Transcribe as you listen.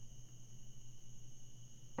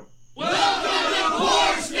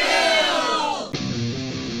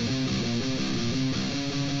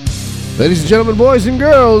Ladies and gentlemen, boys and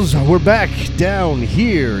girls, we're back down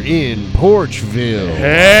here in Porchville.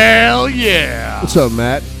 Hell yeah. What's up,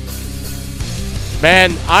 Matt?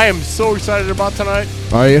 Man, I am so excited about tonight.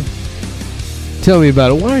 Are you? Tell me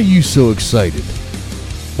about it. Why are you so excited?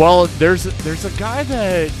 Well, there's a guy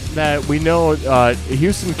that we know,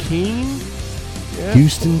 Houston Keen. Yeah.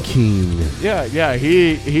 Houston Keen. Yeah.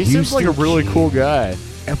 He seems like a really cool guy.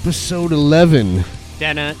 Episode 11.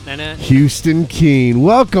 Houston Keen.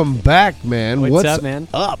 Welcome back, man. What's up, man?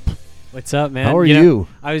 What's up, man? How are you?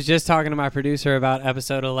 I was just talking to my producer about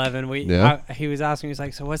episode 11. He was asking me, he's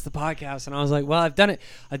like, so what's the podcast? And I was like, well, I've done it.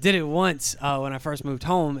 I did it once when I first moved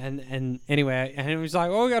home. And anyway, and he was like,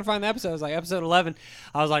 oh, we got to find the episode. I was like, episode 11.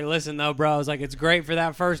 I was like, listen, though, bro. I was like, it's great for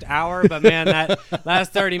that first hour. But, man, that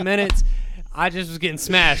last 30 minutes, I just was getting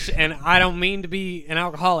smashed. And I don't mean to be an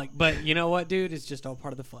alcoholic. But you know what, dude? It's just all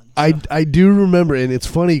part of the fun. So. I do remember, and it's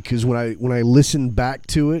funny because when I listened back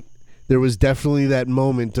to it, there was definitely that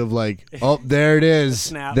moment of like, oh, there it is.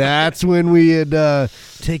 Snap. That's when we had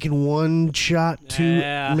taken one shot too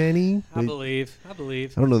many. I believe. I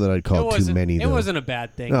don't know that I'd call it too many, though. It wasn't a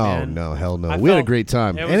bad thing, Oh, man. no, hell no. We had a great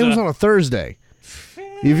time. And it was on a Thursday.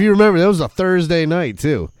 If you remember, that was a Thursday night,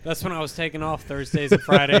 too. That's when I was taking off Thursdays and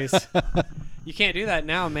Fridays. You can't do that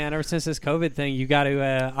now, man. Ever since this COVID thing, you got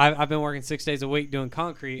to. I've been working 6 days a week doing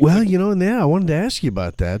concrete. Well, you know, I wanted to ask you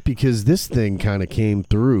about that because this thing kind of came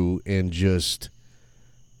through and just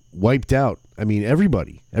wiped out. I mean,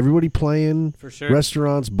 everybody playing, for sure.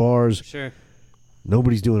 Restaurants, bars, For sure.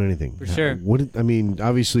 Nobody's doing anything. For sure.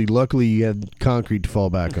 Obviously, luckily you had concrete to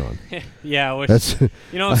fall back on. Yeah, which, that's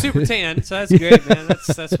I'm super tan, so that's great, man.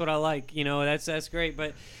 That's what I like. That's great,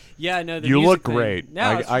 but. Yeah, no. You look thing, great.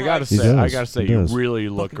 No, I gotta say, you really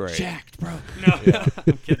look great. Jacked, bro. No,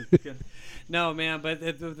 I'm kidding. No, man. But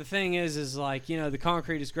the thing is like, the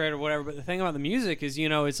concrete is great or whatever. But the thing about the music is,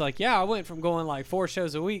 it's like, I went from going like 4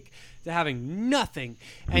 shows a week to having nothing,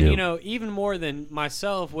 and even more than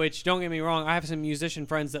myself. Which, don't get me wrong, I have some musician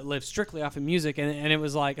friends that live strictly off of music, and it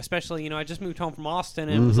was like, especially, I just moved home from Austin,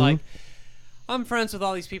 and it was like. I'm friends with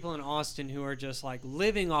all these people in Austin who are just like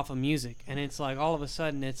living off of music, and it's like all of a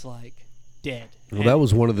sudden it's like dead. Well, that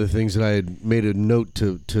was one of the things that I had made a note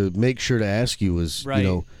to make sure to ask you was,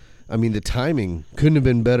 right. The timing couldn't have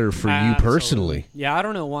been better for you personally. Yeah, I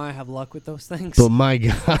don't know why I have luck with those things. But my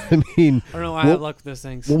God, I don't know why I have luck with those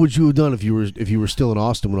things. What would you have done if you were still in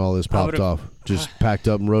Austin when all this popped off? Just packed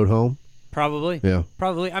up and rode home? Probably. Yeah.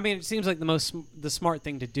 Probably. I mean, it seems like the smart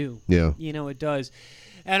thing to do. Yeah. It does.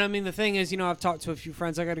 And I mean, the thing is, I've talked to a few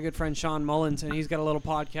friends. I got a good friend, Sean Mullins, and he's got a little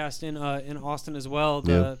podcast in Austin as well,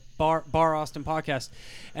 the Bar Austin podcast.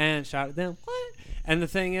 And shout out to them. What? And the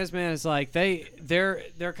thing is, man, it's like they're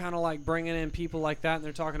kind of like bringing in people like that, and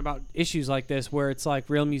they're talking about issues like this, where it's like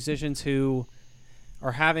real musicians who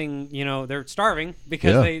are having, they're starving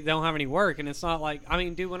because they don't have any work. And it's not like, I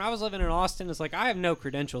mean, dude, when I was living in Austin, it's like I have no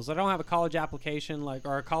credentials. I don't have a college application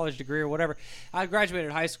or a college degree or whatever. I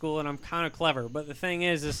graduated high school and I'm kind of clever. But the thing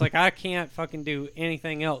is, it's like I can't fucking do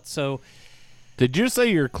anything else. So. Did you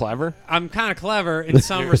say you're clever? I'm kind of clever in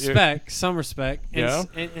some respect. Yeah.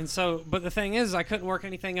 And so, but the thing is, I couldn't work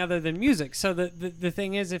anything other than music. So the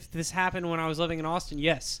thing is, if this happened when I was living in Austin,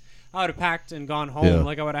 yes. I would have packed and gone home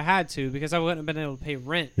like I would have had to because I wouldn't have been able to pay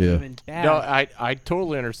rent. Yeah. It would have been bad. No, I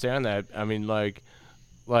totally understand that. I mean, like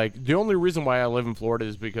the only reason why I live in Florida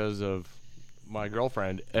is because of my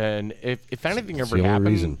girlfriend. And if anything ever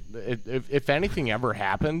happened, if anything ever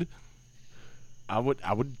happened, I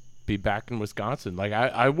would be back in Wisconsin. Like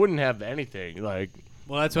I wouldn't have anything. Like.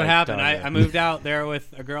 Well, that's what happened. I moved out there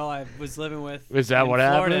with a girl I was living with. Is that in what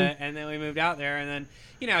Florida, happened? And then we moved out there, and then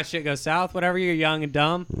how shit goes south. Whatever, you're young and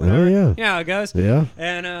dumb. Oh Whatever. yeah. You know how it goes. Yeah.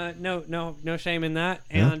 And no shame in that.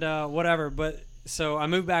 And whatever. But so I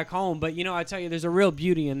moved back home. But I tell you, there's a real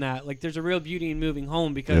beauty in that. Like there's a real beauty in moving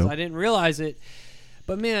home because I didn't realize it.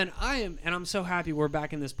 But man, I'm so happy we're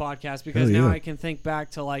back in this podcast because now I can think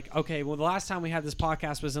back to like, okay, well, the last time we had this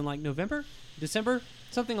podcast was in like November, December,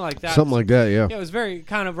 something like that. Something like that, yeah. Yeah, it was very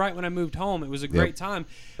kind of right when I moved home. It was a great time.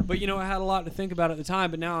 But, I had a lot to think about at the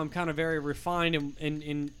time, but now I'm kind of very refined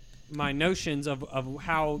in my notions of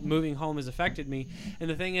how moving home has affected me. And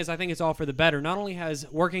the thing is, I think it's all for the better. Not only has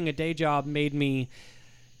working a day job made me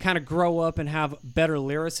kind of grow up and have better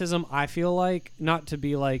lyricism, I feel like, not to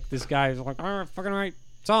be like this guy who's like, I fucking write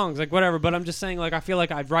songs, like whatever, but I'm just saying, like, I feel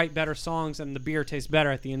like I'd write better songs and the beer tastes better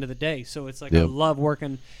at the end of the day. So it's like I love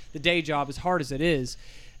working the day job as hard as it is.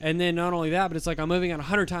 And then not only that, but it's like I'm moving at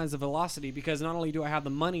 100 times the velocity because not only do I have the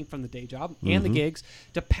money from the day job and the gigs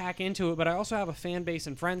to pack into it, but I also have a fan base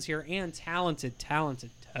and friends here and talented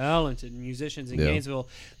musicians in Gainesville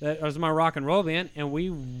that was my rock and roll band, and we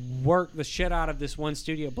work the shit out of this one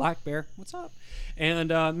studio, Black Bear. What's up? And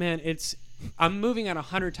man, I'm moving at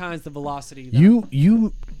 100 times the velocity.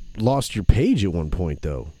 You lost your page at one point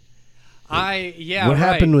though. What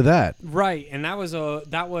happened with that? Right, and that was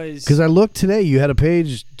because I looked today. You had a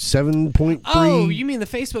page 7.3. Oh, you mean the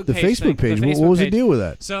Facebook page? The Facebook page. What was the deal with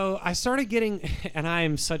that? So I started getting, and I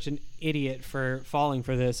am such an idiot for falling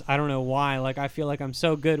for this. I don't know why. Like I feel like I'm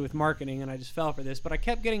so good with marketing, and I just fell for this. But I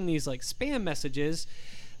kept getting these like spam messages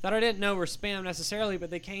that I didn't know were spam necessarily, but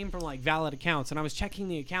they came from like valid accounts. And I was checking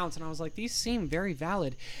the accounts and I was like, these seem very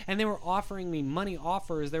valid. And they were offering me money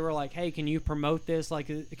offers. They were like, hey, can you promote this? Like,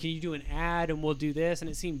 can you do an ad and we'll do this? And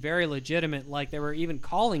it seemed very legitimate. Like they were even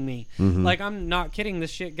calling me. Like, I'm not kidding. This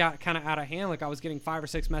shit got kind of out of hand. Like I was getting 5 or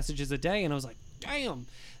 6 messages a day and I was like, damn.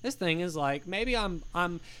 This thing is like, maybe I'm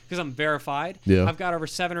because I'm verified. Yeah. I've got over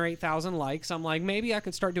 7,000 or 8,000 likes. I'm like, maybe I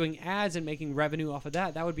could start doing ads and making revenue off of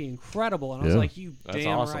that. That would be incredible. And I was like, that's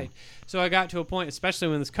damn awesome. Right. So I got to a point, especially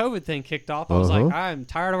when this COVID thing kicked off, I was like, I'm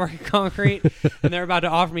tired of working concrete, and they're about to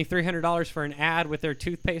offer me $300 for an ad with their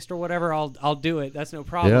toothpaste or whatever. I'll do it. That's no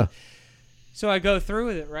problem. Yeah. So I go through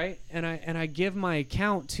with it, right? And I give my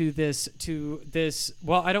account to this.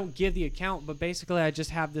 Well, I don't give the account, but basically I just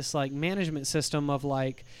have this like management system of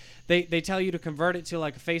like, they tell you to convert it to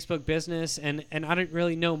like a Facebook business, and I didn't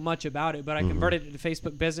really know much about it, but I converted it to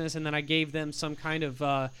Facebook business, and then I gave them some kind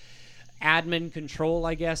of admin control,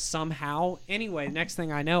 I guess, somehow. Anyway, next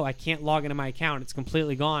thing I know, I can't log into my account. It's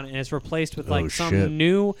completely gone, and it's replaced with like some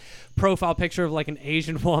new profile picture of like an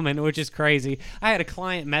Asian woman, which is crazy. I had a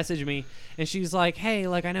client message me, and she's like, hey,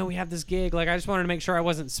 like, I know we have this gig. Like, I just wanted to make sure I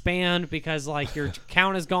wasn't spammed because like your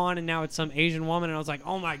account is gone, and now it's some Asian woman. And I was like,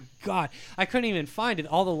 oh my God, I couldn't even find it.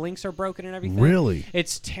 All the links are broken and everything. Really?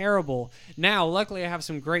 It's terrible. Now, luckily, I have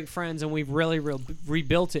some great friends, and we've really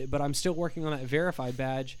rebuilt it, but I'm still working on that verified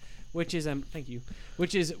badge. Which is thank you.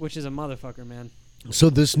 Which is a motherfucker, man. So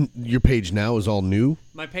your page now is all new?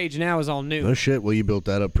 My page now is all new. No shit. Well, you built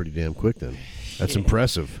that up pretty damn quick then. That's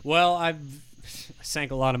impressive. Well, I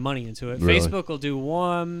sank a lot of money into it. Really? Facebook will do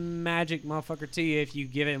one magic motherfucker to you if you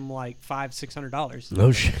give him like $500-$600.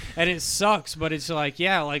 No shit. And it sucks, but it's like,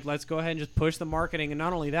 yeah, like let's go ahead and just push the marketing. And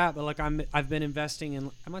not only that, but like I've been investing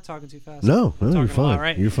in. Am I talking too fast? No, you're fine. Lot,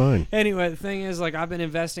 right? You're fine. Anyway, the thing is, like, I've been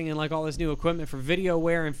investing in like all this new equipment for video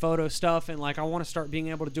wear and photo stuff, and like I want to start being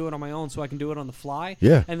able to do it on my own so I can do it on the fly.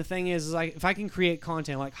 Yeah. And the thing is like if I can create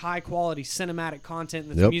content, like high quality cinematic content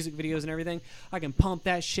with music videos and everything, I can pump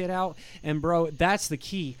that shit out. And bro, that's the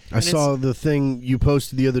key. I saw the thing you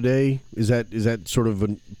posted the other day. Is that sort of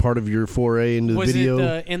a part of your foray into the video? Was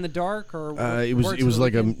it In the Dark or it was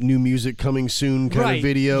like a new music coming soon kind of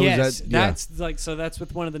video. Yes, is that's like that's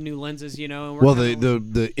with one of the new lenses, you know. And well,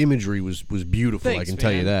 the imagery was beautiful. Thanks, I can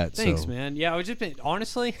tell you that. Thanks, man. Yeah,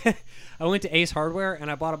 honestly, I went to Ace Hardware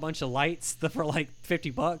and I bought a bunch of lights for like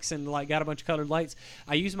 $50 and like got a bunch of colored lights.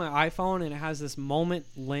 I use my iPhone and it has this Moment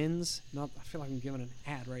lens. I feel like I'm giving an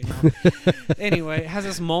ad right now. Anyway, it has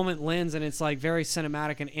this Moment lens and it's like very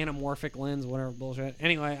cinematic and anamorphic lens, whatever bullshit.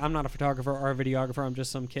 Anyway, I'm not a photographer or a videographer. I'm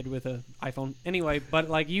just some kid with an iPhone. Anyway, but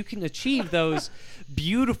like you can achieve those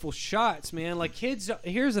beautiful shots, man. Like kids,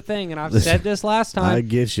 here's the thing, and I've said this last time. I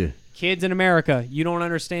get you. Kids in America, you don't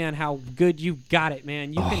understand how good you got it,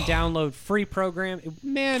 man. You can download free program.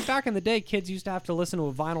 Man, back in the day, kids used to have to listen to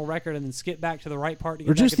a vinyl record and then skip back to the right part to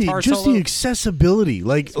get that guitar solo. Just the accessibility,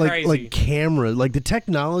 like camera, like the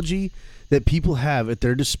technology that people have at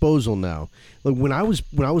their disposal now. Like when I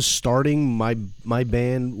was starting my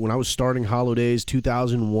band, when I was starting Hollow Days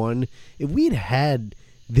 2001, if we had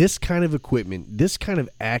this kind of equipment, this kind of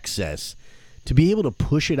access to be able to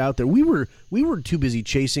push it out there. We were too busy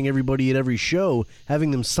chasing everybody at every show,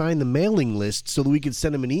 having them sign the mailing list so that we could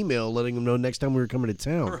send them an email letting them know next time we were coming to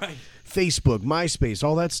town. Right. Facebook, MySpace,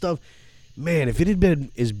 all that stuff. Man, if it had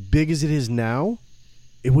been as big as it is now,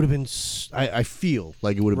 it would have been, I feel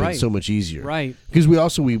like it would have been so much easier. Right. Because we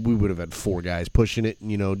would have had 4 guys pushing it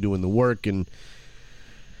and, doing the work and...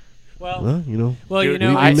 I'm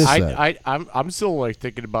still like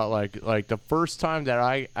thinking about like the first time that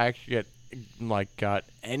I actually got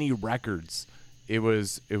any records, it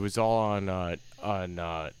was all on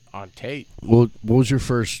tape. Well, what was your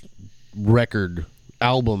first record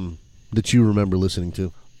album that you remember listening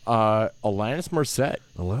to? Alanis Morissette.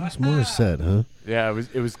 Alanis Morissette, huh? Yeah,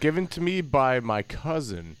 it was given to me by my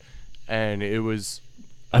cousin, and it was.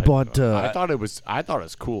 I thought it was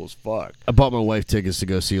cool as fuck. I bought my wife tickets to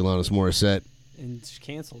go see Alanis Morissette and she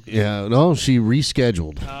canceled. Yeah, no, she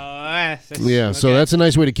rescheduled. Yeah, okay. so that's a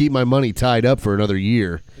nice way to keep my money tied up for another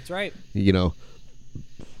year. That's right. You know,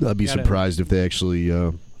 I'd be surprised if they actually.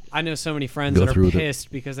 I know so many friends that are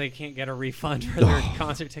pissed because they can't get a refund for their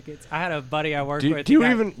concert tickets. I had a buddy I worked with. Do you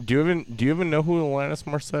even know who Alanis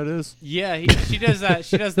Morissette is? Yeah, she does that.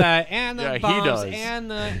 She does that, and the bombs,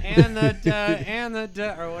 and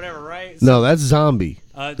the or whatever, right? So, no, that's Zombie.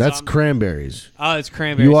 That's Zombie. Cranberries. Oh, it's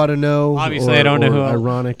Cranberries. You ought to know. Obviously, I don't know who.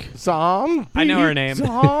 Ironic. Zombie. I know her name.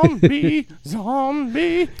 Zombie.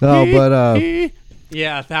 Oh, but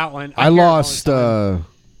yeah, that one. I lost.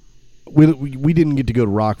 We didn't get to go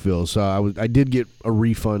to Rockville, so I did get a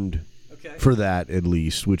refund for that at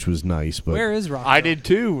least, which was nice. But where is Rockville? I did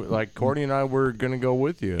too. Like Courtney and I were gonna go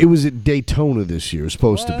with you. It was at Daytona this year. It was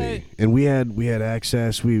supposed to be, and we had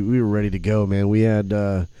access. We were ready to go, man. We had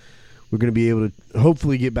we're gonna be able to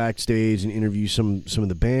hopefully get backstage and interview some of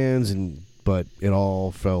the bands, but it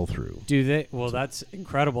all fell through. Do they? Well, that's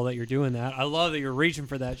incredible that you're doing that. I love that you're reaching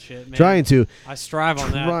for that shit, man. Trying to. I strive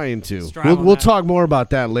on that. Trying to. We'll talk more about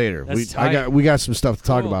that later. We got some stuff to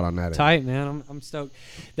talk about on that. Tight, man. I'm stoked.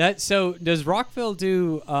 So does Rockville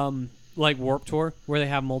do like Warped Tour where they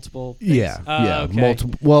have multiple things? Yeah, okay.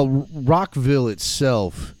 multiple. Well, Rockville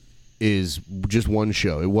itself is just one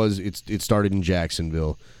show. It started in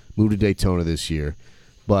Jacksonville, moved to Daytona this year,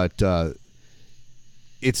 but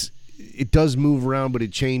it does move around, but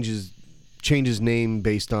it changes name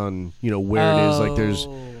based on where it is. Like there's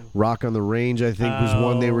Rock on the Range, I think was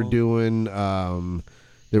one they were doing.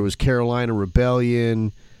 There was Carolina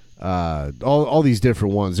Rebellion, all these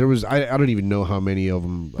different ones. There was I don't even know how many of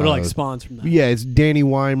them. But like spawns from that. Yeah, it's Danny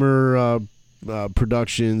Weimer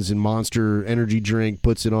Productions and Monster Energy Drink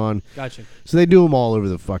puts it on. Gotcha. So they do them all over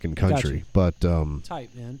the fucking country. Gotcha. But tight,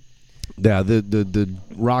 man. Yeah, the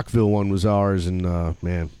Rockville one was ours, and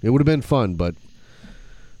man, it would have been fun, but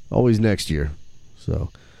always next year.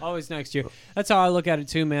 So always next year. That's how I look at it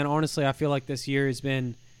too, man. Honestly, I feel like this year has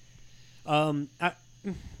been,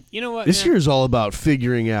 you know what? This year is all about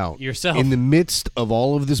figuring out yourself in the midst of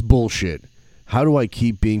all of this bullshit. How do I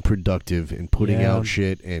keep being productive and putting out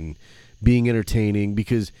shit and being entertaining?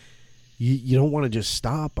 Because you don't want to just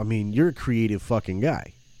stop. I mean, you're a creative fucking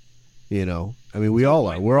guy. I mean, we all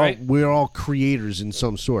are. We're all creators in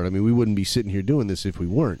some sort. I mean, we wouldn't be sitting here doing this if we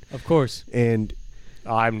weren't. Of course. And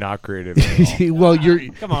I'm not creative at all. Well,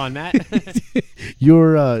 you're. Come on, Matt.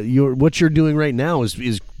 You're what you're doing right now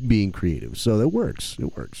is being creative. So that works.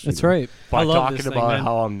 It works. That's right. By talking about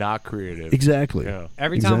how I'm not creative. Exactly. Yeah.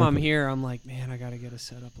 Every time I'm here, I'm like, man, I gotta get a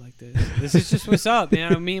setup like this. This is just what's up,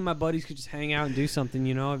 man. Me and my buddies could just hang out and do something.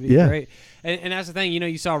 It'd be great. And that's the thing.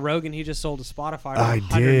 You saw Rogan. He just sold to Spotify.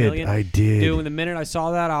 $100 million. I did. Dude, when the minute I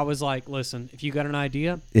saw that, I was like, listen, if you got an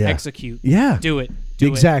idea, execute. Yeah. Do it.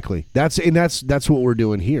 Exactly. That's what we're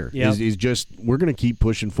doing here. Yep. Is just we're gonna keep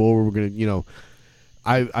pushing forward. We're gonna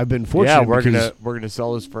I've been fortunate. Yeah, we're gonna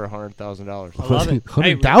sell this for $100,000. I love it.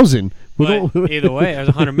 100,000. Either way, there's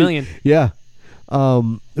 $100 million. Yeah.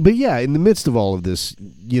 But yeah, in the midst of all of this,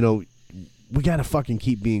 we gotta fucking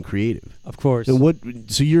keep being creative. Of course.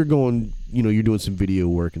 And so you're going, you're doing some video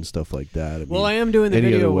work and stuff like that. I am doing the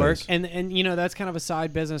video work, and that's kind of a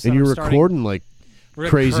side business. And you're recording like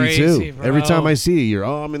crazy too. Bro. Every time I see you,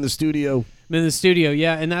 I'm in the studio. I'm in the studio,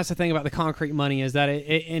 yeah, and that's the thing about the Concrete Money is that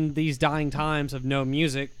in these dying times of no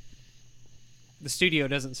music, the studio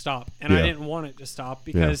doesn't stop, and I didn't want it to stop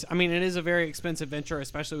because I mean it is a very expensive venture,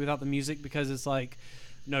 especially without the music, because it's like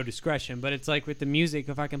no discretion. But it's like with the music,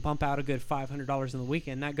 if I can pump out a good $500 in the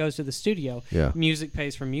weekend, that goes to the studio. Yeah. Music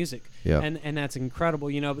pays for music, and that's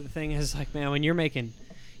incredible, But the thing is, like, man, when you're making,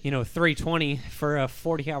 $320 for a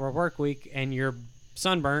 40-hour work week, and you're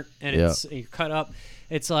sunburnt and you're cut up.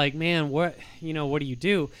 It's like, man, what do you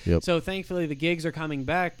do? Yep. So thankfully the gigs are coming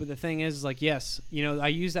back, but the thing is like, yes, I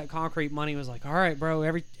use that Concrete Money, was like, all right, bro,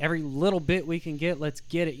 every little bit we can get, let's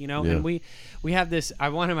get it, And we have this. I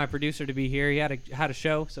wanted my producer to be here. He had a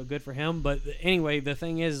show, so good for him. But anyway, the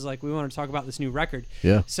thing is like, we want to talk about this new record.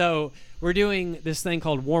 Yeah. So we're doing this thing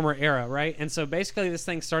called Warmer Era, right? And so basically this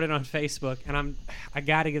thing started on Facebook, and I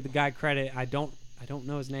got to give the guy credit. I don't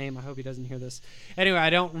know his name. I hope he doesn't hear this. Anyway,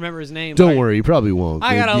 I don't remember his name. Don't worry, you probably won't.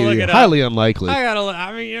 I gotta look it up. Highly unlikely.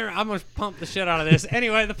 I'm gonna pump the shit out of this.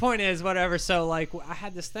 Anyway, the point is, whatever. So like, I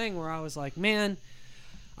had this thing where I was like, man,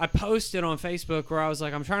 I posted on Facebook where I was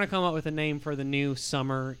like, I'm trying to come up with a name for the new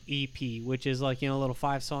summer EP, which is like, you know, a little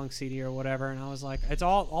 5-song CD or whatever. And I was like, it's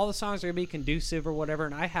all the songs are going to be conducive or whatever.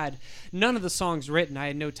 And I had none of the songs written. I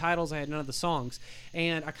had no titles. I had none of the songs.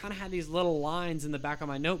 And I kind of had these little lines in the back of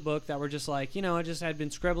my notebook that were just like, you know, I just had been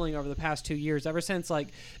scribbling over the past 2 years ever since, like,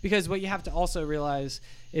 because what you have to also realize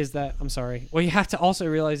is that,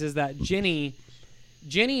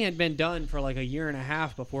 Jenny had been done for like a year and a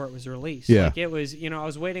half before it was released. Yeah. Like it was, you know, I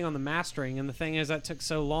was waiting on the mastering, and the thing is that took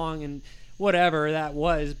so long and whatever that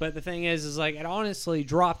was. But the thing is like it honestly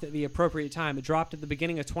dropped at the appropriate time. It dropped at the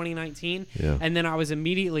beginning of 2019. Yeah. And then I was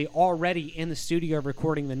immediately already in the studio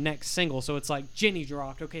recording the next single. So it's like Jenny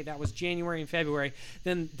dropped. Okay, that was January and February.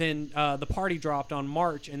 Then The Party dropped on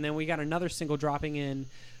March. And then we got another single dropping in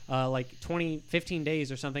like 15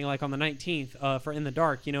 days or something, like on the 19th for In the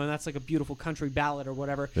Dark, you know, and that's like a beautiful country ballad or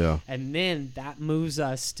whatever. Yeah. And then that moves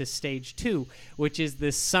us to stage 2, which is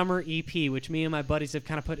this summer EP, which me and my buddies have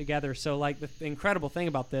kind of put together. So like the incredible thing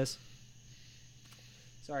about this,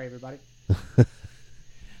 sorry everybody.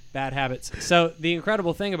 Bad habits. So the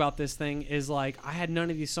incredible thing about this thing is like I had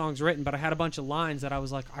none of these songs written, but I had a bunch of lines that I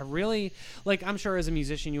was like, I really like. I'm sure as a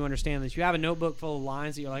musician you understand this. You have a notebook full of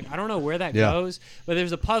lines that you're like, I don't know where that goes, but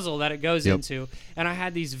there's a puzzle that it goes into. And I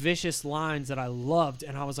had these vicious lines that I loved,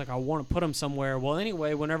 and I was like, I want to put them somewhere. Well,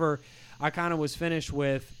 anyway, whenever I kind of was finished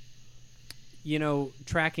with, you know,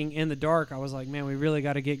 tracking In the Dark, I was like, man, we really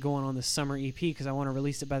got to get going on this summer EP because I want to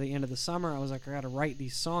release it by the end of the summer. I was like, I got to write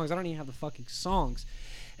these songs. I don't even have the fucking songs.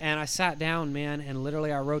 And I sat down, man, and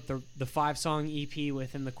literally I wrote the 5-song EP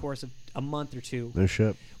within the course of a month or two. No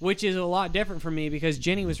shit. Which is a lot different for me because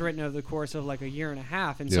Jenny was written over the course of like a year and a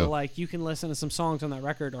half. And so like you can listen to some songs on that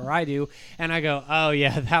record, or I do, and I go, oh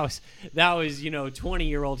yeah, that was, you know,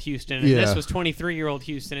 20-year-old Houston, and this was 23-year-old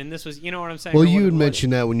Houston, and this was, you know what I'm saying? Well, you had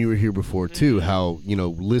mentioned that when you were here before too, how, you know,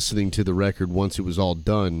 listening to the record once it was all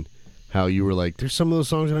done, how you were like, there's some of those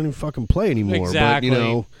songs I don't even fucking play anymore. Exactly. But, you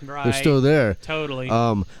know, they're still there. Totally.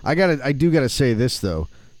 I do gotta say this though.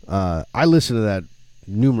 I listened to that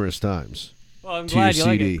numerous times. Well, I'm glad you CD.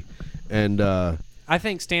 like it. And I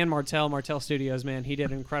think Stan Martell Studios, man, he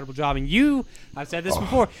did an incredible job. And you, I've said this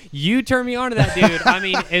before, you turned me on to that dude. I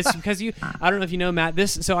mean, it's because you, I don't know if you know, Matt,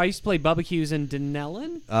 so I used to play barbecues in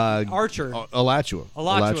Dunellen? Archer. Alachua.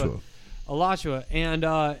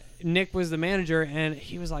 And Nick was the manager, and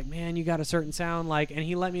he was like, man, you got a certain sound, like, and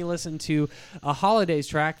he let me listen to a Holidays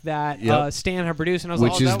track that Stan had produced, and I was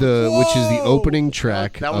which is the opening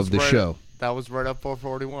track of the show. That was right up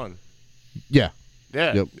 441. Yeah.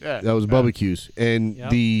 Yeah. Yep. Yeah. That was barbecues. And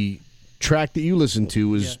the track that you listened to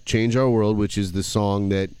was Change Our World, which is the song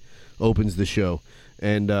that opens the show.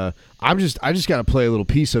 And I just got to play a little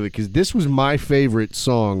piece of it because this was my favorite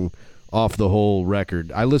song off the whole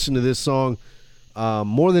record. I listened to this song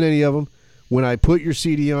more than any of them. When I put your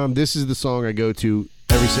CD on, this is the song I go to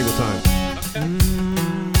every single time.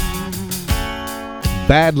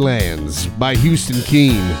 Badlands by Houston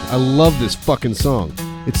Keen. I love this fucking song.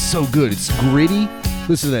 It's so good. It's gritty.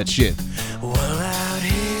 Listen to that shit. Well, out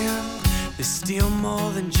here, there's still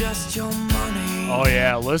more than just your money. Oh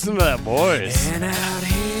yeah, listen to that voice. And out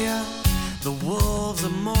here, the wolves are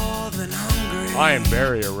more than hungry. I am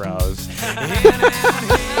very aroused. And out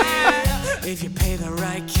here, if you pay the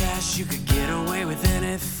right cash, you could get away with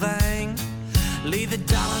anything. Leave the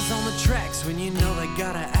dollars on the tracks when you know they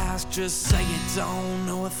gotta ask. Just say you don't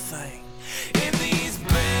know a thing. In these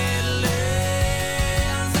badlands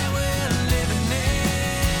that we're living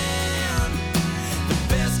in, the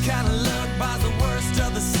best kind of luck buys the worst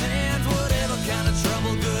of the sands. Whatever kind of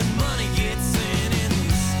trouble good money gets in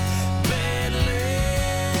these badlands.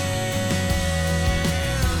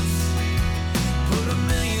 Put $1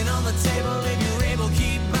 million on the table if you're able,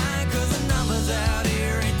 keep buying, 'cause the numbers out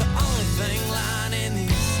here ain't the only thing lying in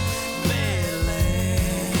these badlands.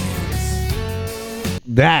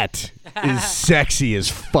 That is sexy as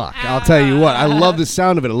fuck. I'll tell you what. I love the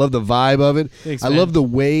sound of it. I love the vibe of it. Thanks, I man. love the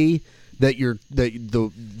way that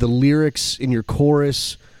the lyrics in your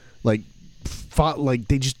chorus, like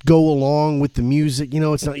they just go along with the music. You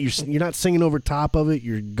know, it's not you're not singing over top of it.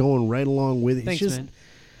 You're going right along with it. Thanks, it's just, man.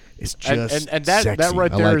 It's just and that sexy. that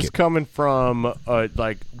right I there like is it. coming from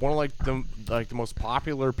like one of the most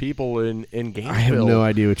popular people in Gainesville. I have no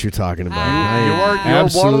idea what you're talking about. You're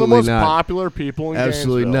one of the most not. popular people in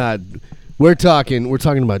Absolutely Gainesville. not. We're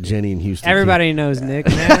talking about Jenny and Houston. Everybody knows Nick,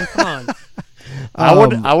 man. Come on.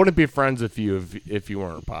 I wouldn't be friends with you if you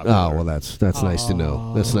weren't popular. Oh well, that's nice to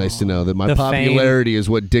know. That's nice to know that my The popularity is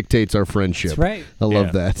what dictates our friendship. That's right. I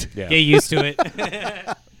love that. Yeah. Get used to it.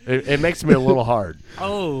 It makes me a little hard.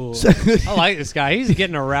 Oh, I like this guy. He's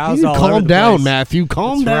getting aroused all over Calm the down, place. Matthew.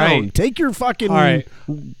 Calm That's down. right. Take your fucking All right.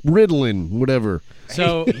 Ritalin, whatever.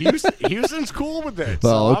 So, Houston's cool with this.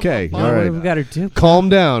 Well, okay, I'm all what right. do we got to do? Calm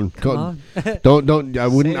down. Come on. Don't. I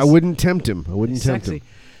wouldn't tempt him. I wouldn't tempt Sexy. him.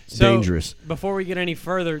 It's So, dangerous. Before we get any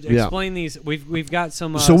further, Yeah. explain these. We've got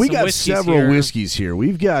some. So we some got whiskeys several here. whiskeys here.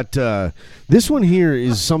 We've got this one here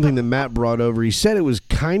is something that Matt brought over. He said it was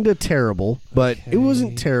kind of terrible, but it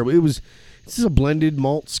wasn't terrible. This is a blended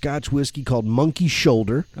malt Scotch whiskey called Monkey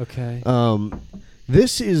Shoulder. Okay.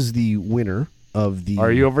 This is the winner of the.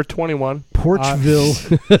 Are you over 21? Porchville.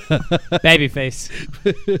 Babyface.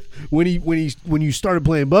 when you started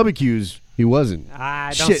playing barbecues, he wasn't.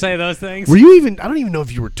 Don't Shit. say those things. Were you even? I don't even know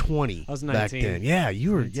if you were 20. I was back 19. then. Yeah,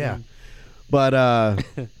 you were. 19. Yeah, but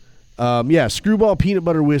yeah, Screwball Peanut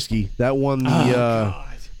Butter Whiskey that won the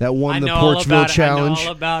that won I the know all Porchville about Challenge. I know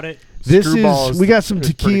all about it. This Screwball is we got some is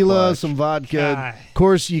pretty tequila, clutch. some vodka. God. Of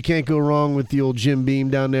course, you can't go wrong with the old Jim Beam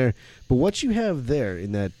down there. But what you have there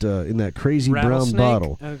in that crazy brown Rattlesnake?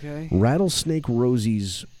 bottle, Okay. Rattlesnake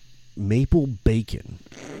Rosie's Maple Bacon.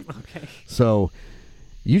 Okay. So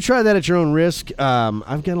you try that at your own risk.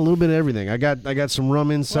 I've got a little bit of everything. I got some rum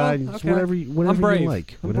inside. Well, It's okay. whatever I'm you brave.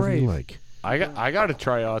 like. I'm Whatever you brave. like. I got to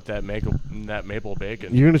try out that maple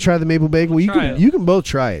bacon. You're gonna try the maple bacon. Well, Try it. you can both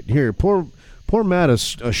try it. Here, pour Matt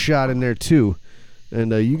a shot in there too,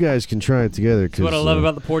 and you guys can try it together. That's what I love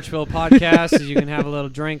about the Porchville podcast is you can have a little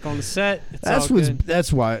drink on the set. It's all good.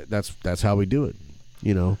 That's how we do it.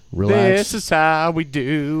 You know, relax. This is how we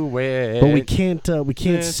do it. But we can't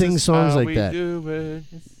This sing is songs how like we that. do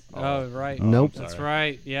it. Oh, right. Nope. That's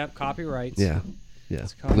right. Yep. Copyrights. Yeah.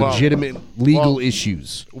 called- Legitimate legal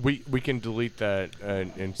issues. We can delete that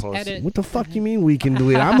in post. Edit. What the fuck you mean we can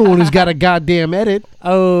delete? I'm the one who's got a goddamn edit.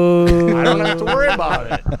 Oh. I don't have to worry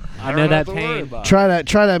about it. I know don't that have to worry pain. about it.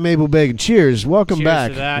 Try that maple bacon. Cheers. Welcome Cheers back.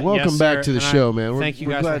 to that. Welcome Yes, back sir. to the And show, man. Thank you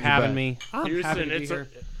we're guys glad for you're having back. me. I'm happy Houston, to be it's here.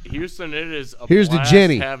 Houston, it is a Here's to blast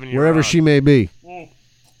Jenny, having you wherever on. she may be.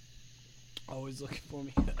 Always looking for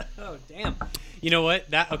me. Oh, damn. You know what?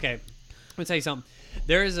 Okay. Let me tell you something.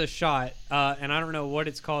 There is a shot, and I don't know what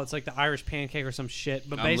it's called. It's like the Irish pancake or some shit.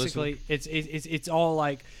 But basically, it's all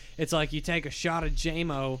like it's like you take a shot of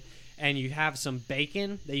JMO and you have some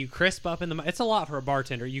bacon that you crisp up in the. It's a lot for a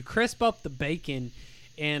bartender. You crisp up the bacon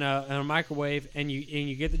in a microwave, and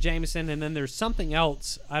you get the Jameson, and then there's something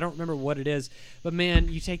else. I don't remember what it is, but man,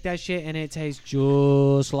 you take that shit and it tastes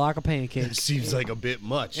just like a pancake. It seems like a bit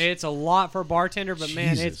much. It's a lot for a bartender, but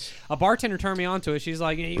man, Jesus. it's a bartender turned me on to it. She's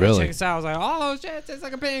like, you gotta Really? check this out. I was like, oh shit, it tastes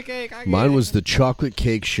like a pancake. I get Mine it. was the chocolate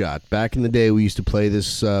cake shot. Back in the day, we used to play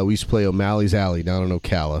this. We used to play O'Malley's Alley down in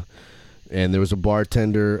Ocala, and there was a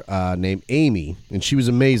bartender named Amy, and she was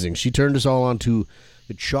amazing. She turned us all onto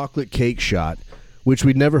the chocolate cake shot, which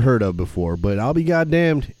we'd never heard of before. But I'll be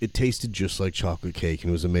goddamned, it tasted just like chocolate cake, and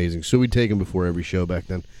it was amazing. So we'd take them before every show back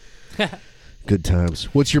then. Good times.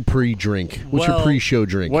 What's your pre-drink? What's your Well, pre-show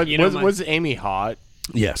drink? What, You know, was Amy hot?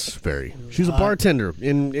 Yes, very. She's a bartender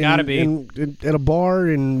Gotta be. at a bar,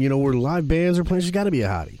 and where live bands are playing. She's got to be a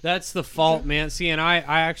hottie. That's the fault, man. See, and I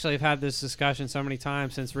actually have had this discussion so many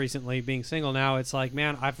times since recently being single now. It's like,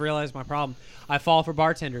 man, I've realized my problem. I fall for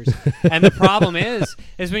bartenders. And the problem is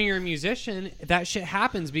when you're a musician, that shit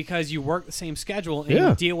happens because you work the same schedule and Yeah.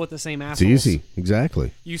 you deal with the same It's assholes. easy,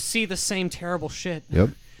 exactly. You see the same terrible shit. Yep.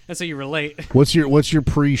 And so you relate. What's your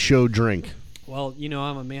pre-show drink? Well,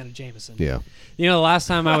 I'm a man of Jameson. Yeah. The last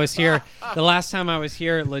time I was here,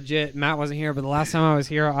 legit, Matt wasn't here, but the last time I was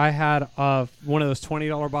here, I had one of those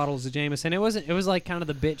 $20 bottles of Jameson. It was like kind of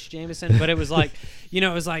the bitch Jameson, but it was like,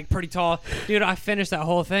 it was like pretty tall. Dude, I finished that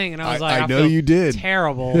whole thing, and I was like, I know feel you did.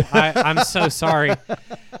 terrible. I'm so sorry.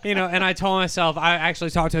 And I told myself, I actually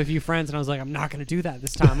talked to a few friends, and I was like, I'm not going to do that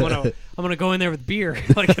this time. I'm gonna go in there with beer.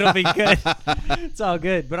 Like, it'll be good. It's all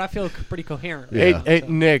good, but I feel pretty coherent. Yeah. Hey,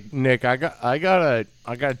 Nick, I gotta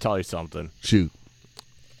tell you something. Shoot.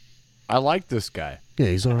 I like this guy. Yeah,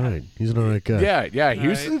 he's all right. He's an all right guy. Yeah.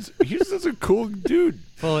 Houston's a cool dude.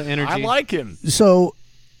 Full of energy. I like him. So,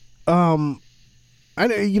 I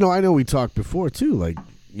know we talked before too. Like,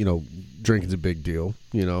 drinking's a big deal.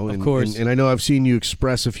 Of course. and I know I've seen you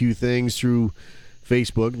express a few things through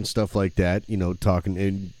Facebook and stuff like that. Talking,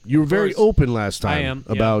 and you were very course. open last time I am,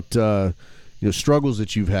 yeah. about struggles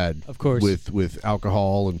that you've had. Of course. with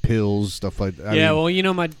alcohol and pills, stuff like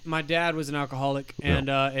that. My dad was an alcoholic, and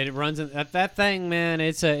it runs in that thing, man.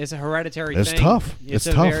 It's a hereditary It's thing. tough. It's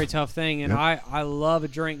a tough. very tough thing, and Yep. I love a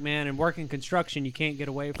drink, man. And working construction, you can't get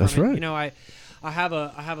away from That's it. right. I have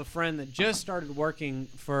a friend that just started working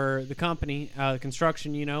for the company,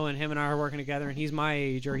 construction, and him and I are working together, and he's my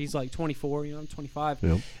age, or he's like 24, I'm 25,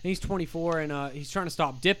 and he's 24, and he's trying to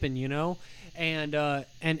stop dipping, and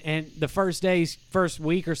the first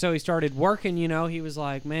week or so he started working, he was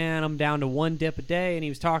like, man, I'm down to 1 dip a day, and he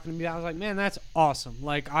was talking to me. I was like, man, that's awesome.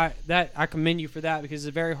 Like I commend you for that, because it's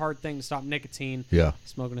a very hard thing to stop nicotine. Yeah,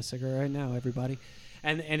 smoking a cigarette right now, everybody.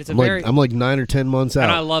 And it's I'm like 9 or 10 months out.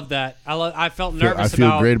 And I love that. I felt nervous. I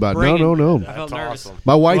feel great about it. No. I felt nervous. Awesome.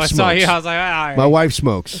 My wife smokes. I was like, all right. My wife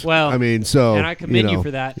smokes. Well, I mean, so and I commend you for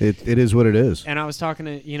that. It is what it is. And I was talking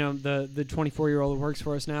to the 24-year-old who works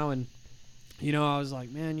for us now, and I was like,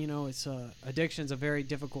 man, it's addiction's a very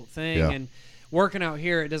difficult thing, and working out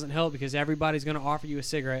here, it doesn't help, because everybody's going to offer you a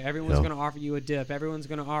cigarette. Everyone's going to offer you a dip. Everyone's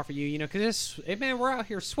going to offer you, because man, we're out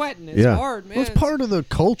here sweating. It's hard, man. Well, it's part of the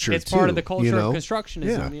culture. It's part of the culture of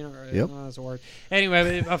constructionism. Yep. That's a word.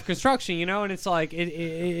 Anyway, of construction, and it's like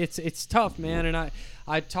it's tough, man. And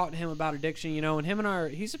I talked to him about addiction, and him and I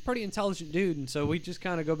he's a pretty intelligent dude, and so we just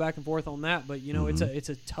kind of go back and forth on that. But it's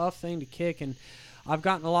a tough thing to kick, and I've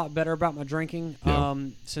gotten a lot better about my drinking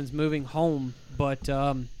since moving home, but.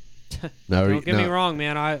 Don't get me wrong,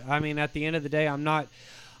 man. I mean, at the end of the day, I'm not.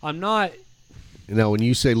 Now, when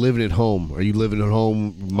you say living at home, are you living at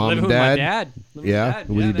home, mom and dad? Living with my dad.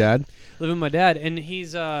 With your dad? Living with my dad, and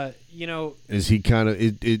he's Is he kind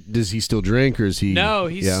of? Does he still drink, or is he? No,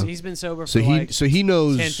 he's been sober for he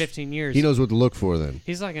knows 10, 15 years. He knows what to look for. Then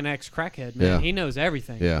he's like an ex-crackhead, man. Yeah. He knows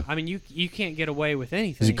everything. Yeah. I mean, you can't get away with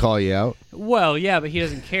anything. Does he call you out? Well, yeah, but he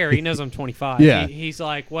doesn't care. He knows I'm 25. Yeah. He's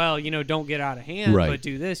like, well, don't get out of hand, right. but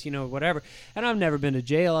do this, whatever. And I've never been to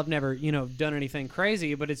jail. I've never, done anything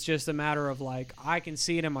crazy. But it's just a matter of like I can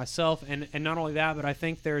see it in myself, and not only that, but I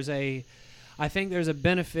think there's a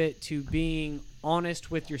benefit to being honest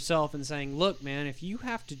with yourself and saying, look, man, if you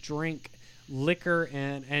have to drink liquor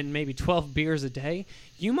and maybe 12 beers a day,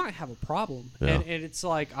 you might have a problem. Yeah. And it's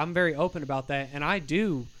like I'm very open about that, and I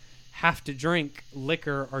do have to drink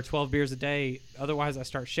liquor or 12 beers a day, otherwise I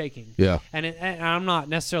start shaking. Yeah. And I'm not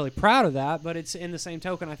necessarily proud of that, but it's in the same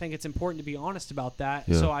token, I think it's important to be honest about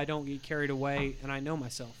that, so I don't get carried away and I know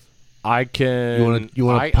myself. I can. You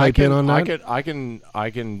want to pipe in on that? I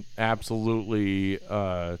can absolutely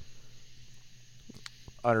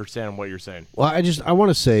understand what you're saying. Well, I want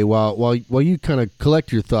to say while you kind of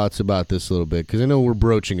collect your thoughts about this a little bit, because I know we're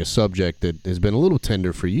broaching a subject that has been a little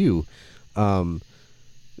tender for you.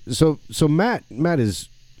 So Matt has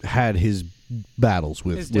had his battles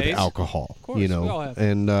with alcohol, of course, we all have.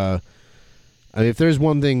 And I mean, if there's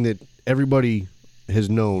one thing that everybody has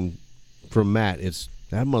known from Matt, it's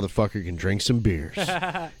that motherfucker can drink some beers,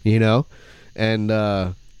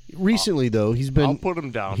 And recently, though, I'll put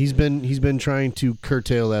him down. He's been trying to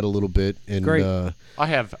curtail that a little bit, and great. I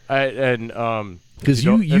have, because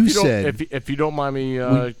you said, if you don't mind me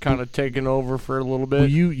kind of taking over for a little bit. Well,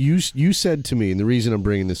 you said to me, and the reason I'm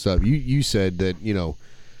bringing this up, you said that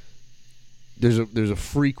there's a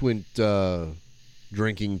frequent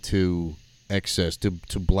drinking to excess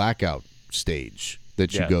to blackout stage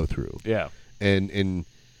that you go through. Yeah. And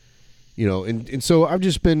so I've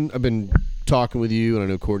been talking with you, and I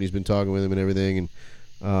know Courtney's been talking with him and everything,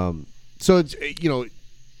 and so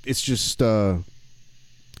it's just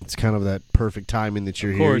it's kind of that perfect timing that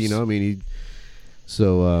you're here. I mean,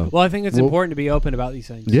 well, I think it's important to be open about these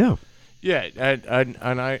things. Yeah. Yeah, and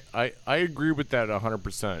I agree with that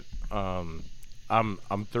 100%.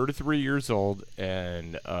 I'm 33 years old,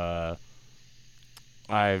 and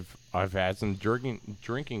I've had some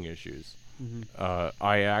drinking issues. Mm-hmm.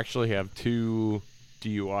 I actually have 2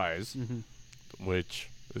 DUIs, which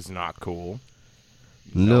is not cool.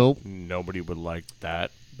 Nope. Nobody would like that.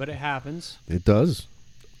 But it happens. It does.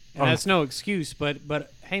 And that's no excuse. But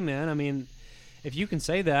hey, man, I mean, if you can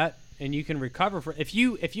say that and you can recover if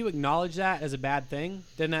you acknowledge that as a bad thing,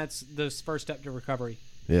 then that's the first step to recovery.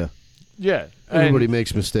 Yeah. Yeah. Everybody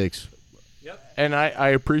makes mistakes. Yep. And I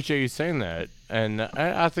appreciate you saying that, and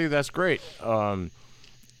I think that's great.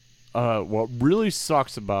 What really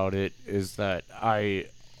sucks about it is that I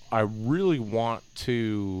really want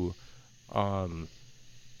to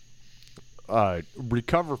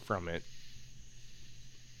recover from it,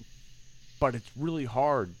 but it's really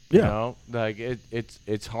hard. You know, like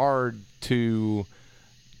it's hard to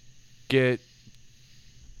get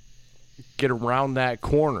around that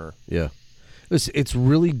corner. Yeah, it's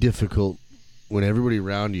really difficult when everybody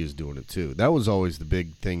around you is doing it too. That was always the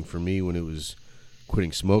big thing for me when it was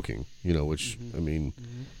quitting smoking, which I mean,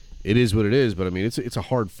 it is what it is, but I mean, it's a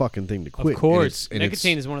hard fucking thing to quit. Of course,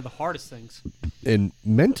 nicotine is one of the hardest things. And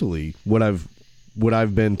mentally, what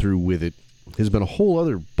I've been through with it has been a whole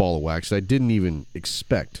other ball of wax that I didn't even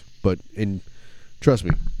expect. But trust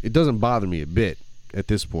me, it doesn't bother me a bit at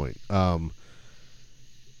this point.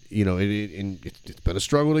 You know, it's been a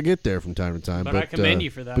struggle to get there from time to time. But I commend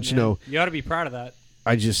you for that. But man. You know, you ought to be proud of that.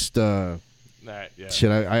 I just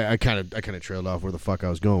shit. I kind of trailed off where the fuck I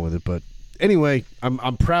was going with it. But anyway,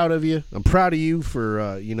 I'm proud of you. I'm proud of you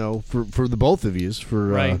for you know, for the both of yous for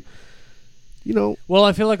right. You know. Well,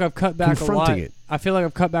 I feel like I've cut back a lot. It. I feel like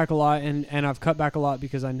I've cut back a lot, and I've cut back a lot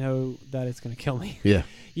because I know that it's going to kill me. Yeah.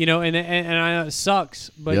 You know, and I know it sucks,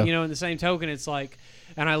 but yeah. you know, in the same token, it's like,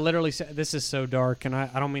 and I literally said, this is so dark, and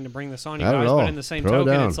I don't mean to bring this on you Not guys, at all. but in the same Throw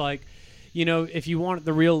token, it's like, you know, if you want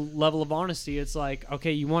the real level of honesty, it's like,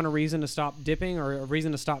 okay, you want a reason to stop dipping or a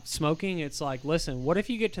reason to stop smoking. It's like, listen, what if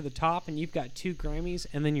you get to the top and you've got 2 Grammys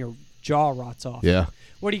and then your jaw rots off? Yeah.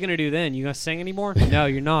 What are you going to do then? You going to sing anymore? No,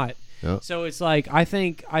 you're not. Yep. So it's like, I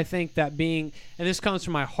think that being, and this comes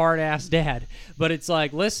from my hard-ass dad, but it's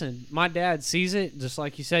like, listen, my dad sees it, just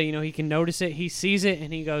like you say, you know, he can notice it, he sees it,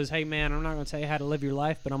 and he goes, hey, man, I'm not going to tell you how to live your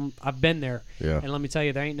life, but I've been there. Yeah. And let me tell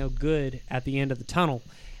you, there ain't no good at the end of the tunnel.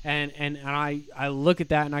 And I look at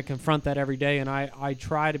that and I confront that every day, and I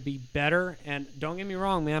try to be better. And don't get me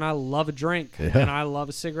wrong, man, I love a drink and I love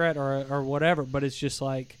a cigarette or whatever, but it's just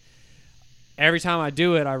like every time I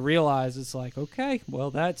do it, I realize it's like, okay,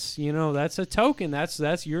 well, that's, you know, that's a token. That's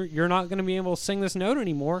you're not going to be able to sing this note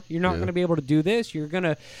anymore. You're not going to be able to do this. You're going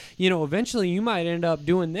to, you know, eventually you might end up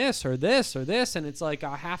doing this or this or this, and it's like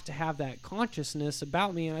I have to have that consciousness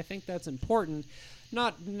about me, and I think that's important.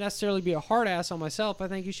 Not necessarily be a hard ass on myself. I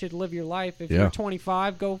think you should live your life. If you're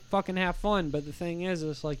 25, go fucking have fun. But the thing is,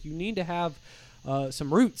 it's like you need to have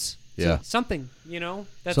some roots. Yeah. Something, you know,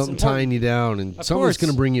 that's something important. tying you down, and something that's going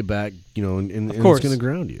to bring you back, you know, and it's going to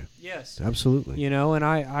ground you. Yes. Absolutely. You know, and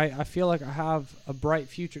I feel like I have a bright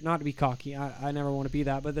future. Not to be cocky. I never want to be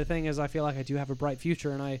that. But the thing is, I feel like I do have a bright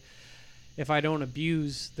future, and if I don't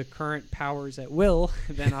abuse the current powers at will,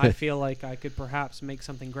 then I feel like I could perhaps make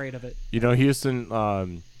something great of it. You know, Houston,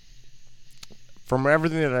 from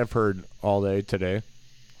everything that I've heard all day today,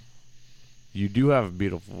 you do have a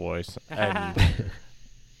beautiful voice, and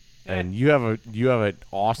you have an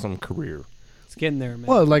awesome career. It's getting there, man.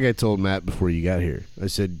 Well, like I told Matt before you got here, I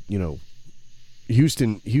said, you know,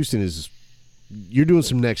 Houston is, you're doing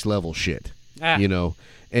some next level shit, you know,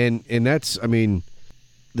 and that's, I mean,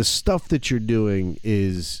 the stuff that you're doing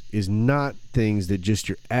is not things that just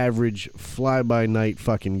your average fly-by-night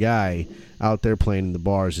fucking guy out there playing in the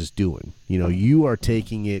bars is doing. You know, you are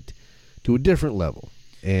taking it to a different level,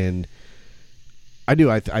 and I do.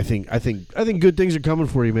 I think good things are coming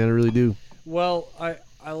for you, man. I really do. Well,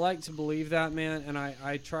 I like to believe that, man, and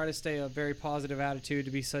I try to stay a very positive attitude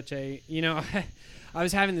to be such a, you know, I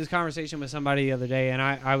was having this conversation with somebody the other day, and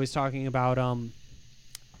I was talking about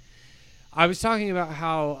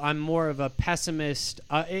how I'm more of a pessimist.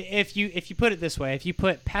 If you put it this way, if you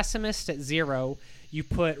put pessimist at 0, you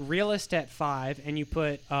put realist at 5, and you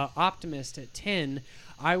put optimist at 10,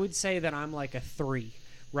 I would say that I'm like a 3,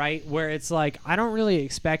 right? Where it's like I don't really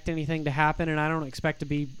expect anything to happen, and I don't expect to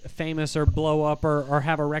be famous or blow up or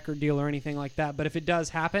have a record deal or anything like that. But if it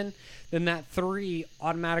does happen, then that 3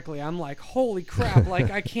 automatically, I'm like, holy crap! Like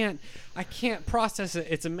I can't process it.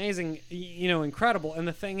 It's amazing, you know, incredible. And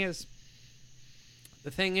the thing is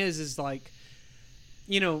like,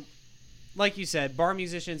 you know, like you said, bar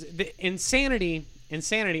musicians, the insanity,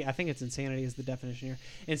 I think it's insanity is the definition here.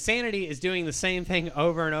 Insanity is doing the same thing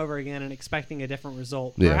over and over again and expecting a different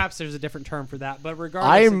result. Yeah. Perhaps there's a different term for that, but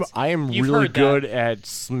regardless, I am really good at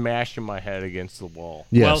smashing my head against the wall.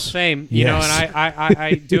 Yes. Well, same. You know, and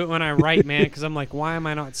I do it when I write, man, because I'm like, why am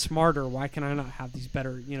I not smarter? Why can I not have these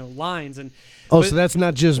better, you know, lines? And so that's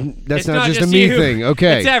not just a me thing.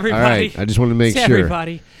 Okay, it's everybody. All right. I just want to make it's sure.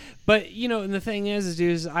 Everybody. But you know, and the thing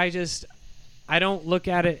is, I don't look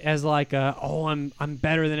at it as like I'm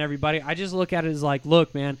better than everybody. I just look at it as like,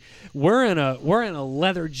 look, man, we're in a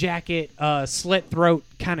leather jacket, slit throat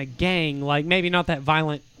kind of gang. Like maybe not that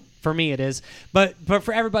violent. For me, it is, but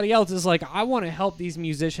for everybody else, it's like I want to help these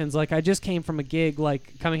musicians. Like I just came from a gig,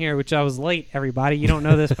 like coming here, which I was late. Everybody, you don't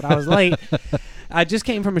know this, but I was late. I just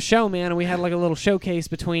came from a show, man, and we had like a little showcase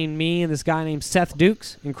between me and this guy named Seth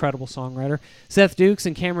Dukes, incredible songwriter. Seth Dukes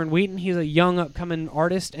and Cameron Wheaton. He's a young upcoming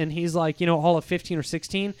artist, and he's like, you know, all of 15 or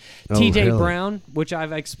 16. TJ Brown, which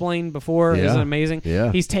I've explained before, is amazing.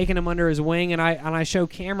 Yeah. He's taken him under his wing, and I show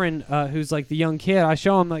Cameron, who's like the young kid. I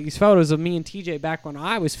show him like these photos of me and TJ back when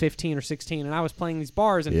I was 15 or 16, and I was playing these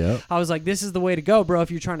bars, and I was like, this is the way to go, bro,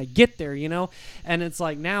 if you're trying to get there, you know. And it's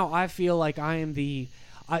like now I feel like I am the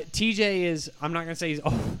TJ is. I'm not gonna say he's.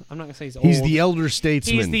 I'm not gonna say he's old. He's the elder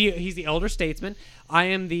statesman. He's the elder statesman. I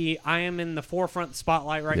am in the forefront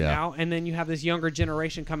spotlight right now, and then you have this younger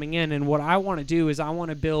generation coming in. And what I want to do is I want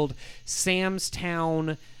to build Sam's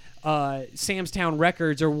Town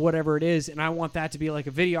Records or whatever it is, and I want that to be like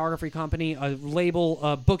a videography company, a label,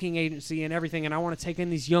 a booking agency, and everything. And I want to take in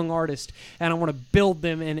these young artists, and I want to build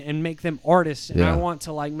them and make them artists. And I want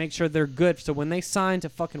to like make sure they're good. So when they sign to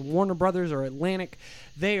fucking Warner Brothers or Atlantic,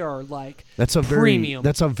 they are like premium.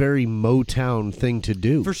 That's a very Motown thing to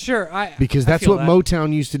do for sure. Because that's what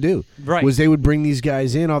Motown used to do. Right. Was they would bring these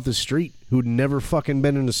guys in off the street who'd never fucking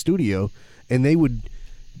been in a studio, and they would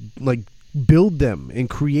like build them and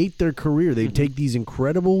create their career. They'd take these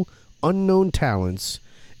incredible unknown talents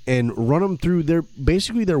and run them through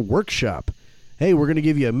their workshop. Hey, we're going to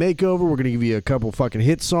give you a makeover. We're going to give you a couple fucking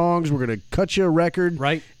hit songs. We're going to cut you a record.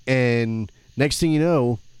 Right. And next thing you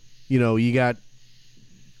know, you got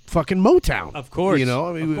fucking Motown. Of course.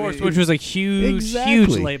 Of course, which was a huge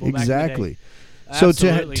label back in the day. So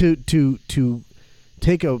to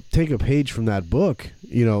take a page from that book,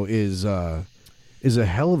 is a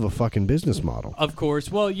hell of a fucking business model. Of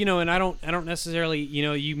course. Well, and I don't necessarily,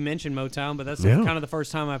 you mentioned Motown, but that's kind of the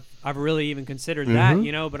first time I've really even considered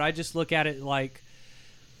that, but I just look at it like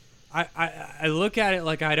I look at it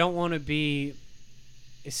like I don't want to be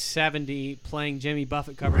 70 playing Jimmy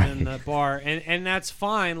Buffett covered in the bar, and that's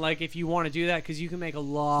fine, like if you want to do that, because you can make a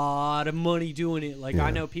lot of money doing it. Like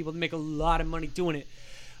I know people that make a lot of money doing it.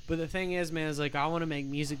 But the thing is, man, is like I want to make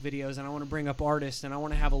music videos, and I want to bring up artists, and I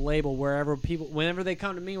want to have a label wherever people, whenever they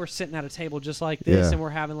come to me, we're sitting at a table just like this, and we're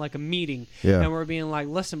having like a meeting, and we're being like,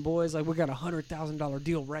 listen, boys, like we got $100,000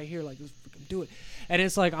 deal right here, like let's freaking do it. And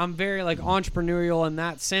it's like I'm very like entrepreneurial in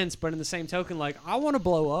that sense, but in the same token, like I want to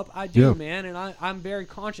blow up, I do, man, and I'm very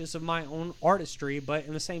conscious of my own artistry, but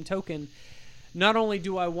in the same token, not only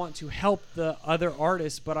do I want to help the other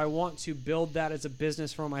artists, but I want to build that as a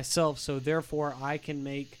business for myself, so therefore I can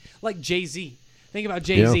make, like Jay-Z. Think about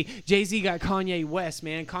Jay-Z. Yeah. Jay-Z got Kanye West,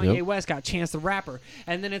 man. Kanye West got Chance the Rapper.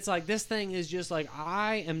 And then it's like, this thing is just like,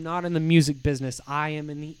 I am not in the music business. I am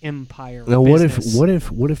in the empire business. What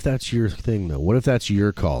if that's your thing, though? What if that's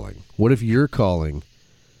your calling? What if your calling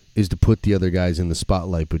is to put the other guys in the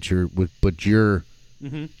spotlight, but you're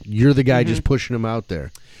the guy just pushing them out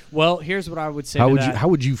there? Well, here's what I would say. How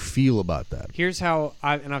would you feel about that? Here's how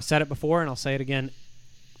I've said it before, and I'll say it again.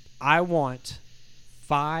 I want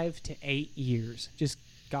 5 to 8 years. Just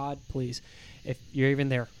God, please, if you're even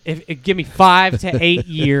there, if give me 5 to 8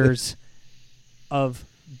 years of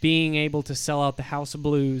being able to sell out the House of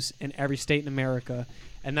Blues in every state in America.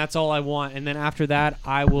 And that's all I want. And then after that,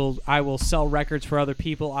 I will sell records for other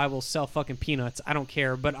people. I will sell fucking peanuts. I don't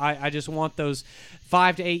care. But I just want those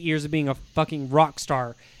 5 to 8 years of being a fucking rock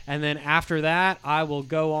star. And then after that, I will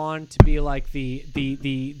go on to be like the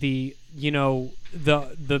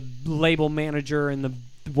label manager and the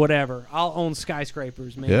whatever. I'll own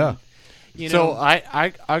skyscrapers, man. Yeah. So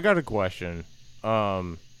I got a question.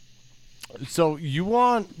 So you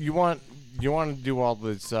want to do all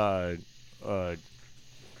this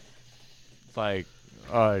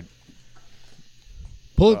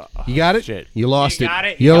pull it. You got it? Shit. You lost You it. got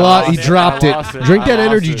it? You You dropped it. lost it. Drink I that lost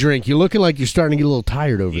energy it. drink. You're looking like you're starting to get a little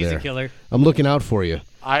tired over He's there. a killer. I'm looking out for you.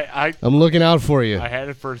 I'm looking out for you. I had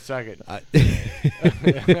it for a second.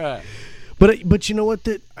 But you know what?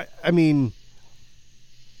 I mean,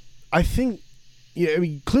 I think,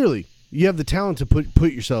 clearly you have the talent to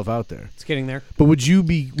put yourself out there. It's getting there. But would you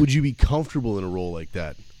be comfortable in a role like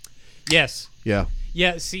that? Yes. Yeah.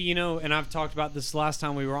 Yeah, see, and I've talked about this last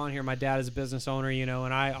time we were on here. My dad is a business owner,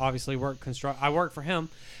 and I obviously I work for him,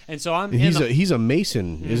 and so He's a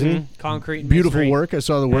mason, isn't he? Concrete and beautiful masonry. work. I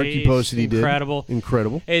saw the work he posted. He incredible. did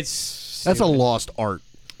incredible. That's a lost art.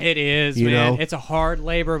 It is, you man. know? It's a hard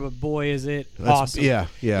labor, but boy, is it awesome. Yeah.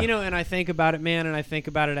 And I think about it, man, and I think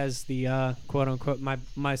about it as the quote unquote.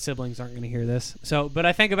 My siblings aren't going to hear this, but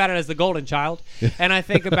I think about it as the golden child, and I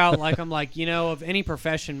think about of any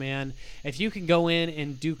profession, man. If you can go in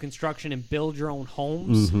and do construction and build your own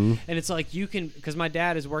homes, and it's like you can, because my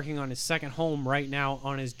dad is working on his second home right now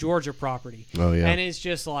on his Georgia property. Oh yeah, and it's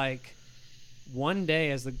just like one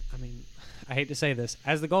day I hate to say this,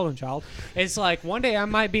 as the golden child, it's like one day I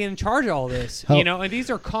might be in charge of all this, and these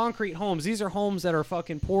are concrete homes. These are homes that are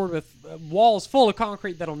fucking poured with walls full of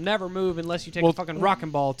concrete that'll never move unless you take a fucking rocking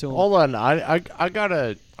ball to them. Hold on, I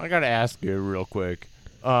gotta ask you real quick.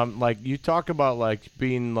 You talk about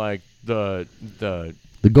being the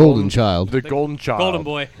golden child, the golden child, golden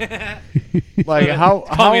boy. how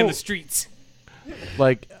Call me in the streets.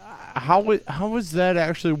 how is that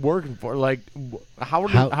actually working for? Like,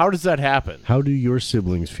 how does that happen? How do your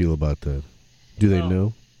siblings feel about that? Do they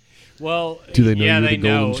know? Well, do they know? Yeah, you're they the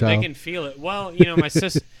golden know. child? They can feel it. Well, you know, my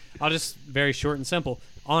sister. I'll just very short and simple,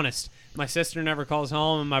 honest. My sister never calls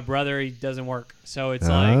home, and my brother, he doesn't work. So it's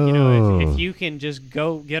like, you know, if you can just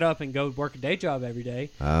get up and go work a day job every day,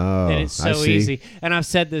 then it's so easy. And I've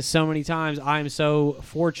said this so many times. I am so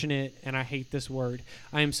fortunate, and I hate this word.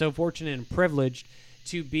 I am so fortunate and privileged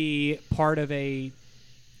to be part of a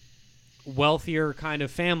wealthier kind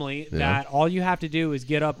of family that all you have to do is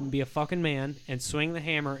get up and be a fucking man and swing the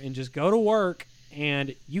hammer and just go to work,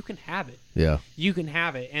 and you can have it. Yeah. You can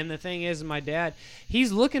have it. And the thing is, my dad,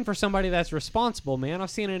 he's looking for somebody that's responsible, man. I've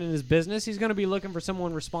seen it in his business. He's going to be looking for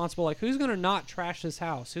someone responsible. Like, who's going to not trash this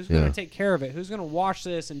house? Who's going to take care of it? Who's going to wash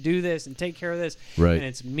this and do this and take care of this? Right. And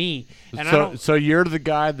it's me. And so you're the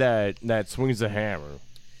guy that swings the hammer.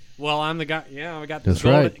 Well, I'm the guy. Yeah, I got this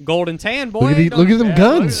golden tan, boy. Look at them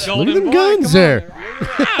guns. Look at them guns there.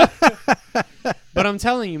 But I'm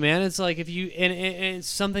telling you, man, it's like if you and it's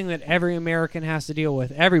something that every American has to deal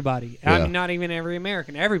with. Everybody. I mean, not even every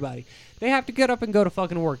American. Everybody. They have to get up and go to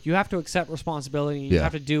fucking work. You have to accept responsibility. And you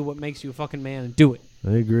have to do what makes you a fucking man and do it.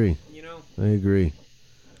 I agree. You know. I agree.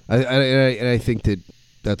 I think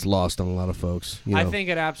that's lost on a lot of folks. You know? I think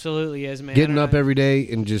it absolutely is, man. Getting up every day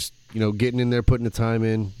and just, you know, getting in there, putting the time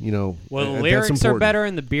in, you know. Well, the lyrics are better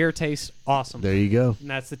and the beer tastes awesome. There you go. And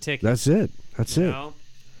that's the ticket. That's it. That's it. Know?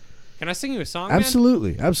 Can I sing you a song,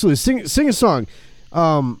 Absolutely. Man? Absolutely. Sing a song.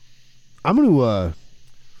 I'm going to...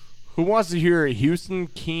 Who wants to hear Houston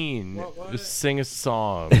Keen sing a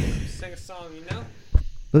song? Sing a song, you know?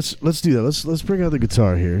 Let's do that. Let's bring out the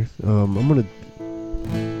guitar here. I'm going to...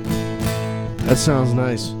 That sounds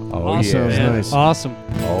nice. Oh, awesome, yeah. Sounds nice. Awesome.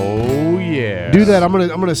 Oh, yeah. Do that. I'm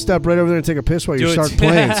gonna step right over there and take a piss while you start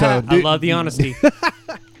playing. So I love the honesty.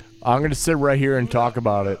 I'm going to sit right here and talk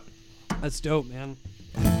about it. That's dope, man.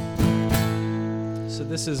 So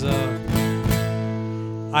this is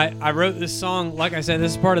I wrote this song. Like I said,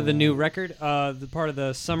 this is part of the new record, the part of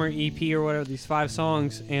the summer EP or whatever. These 5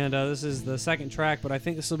 songs, and this is the second track. But I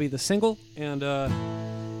think this will be the single. And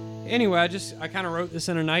anyway, I kind of wrote this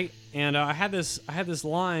in a night, and I had this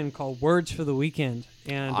line called "Words for the Weekend."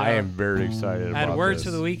 And I am very excited about this. I had "Words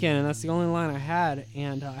for the Weekend," and that's the only line I had.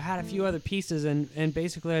 And I had a few other pieces, and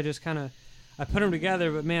basically I just kind of I put them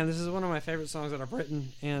together. But man, this is one of my favorite songs that I've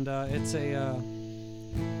written, and it's a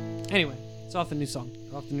anyway. It's off the new song,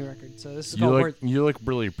 off the new record. So this is called Words. You look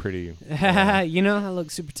really pretty. You know, I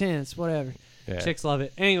look super tense. Whatever. Yeah. Chicks love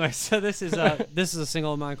it. Anyway, so this is a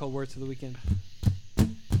single of mine called "Words for the Weekend."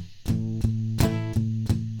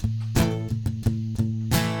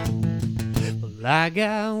 Well, I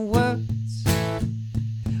got words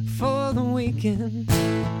for the weekend,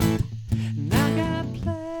 and I got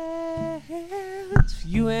plans for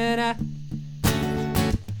you and I.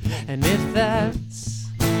 And if that's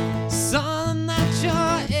something that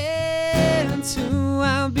you're into,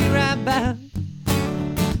 I'll be right back.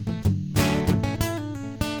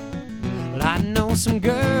 Well, I know some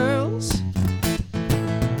girls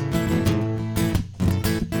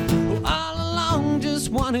who all along just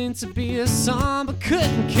wanted to be a song, but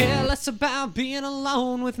couldn't care less about being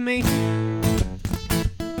alone with me.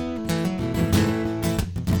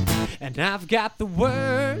 And I've got the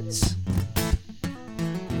words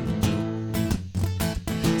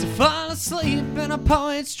fall asleep in a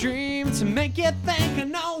poet's dream to make you think I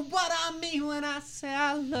know what I mean when I say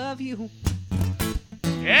I love you.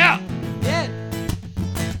 Yeah! Yeah!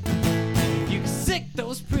 You can stick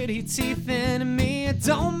those pretty teeth into me. I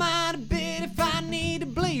don't mind a bit if I need to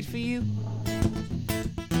bleed for you.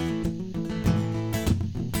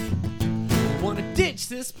 Wanna ditch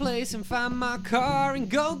this place and find my car and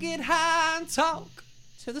go get high and talk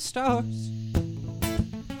to the stars.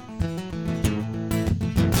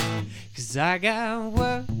 I got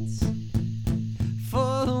words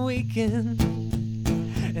for the weekend,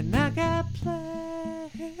 and I got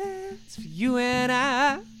plans for you and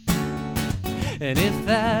I. And if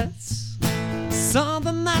that's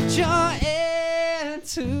something that you're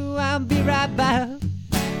into, I'll be right back.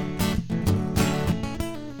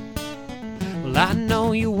 Well, I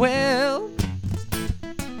know you will.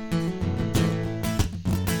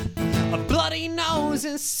 A bloody nose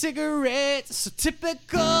and cigarettes, so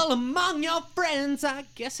typical among your friends. I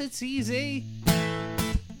guess it's easy.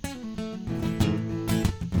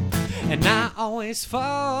 And I always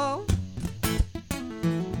fall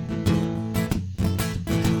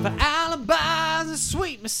for alibis and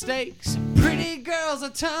sweet mistakes. Pretty girls are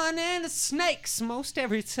turned into snakes most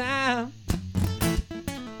every time.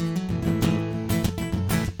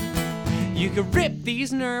 You could rip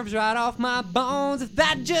these nerves right off my bones if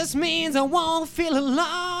that just means I won't feel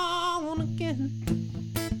alone again.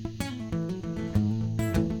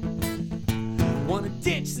 Wanna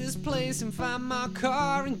ditch this place and find my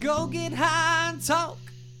car and go get high and talk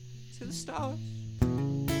to the stars.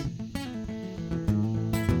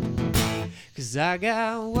 'Cause I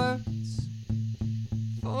got words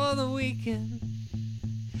for the weekend,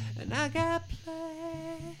 and I got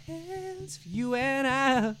plans for you and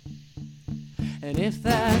I. And if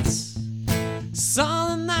that's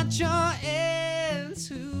something that you're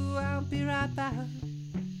into, I'll be right back.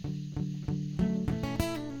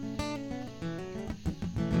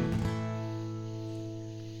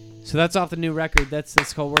 So that's off the new record. That's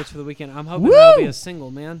called Words for the Weekend. I'm hoping that'll be a single,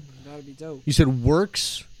 man. That'll be dope. You said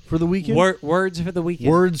Works for the Weekend? Words for the Weekend.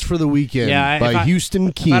 Words for the Weekend by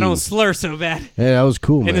Houston Key. I don't slur so bad. Hey, that was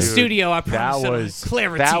cool, man. In the studio, I promised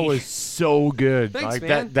clarity. That was so good. Thanks, like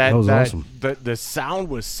man. That was awesome. The sound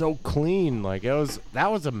was so clean. Like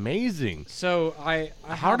that was amazing. So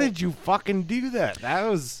how did you fucking do that? That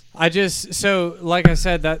was like I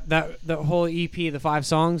said, that whole EP, the 5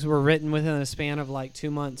 songs were written within a span of like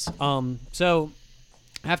 2 months. So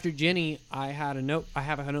after Jenny, I have a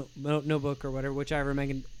notebook or whatever, which I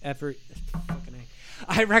recommend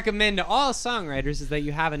to all songwriters is that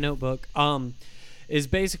you have a notebook. Is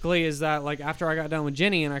that like after I got done with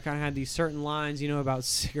Jenny and I kind of had these certain lines, about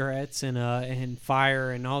cigarettes and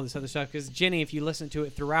fire and all this other stuff. Because Jenny, if you listen to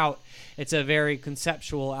it throughout, it's a very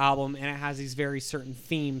conceptual album and it has these very certain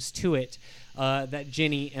themes to it that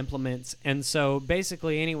Jenny implements. And so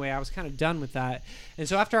basically, anyway, I was kind of done with that. And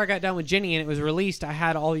so after I got done with Jenny and it was released, I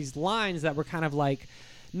had all these lines that were kind of like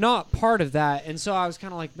not part of that. And so I was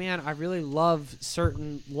kind of like, man, I really love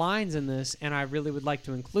certain lines in this and I really would like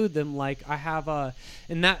to include them. Like I have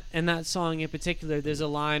in that song in particular, there's a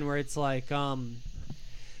line where it's like well,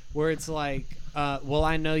 I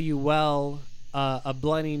know you well, a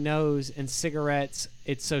bloody nose and cigarettes,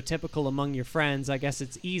 it's so typical among your friends, I guess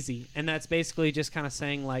it's easy. And that's basically just kind of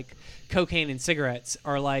saying like cocaine and cigarettes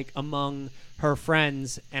are like among her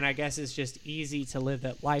friends, and I guess it's just easy to live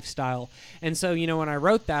that lifestyle. And so, when I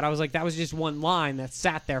wrote that, I was like, that was just one line that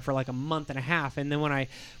sat there for like a month and a half. And then when I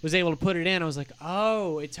was able to put it in, I was like,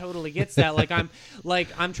 oh, it totally gets that.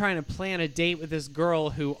 I'm trying to plan a date with this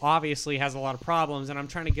girl who obviously has a lot of problems, and I'm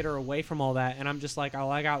trying to get her away from all that. And I'm just like,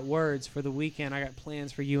 I got words for the weekend. I got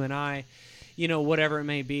plans for you and I, whatever it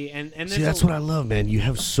may be. And see, that's what I love, man. You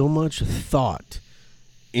have so much thought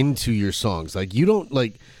into your songs. Like you don't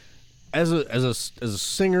like. As a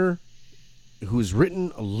singer who has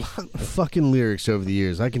written a lot of fucking lyrics over the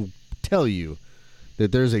years, I can tell you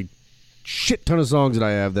that there's a shit ton of songs that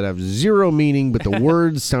I have that have zero meaning, but the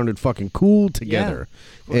words sounded fucking cool together.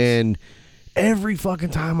 Yeah, and every fucking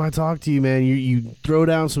time I talk to you, man, you throw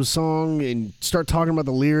down some song and start talking about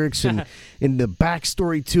the lyrics and the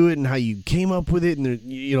backstory to it and how you came up with it, and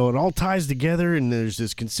it all ties together, and there's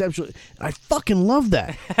this conceptual. I fucking love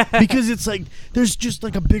that because it's like there's just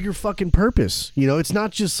like a bigger fucking purpose. It's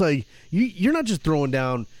not just like you're not just throwing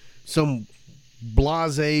down some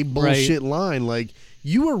blasé bullshit line. Like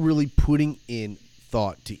you are really putting in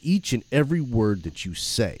thought to each and every word that you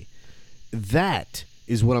say. That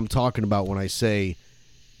is what I'm talking about when I say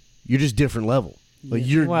you're just different level. Like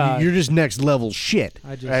you're just next level shit.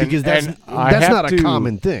 Because that's not a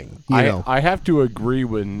common thing. I have to agree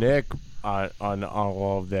with Nick on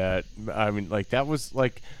all of that. I mean, like that was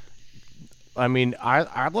like. I mean,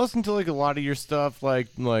 I listened to like a lot of your stuff like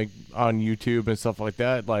on YouTube and stuff like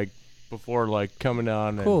that, like before like coming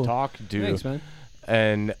on and talking to you. Thanks, man.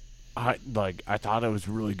 And I thought it was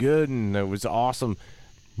really good and it was awesome.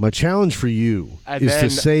 My challenge for you is to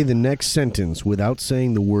say the next sentence without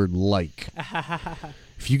saying the word like.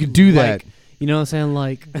 If you could do that. You know what I'm saying?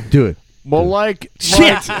 Like. Do it. Well, like.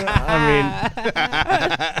 Shit! I mean.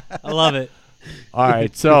 I love it. All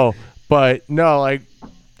right. So, but no, like.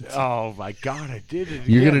 Oh, my God. I did it again.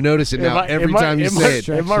 You're going to notice it now every time you say it.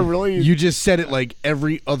 Am I really? You just said it like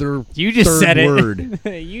every other You just third said word.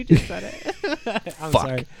 It. You just said it. I'm Fuck.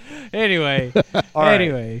 sorry. Anyway. All right.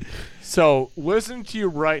 Anyway. So, listen to you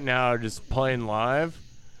right now just playing live.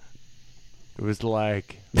 It was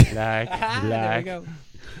like. There we go.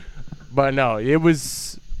 But no, it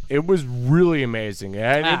was really amazing.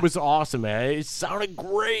 And it was awesome, man. It sounded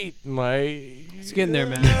great. It's getting there,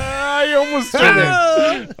 man. I almost did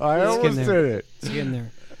it. I almost did it. It's getting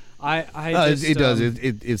there. It does.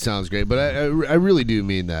 It sounds great, but I really do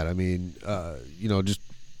mean that. I mean, just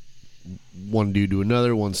one dude to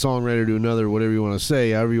another, one songwriter to another, whatever you want to say,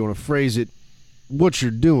 however you want to phrase it. What you're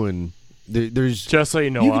doing there's just so you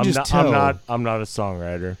know, I'm not a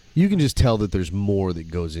songwriter. You can just tell that there's more that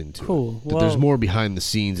goes into it. That there's more behind the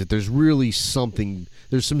scenes. That there's really something.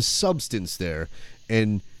 There's some substance there,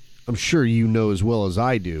 and I'm sure you know as well as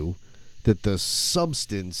I do that the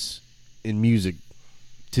substance in music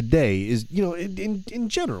today is, in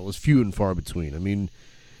general, is few and far between. I mean,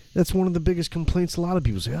 that's one of the biggest complaints. A lot of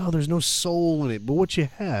people say, "Oh, there's no soul in it," but what you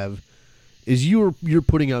have is you're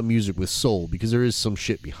putting out music with soul because there is some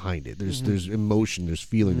shit behind it. There's emotion, there's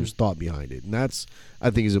feeling, there's thought behind it, and that's, I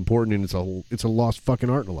think, is important. And it's a lost fucking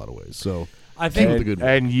art in a lot of ways. So I think,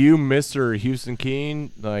 and you, Mr. Houston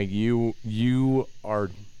Keen, like you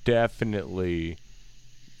are definitely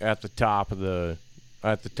at the top of the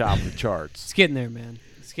charts. It's getting there, man.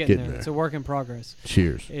 It's getting there. It's a work in progress.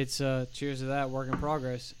 Cheers. It's cheers to that, work in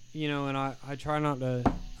progress. And I try not to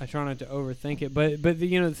overthink it, but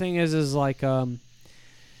the thing is like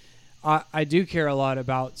I do care a lot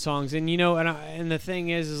about songs, and and the thing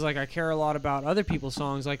is like I care a lot about other people's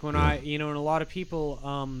songs. Like when and a lot of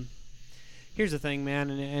people. Here's the thing, man,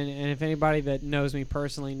 and if anybody that knows me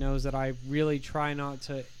personally knows that I really try not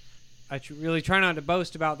to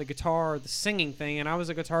boast about the guitar or the singing thing, and I was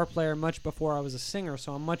a guitar player much before I was a singer,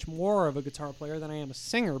 so I'm much more of a guitar player than I am a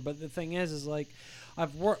singer. But the thing is like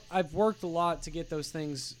I've worked a lot to get those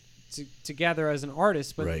things together as an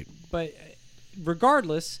artist, but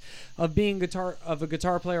regardless of being a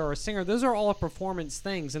guitar player or a singer, those are all performance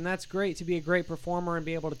things, and that's great to be a great performer and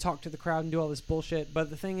be able to talk to the crowd and do all this bullshit. But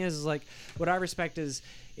the thing is like what I respect is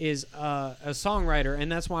a songwriter, and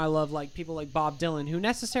that's why I love like people like Bob Dylan, who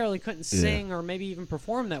necessarily couldn't sing or maybe even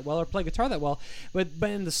perform that well or play guitar that well, but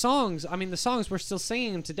in the songs, I mean the songs we're still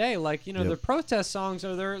singing them today, like their protest songs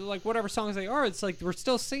or their like whatever songs they are, it's like we're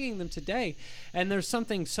still singing them today, and there's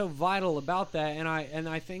something so vital about that, and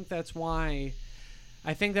I think that's why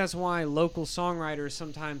local songwriters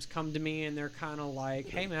sometimes come to me and they're kind of like,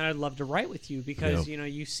 "Hey man, I'd love to write with you because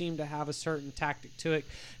you seem to have a certain tactic to it."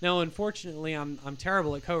 Now, unfortunately, I'm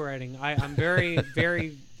terrible at co-writing. I'm very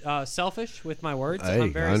very selfish with my words.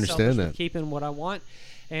 I'm very selfish with keeping what I want,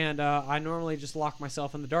 and I normally just lock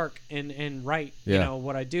myself in the dark and write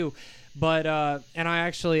what I do. But and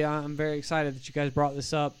I'm very excited that you guys brought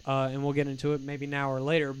this up, and we'll get into it maybe now or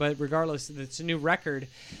later. But regardless, it's a new record.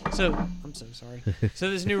 So I'm so sorry.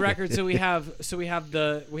 So this new record. So we have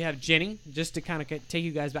Jenny. Just to kind of take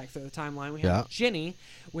you guys back through the timeline. We have Jenny.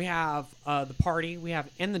 We have The Party. We have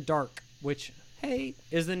In the Dark, which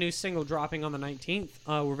is the new single dropping on the 19th.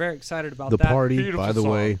 We're very excited about that. The Party, Beautiful by the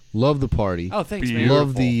song. way, love The Party. Oh, thanks, Beautiful. man.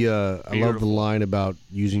 Love the I love the line about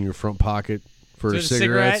using your front pocket for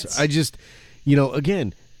cigarettes. I just,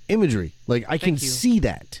 again, imagery. Like I can see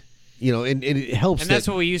that, and it helps. And that's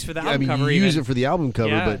what we use for the album cover. You use it for the album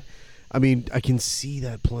cover, but I mean, I can see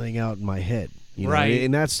that playing out in my head. Right.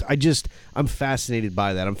 And that's I'm fascinated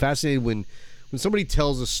by that. I'm fascinated when somebody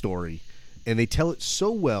tells a story and they tell it so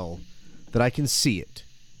well that I can see it.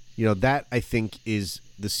 That I think is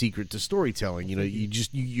the secret to storytelling.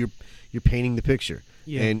 You're painting the picture.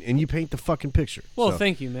 Yeah. And you paint the fucking picture. Well,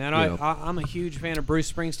 thank you, man. I'm a huge fan of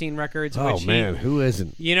Bruce Springsteen records. Oh, man, who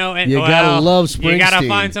isn't? And you gotta love Springsteen. You gotta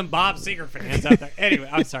find some Bob Seger fans out there. Anyway,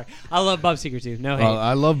 I'm sorry. I love Bob Seger too. No hate.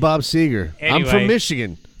 I love Bob Seger. Anyway, I'm from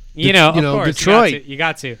Michigan. Of course, Detroit. You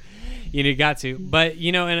got to. But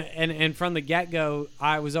and from the get-go,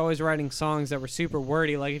 I was always writing songs that were super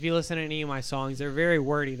wordy. Like if you listen to any of my songs, they're very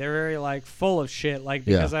wordy. They're very like full of shit. Like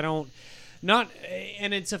because I don't.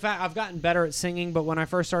 And it's a fact, I've gotten better at singing, but when I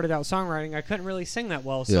first started out songwriting, I couldn't really sing that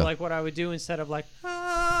well. So like what I would do instead of like,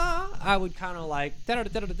 I would kind of like, and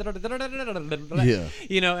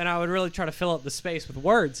I would really try to fill up the space with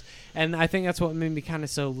words. And I think that's what made me kind of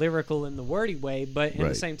so lyrical in the wordy way. But in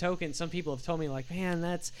the same token, some people have told me like, man,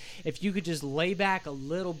 if you could just lay back a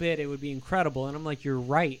little bit, it would be incredible. And I'm like, you're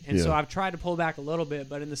right. And so I've tried to pull back a little bit,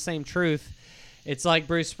 but in the same truth, it's like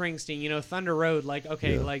Bruce Springsteen, Thunder Road, like,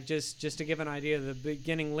 like just to give an idea, the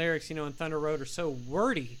beginning lyrics, in Thunder Road are so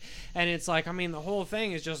wordy. And it's like, I mean, the whole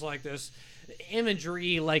thing is just like this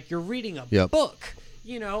imagery, like you're reading a book,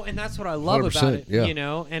 and that's what I love about it,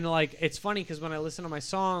 And like, it's funny because when I listen to my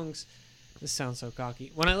songs, this sounds so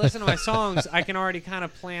cocky. When I listen to my songs, I can already kind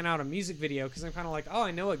of plan out a music video because I'm kind of like, oh, I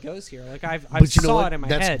know what goes here. Like I saw it in my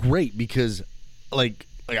head. That's great because like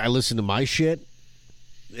I listen to my shit.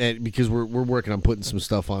 And because we're working on putting some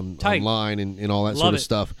stuff online and all that sort of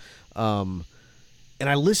stuff, and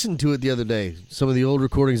I listened to it the other day. Some of the old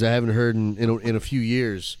recordings I haven't heard in a few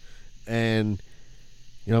years, and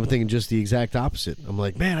I'm thinking just the exact opposite. I'm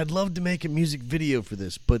like, man, I'd love to make a music video for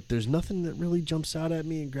this, but there's nothing that really jumps out at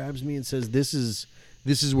me and grabs me and says this is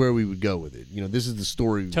where we would go with it. This is the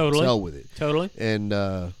story we would tell with it. Totally. And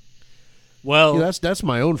Well, that's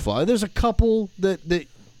my own fault. There's a couple that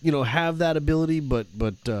have that ability, but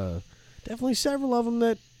definitely several of them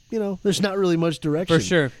that there's not really much direction for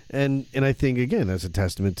sure. And I think again that's a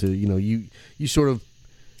testament to you sort of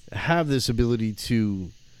have this ability to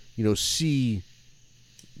see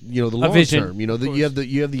the long term. You have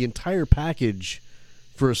the entire package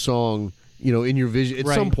for a song in your vision at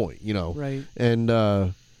some point. Right. And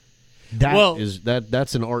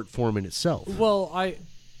that's an art form in itself. Well, I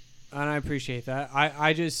appreciate that.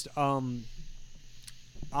 I just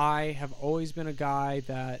I have always been a guy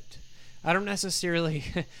that I don't necessarily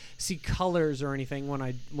see colors or anything when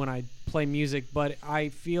I play music, but I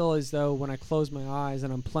feel as though when I close my eyes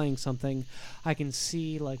and I'm playing something, I can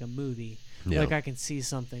see like a movie. Yeah. Like I can see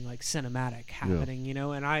something like cinematic happening,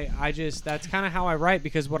 and I just that's kind of how I write,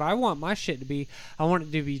 because what I want my shit to be, I want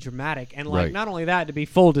it to be dramatic. And like not only that, to be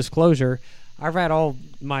full disclosure, I've read all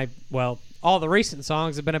the recent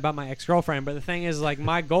songs have been about my ex-girlfriend, but the thing is, like,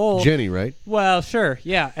 my goal... Jenny, right? Well, sure,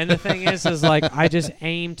 yeah. And the thing is like, I just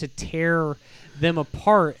aim to tear them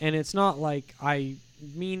apart, and it's not like I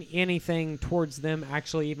mean anything towards them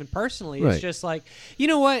actually, even personally. It's just like, you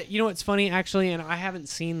know what's funny, actually, and I haven't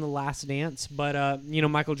seen The Last Dance, but,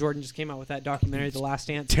 Michael Jordan just came out with that documentary, The Last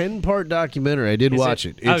Dance. 10-part documentary. I did watch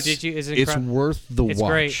it. Did you? It's worth the watch. It's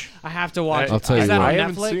great. I have to watch it. I'll tell you Is that what. on I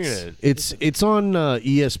haven't Netflix? seen it. It's on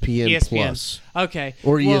ESPN Plus. Okay.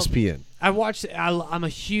 Or ESPN. I watched it. I'm a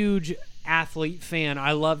huge athlete fan.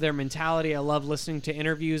 I love their mentality. I love listening to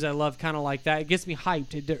interviews. I love kind of like that. It gets me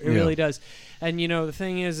hyped. It really does. And the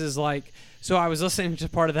thing is like, so I was listening to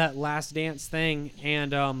part of that Last Dance thing,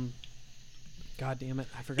 and God damn it,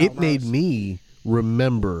 I forgot. It made me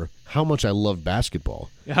remember how much I loved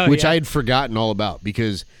basketball, which I had forgotten all about,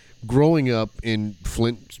 because growing up in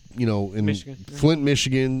Flint, in Michigan. Flint,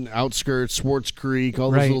 Michigan, outskirts, Swartz Creek,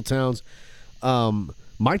 all those little towns,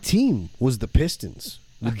 my team was the Pistons.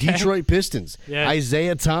 The Detroit Pistons,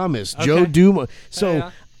 Isaiah Thomas, Joe Duma.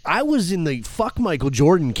 So I was in the fuck Michael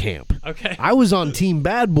Jordan camp. Okay. I was on Team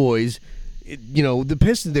Bad Boys. The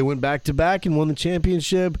Pistons, they went back-to-back and won the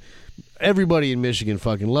championship. Everybody in Michigan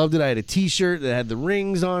fucking loved it. I had a T-shirt that had the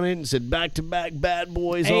rings on it and said back-to-back Bad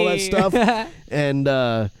Boys, all that stuff. And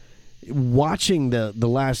watching the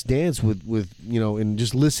Last Dance with and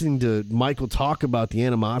just listening to Michael talk about the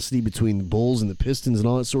animosity between the Bulls and the Pistons and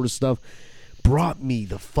all that sort of stuff brought me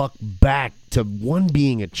the fuck back to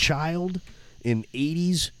being a child in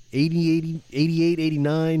 80s, 88,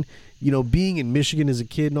 89, being in Michigan as a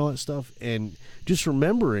kid and all that stuff, and just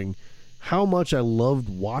remembering how much I loved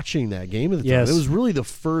watching that game at the time. It was really the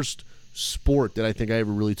first sport that I think I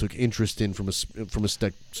ever really took interest in from a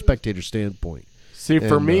spectator standpoint. See,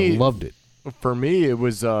 for me, loved it. For me, it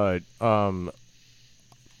was I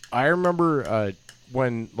remember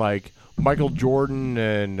when like Michael Jordan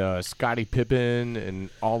and Scottie Pippen and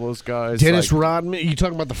all those guys. Dennis Rodman. You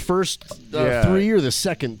talking about the first 3 or the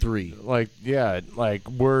second 3?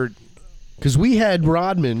 We're because we had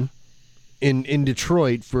Rodman in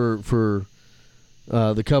Detroit for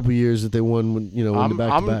the couple years that they won when in the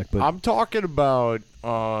back-to-back. But I'm talking about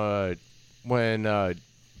when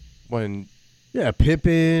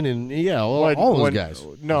Pippen and all those guys.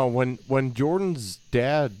 No, when Jordan's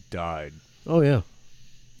dad died. Oh yeah.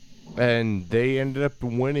 And they ended up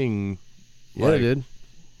winning. Yeah, they did.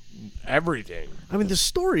 Everything. I mean, the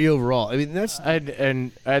story overall. I mean, that's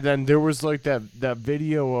and then there was like that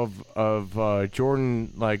video of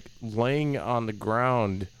Jordan like laying on the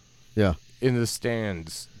ground. Yeah. In the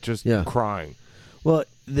stands, just crying. Well,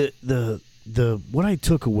 the what I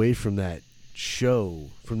took away from that show,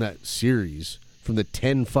 from that series, from the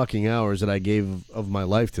 10 fucking hours that I gave of my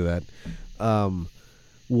life to that,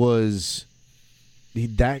 was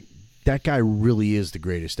that guy really is the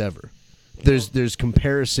greatest ever. There's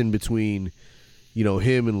comparison between,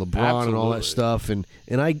 him and LeBron and all that stuff, and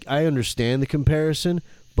I understand the comparison,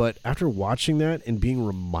 but after watching that and being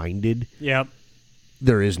reminded,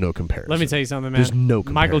 there is no comparison. Let me tell you something, man. There's no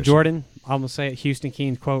comparison. Michael Jordan, I'm gonna say it. Houston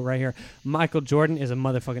Keen's quote right here. Michael Jordan is a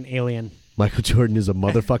motherfucking alien. Michael Jordan is a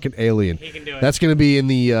motherfucking alien. He can do it. That's gonna be in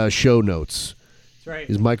the show notes. That's right.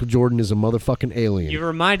 Is Michael Jordan is a motherfucking alien. You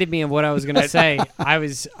reminded me of what I was gonna say. I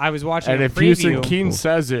was watching and a if preview. Houston Keen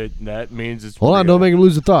says it, that means it's Hold on, real. don't make him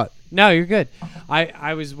lose a thought. No, you're good.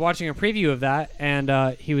 I was watching a preview of that,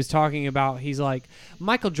 and he was talking about, he's like,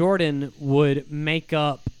 Michael Jordan would make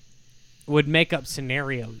up would make up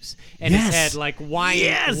scenarios in his head, like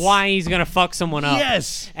why he's gonna fuck someone up.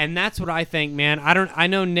 Yes, and that's what I think, man. I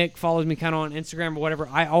know Nick follows me kind of on Instagram or whatever.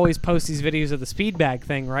 I always post these videos of the speed bag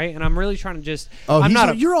thing, right? And I'm really trying to just.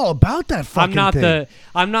 You're all about that fucking thing.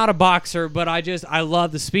 I'm not a boxer, but I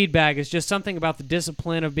love the speed bag. It's just something about the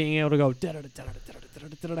discipline of being able to go.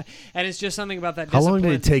 And it's just something about that discipline. How long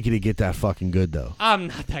did it take you to get that fucking good, though? I'm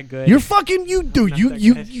not that good. You're fucking dude.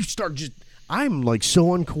 You start just. I'm like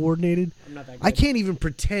so uncoordinated. I'm not that good. I can't even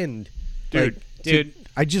pretend. Dude.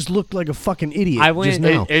 I just looked like a fucking idiot. I went just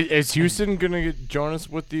now. Is Houston gonna join us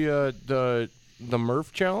with the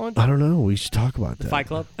Murph challenge? I don't know. We should talk about that. Fight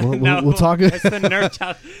Club? We'll talk. It's the Nerf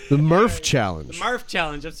challenge. The Murph challenge. The Murph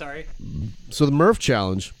challenge. I'm sorry. So the Murph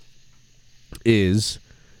challenge is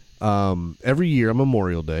every year on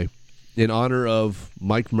Memorial Day in honor of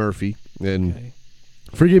Mike Murphy. And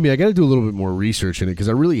forgive me, I got to do a little bit more research in it because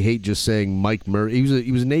I really hate just saying Mike Murphy.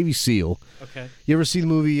 He was a Navy SEAL. Okay. You ever see the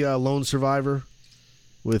movie Lone Survivor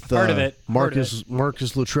with Heard of it. Marcus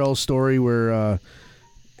Luttrell's story where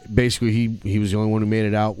basically he was the only one who made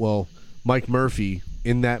it out? Well, Mike Murphy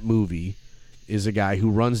in that movie is a guy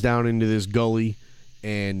who runs down into this gully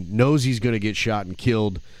and knows he's going to get shot and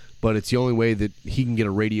killed, but it's the only way that he can get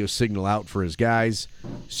a radio signal out for his guys.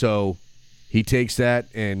 So he takes that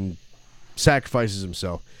and sacrifices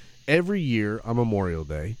himself. Every year on Memorial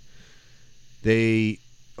Day, they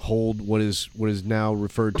hold what is now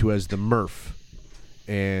referred to as the Murph.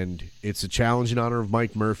 And it's a challenge in honor of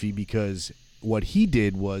Mike Murphy because what he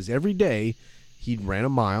did was every day he ran a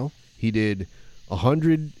mile. He did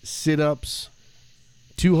 100 sit-ups,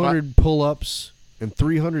 200 pull-ups, and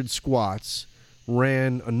 300 squats.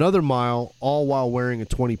 Ran another mile, all while wearing a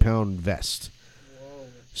 20-pound vest. Whoa.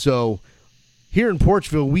 So here in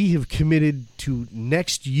Porchville, we have committed to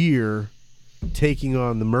next year taking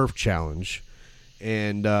on the Murph Challenge.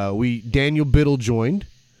 And Daniel Biddle joined.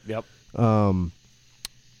 Yep.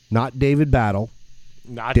 Not David Battle.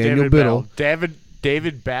 Not Daniel David Biddle. Battle.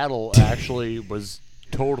 David Battle actually was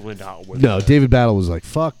totally not with No, it. David Battle was like,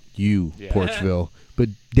 fuck you, Porchville. But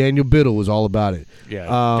Daniel Biddle was all about it.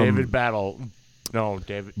 Yeah, David Battle. No,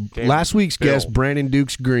 David last week's Biddle. guest, Brandon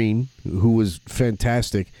Dukes Green, who was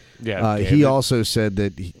fantastic. Yeah, he also said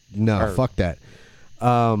that, fuck that.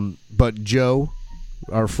 But Joe,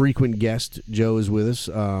 our frequent guest, Joe is with us.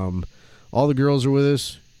 All the girls are with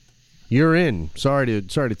us. You're in. Sorry to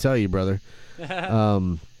tell you, brother.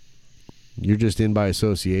 You're just in by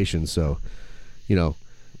association. So,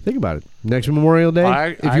 think about it. Next Memorial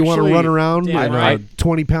Day, if you want to run around in a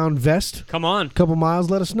 20-pound vest, come on, a couple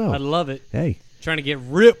miles, let us know. I'd love it. Hey, trying to get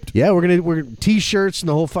ripped. Yeah, we're t-shirts and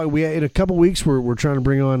the whole fight. In a couple weeks, we're trying to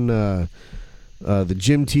bring on the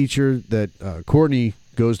gym teacher that Courtney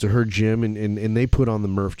goes to her gym, and they put on the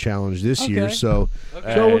Murph Challenge this year. So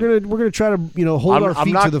we're gonna try to hold our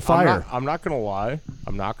feet to the fire. I'm not gonna lie.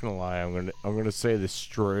 I'm gonna say this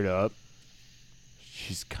straight up.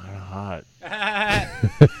 She's kind of hot.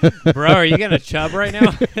 Bro, are you gonna chub right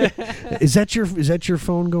now? Is that your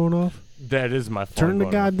phone going off? That is my phone. Turn the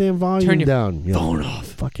goddamn volume down. Phone off.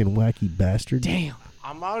 Fucking wacky bastard. Damn.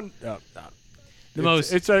 I'm on. The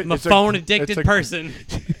most phone addicted person.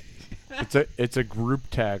 It's a group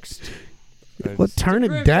text. Well, turn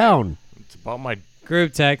it down. It's about my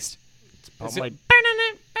group text. It's about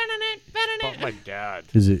my dad.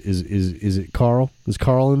 Is it Carl? Is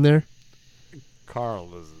Carl in there? Carl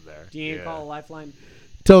isn't there. Do you need to call a lifeline?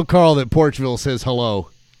 Tell Carl that Porchville says hello.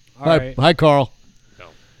 Hi, Carl.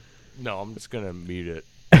 No, I'm just gonna mute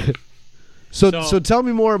it. So tell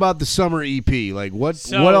me more about the summer EP. Like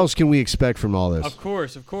what else can we expect from all this? Of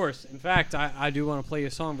course. In fact, I do want to play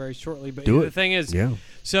a song very shortly. But the thing is,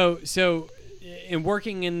 so in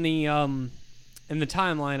working in the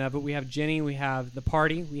timeline of it, we have Jenny, we have the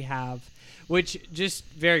party, which just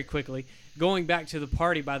very quickly going back to the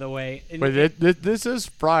party. By the way, wait, this is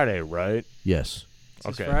Friday, right? Yes.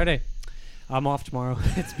 It's Friday. I'm off tomorrow.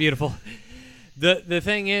 It's beautiful. The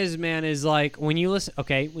thing is, man, is like when you listen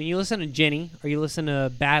to Jenny or you listen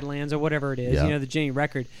to Badlands or whatever it is, the Jenny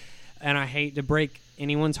record, and I hate to break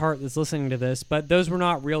anyone's heart that's listening to this, but those were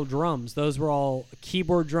not real drums. Those were all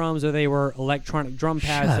keyboard drums, or they were electronic drum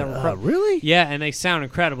pads. Really? Yeah, and they sound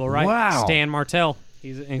incredible, right? Wow. Stan Martell.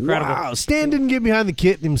 He's incredible. Wow. Stan didn't get behind the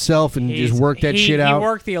kit himself and just work that shit out. He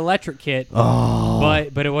worked the electric kit,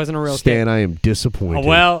 but it wasn't a real Stan, kit. I am disappointed.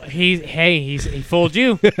 Well, he fooled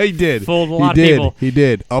you. He did. Fooled a lot of people. He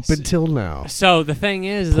did. Up until now. So the thing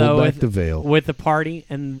is, back the veil. With the party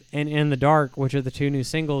and In the Dark, which are the two new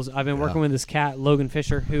singles, I've been working with this cat, Logan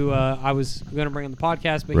Fisher, who I was going to bring on the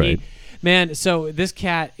podcast, but so this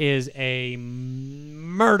cat is a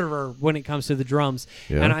murderer when it comes to the drums.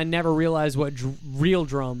 Yeah. And I never realized what real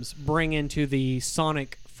drums bring into the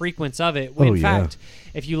sonic frequency of it. In fact,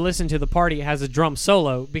 if you listen to the party, it has a drum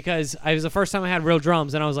solo, because it was the first time I had real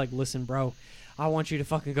drums, and I was like, listen, bro, I want you to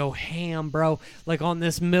fucking go ham, bro. Like, on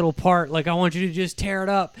this middle part. Like, I want you to just tear it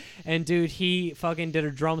up. And, dude, he fucking did a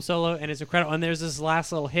drum solo, and it's incredible. And there's this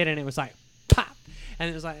last little hit, and it was like, pop. And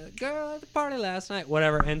it was like, girl at the party last night,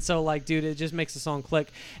 whatever. And so, like, dude, it just makes the song click.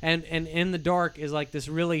 And In the Dark is, like, this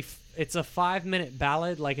really... It's a 5-minute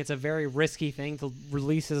ballad. Like, it's a very risky thing to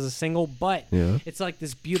release as a single, but it's like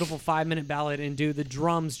this beautiful 5-minute ballad. And, dude, the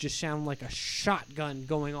drums just sound like a shotgun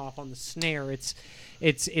going off on the snare. It's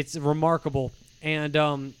remarkable. And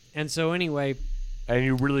so anyway, and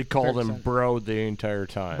you really called him bro the entire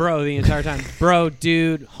time. Bro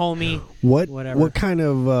dude, homie, whatever. What kind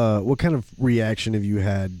of reaction have you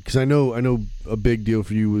had? Because I know a big deal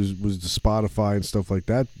for you was the Spotify and stuff like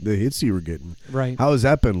that, the hits you were getting. Right. How has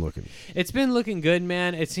that been looking? It's been looking good,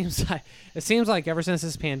 man. It seems like ever since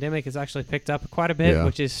this pandemic, it's actually picked up quite a bit,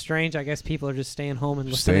 which is strange. I guess people are just staying home and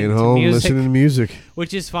listening to music,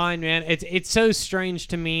 which is fine, man. It's so strange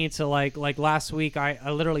to me to like last week I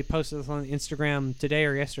literally posted this on Instagram today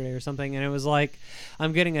or yesterday or something, and it was like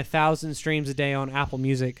I'm getting 1,000 streams a day on Apple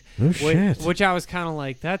Music, which I was kind of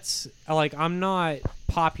like, that's like, I'm not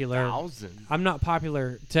popular. 1,000. I'm not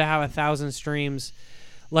popular to have 1,000 streams.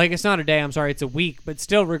 Like, it's not a day, I'm sorry, it's a week. But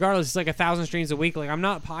still, regardless, it's like 1,000 streams a week. Like, I'm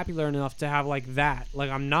not popular enough to have, like, that. Like,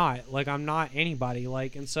 I'm not anybody.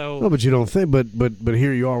 Like, and so... No, but you don't think... But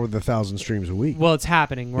here you are with 1,000 streams a week. Well, it's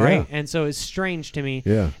happening, right? Yeah. And so it's strange to me.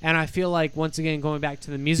 Yeah. And I feel like, once again, going back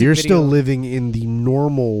to the music You're video, still living in the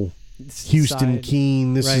normal Houston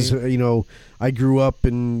Keene. This is, I grew up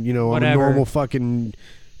in, I'm a normal fucking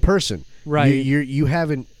person. Right. You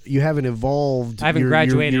haven't evolved. I haven't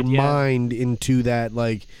graduated your mind into that.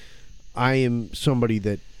 Like, I am somebody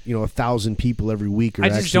that 1,000 people every week are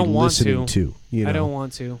actually listening to. I don't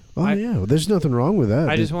want to. Oh yeah, there's nothing wrong with that.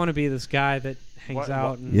 I just want to be this guy that hangs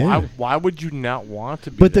out. And why would you not want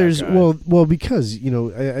to be? But there's that guy? well because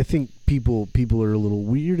I think people are a little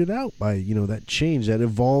weirded out by that change, that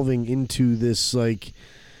evolving into this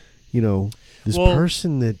this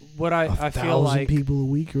person that what I feel like people a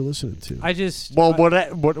week are listening to. I just what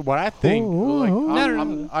I think.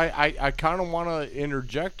 No. I kind of want to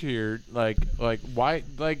interject here. Like why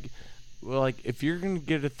if you're gonna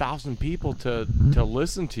get 1,000 people to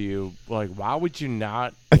listen to you, like, why would you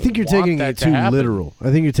not? I think you're taking it too literal.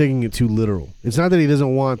 It's not that he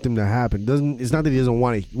doesn't want them to happen. It's not that he doesn't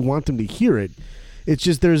want them to hear it. It's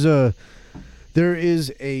just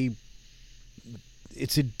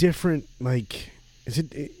it's a different, like,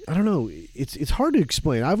 I don't know. It's hard to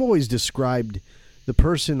explain. I've always described the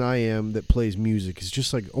person I am that plays music as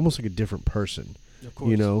just like almost like a different person. Of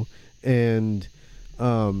course. And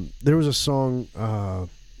there was a song.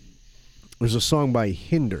 There's a song by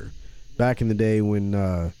Hinder back in the day when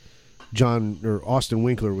Austin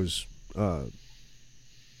Winkler was.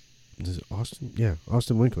 Is it Austin? Yeah,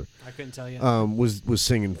 Austin Winkler. I couldn't tell you. Was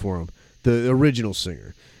singing for him, the original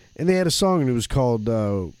singer. And they had a song, and it was called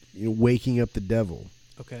 "Waking Up the Devil."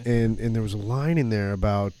 Okay. And there was a line in there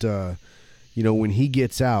about when he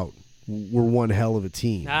gets out, we're one hell of a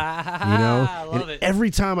team. I love it.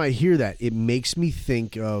 Every time I hear that, it makes me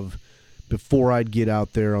think of before I'd get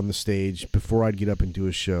out there on the stage, before I'd get up and do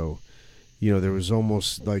a show. There was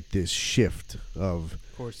almost like this shift of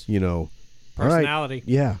course. All Personality. right,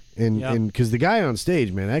 yeah, and because the guy on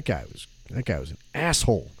stage, man, that guy was an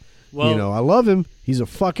asshole. Well, I love him. He's a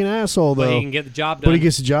fucking asshole, though. But he can get the job done. But he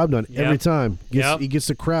gets the job done every time. He gets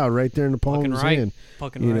the crowd right there in the palm of his hand.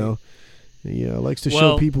 Fucking right. Yeah, likes to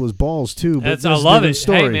show people his balls, too. But that's I love it.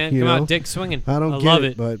 Story, hey, man, come out dick swinging. I love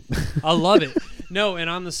it. But I love it. No, and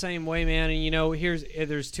I'm the same way, man. And,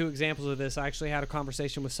 there's two examples of this. I actually had a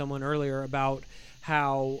conversation with someone earlier about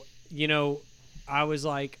how, I was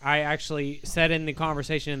like, I actually said in the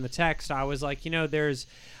conversation in the text, I was like,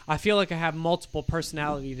 I feel like I have multiple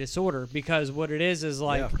personality disorder, because what it is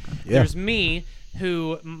like there's me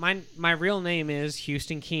who my real name is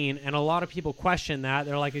Houston Keene, and a lot of people question that.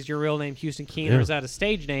 They're like, is your real name Houston Keene or is that a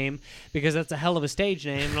stage name? Because that's a hell of a stage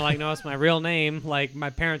name. And they're like, no, it's my real name. Like, my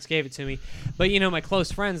parents gave it to me. But my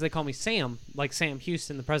close friends, they call me Sam, like Sam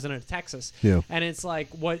Houston, the president of Texas. Yeah. And it's like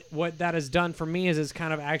what that has done for me is it's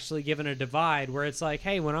kind of actually given a divide where it's like,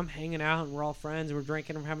 hey, when I'm hanging out and we're all friends and we're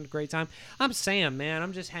drinking and we're having a great time, I'm Sam, man.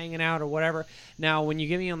 I'm just hanging out or whatever. Now, when you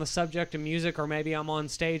get me on the subject of music, or maybe I'm on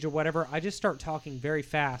stage or whatever, I just start talking very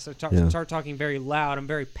fast. I start talking very loud. I'm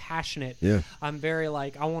very passionate. Yeah. I'm very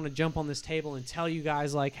I want to jump on this table and tell you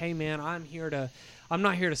guys, like, hey, man, I'm here I'm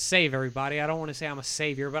not here to save everybody. I don't want to say I'm a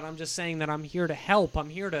savior, but I'm just saying that I'm here to help. I'm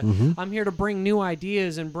here to bring new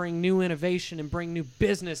ideas and bring new innovation and bring new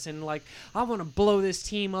business. And like, I want to blow this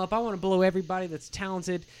team up. I want to blow everybody that's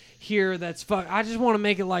talented here. I just want to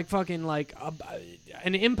make it like fucking like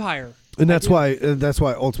an empire. And that's why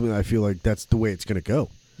ultimately I feel like that's the way it's going to go.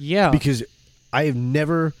 Yeah. Because I have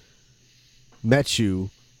never met you.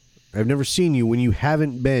 I've never seen you when you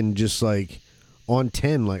haven't been just like on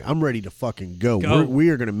 10, like I'm ready to fucking go. We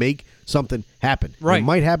are going to make something happen. Right. It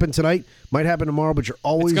might happen tonight, might happen tomorrow, but you're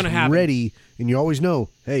always ready and you always know,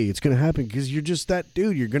 hey, it's going to happen because you're just that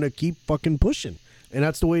dude. You're going to keep fucking pushing. And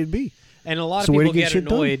that's the way it'd be. And a lot of people get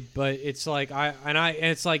annoyed, but it's like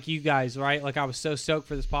it's like you guys, right? Like I was so stoked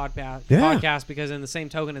for this podcast because in the same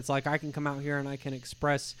token, it's like I can come out here and I can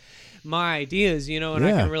express my ideas, and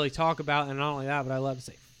I can really talk about, and not only that, but I love to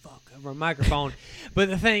say fuck over a microphone. But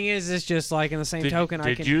the thing is, it's just like in the same token,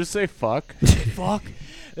 Did you say fuck? Fuck.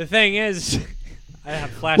 The thing is, I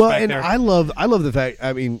have a flashback well, and there. I love the fact.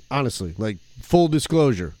 I mean, honestly, like full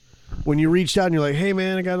disclosure, when you reached out and you're like, hey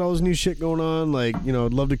man, I got all this new shit going on. Like,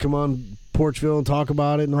 I'd love to come on Porchville and talk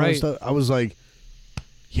about it and all that stuff. I was like,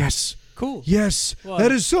 yes, cool, yes,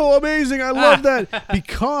 that is so amazing. I love that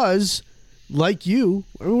because, like you,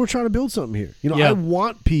 I mean, we're trying to build something here. I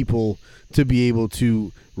want people to be able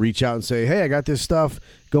to reach out and say, hey, I got this stuff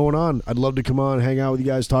going on. I'd love to come on, hang out with you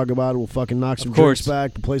guys, talk about it. We'll fucking knock some drinks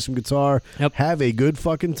back, play some guitar, have a good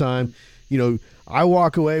fucking time. I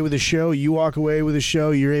walk away with a show, you walk away with a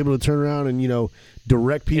show, you're able to turn around and,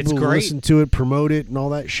 direct people to listen to it, promote it, and all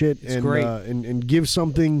that shit. It's great. And give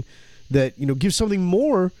something that, give something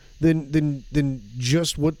more than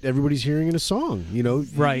just what everybody's hearing in a song.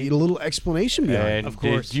 Right. You need a little explanation behind it. And of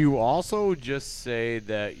course. Did you also just say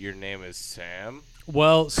that your name is Sam?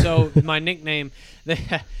 Well, so my nickname,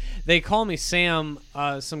 they call me Sam,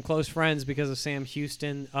 some close friends, because of Sam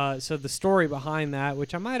Houston. So the story behind that,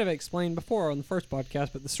 which I might have explained before on the first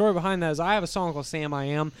podcast, but the story behind that is I have a song called Sam I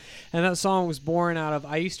Am, and that song was born out of,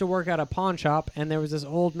 I used to work at a pawn shop, and there was this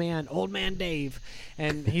old man Dave,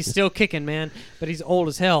 and he's still kicking, man, but he's old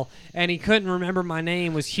as hell, and he couldn't remember my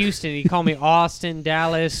name was Houston. He called me Austin,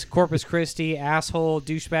 Dallas, Corpus Christi, asshole,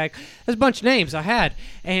 douchebag. There's a bunch of names I had,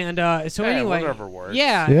 and so anyway, whatever works.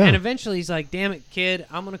 Yeah, and eventually he's like, damn it, kid,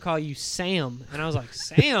 I'm going to call you Sam. And I was like,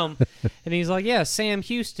 Sam? And he's like, yeah, Sam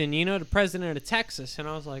Houston, the president of Texas. And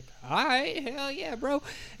I was like, all right, hell yeah, bro.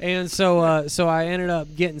 And so I ended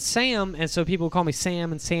up getting Sam, and so people call me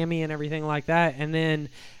Sam and Sammy and everything like that. And then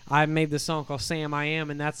I made this song called Sam I Am,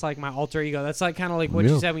 and that's like my alter ego. That's like kind of like what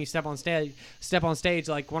you said when you step on stage.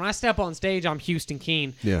 Like when I step on stage, I'm Houston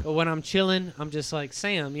Keen. Yeah. But when I'm chilling, I'm just like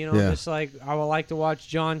Sam. I'm just like, I would like to watch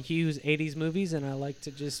John Hughes 80s movies, and I like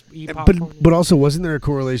to just eat popcorn. But also, wasn't there a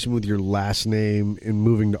correlation with your last name and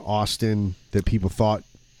moving to Austin that people thought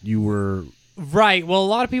you were? Right. Well, a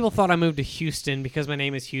lot of people thought I moved to Houston because my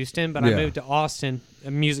name is Houston, but I moved to Austin,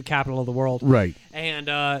 a music capital of the world. Right.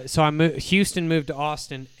 And so Houston moved to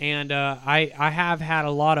Austin, and I have had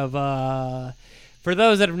a lot of for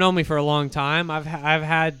those that have known me for a long time, I've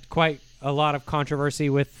had quite a lot of controversy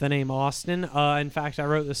with the name Austin. In fact, I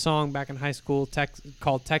wrote this song back in high school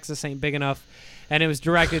called Texas Ain't Big Enough, and it was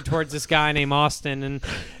directed towards this guy named Austin, and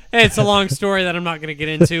it's a long story that I'm not going to get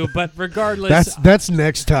into, but regardless, that's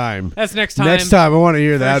next time. That's next time. Next time, I want to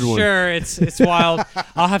hear that one. Sure, it's wild.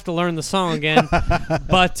 I'll have to learn the song again.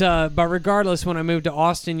 But regardless, when I moved to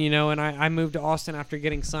Austin, and I moved to Austin after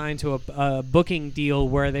getting signed to a booking deal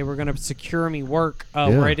where they were going to secure me work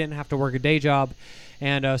where I didn't have to work a day job.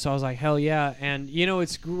 And so I was like, hell yeah. And,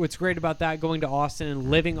 what's great about that, going to Austin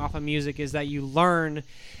and living off of music, is that you learn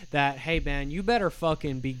that, hey, man, you better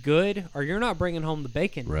fucking be good or you're not bringing home the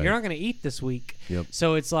bacon. Right. You're not going to eat this week. Yep.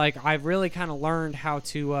 So it's like I've really kind of learned how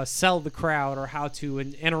to sell the crowd, or how to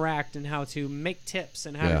interact, and how to make tips,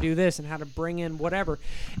 and how to do this, and how to bring in whatever.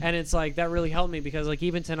 And it's like that really helped me, because like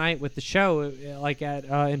even tonight with the show, like at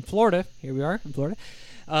in Florida, here we are in Florida.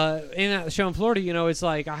 In that show in Florida, it's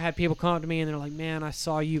like I had people come up to me and they're like, man, I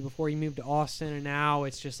saw you before you moved to Austin, and now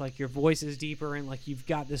it's just like your voice is deeper and like you've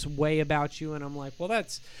got this way about you. And I'm like, well,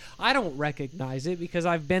 I don't recognize it because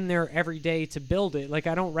I've been there every day to build it. Like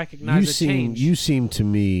I don't recognize the change. You seem to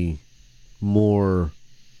me more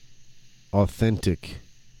authentic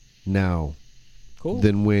now. Cool.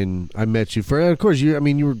 Than when I met you. Of course, you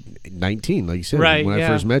were 19, like you said, right, when I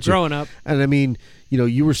first met you. Growing up. And I mean,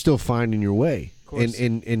 you were still finding your way.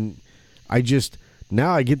 And I just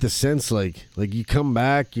now I get the sense like you come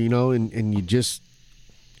back, and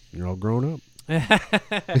you're all grown up.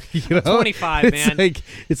 25, man.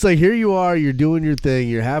 It's like here you are, you're doing your thing,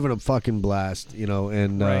 you're having a fucking blast,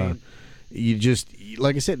 and right. you just,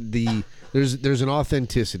 like I said, the there's an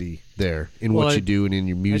authenticity there in what you do and in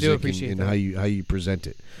your music and how you present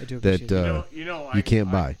it. I do appreciate that you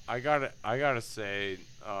can't buy. I gotta say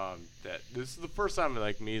that this is the first time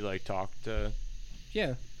me talked to.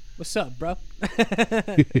 Yeah. What's up, bro? But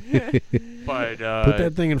put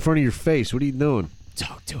that thing in front of your face. What are you doing?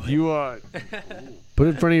 Talk to it. You put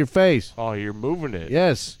it in front of your face. Oh, you're moving it.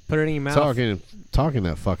 Yes. Put it in your mouth. Talking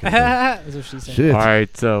that fucking thing. That's what she said. Shit. All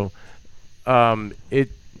right, so I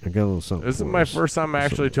got a little something. This is my first time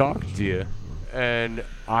actually talking to you, and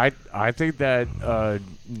I think that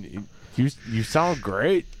you sound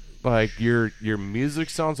great. Like your music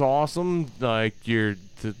sounds awesome. Like the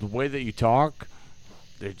way that you talk,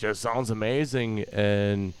 it just sounds amazing.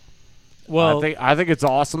 And well, I think it's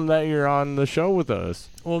awesome that you're on the show with us.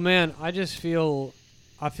 Well, man, I feel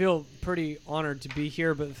pretty honored to be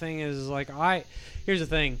here. But the thing is here's the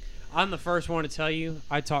thing. I'm the first one to tell you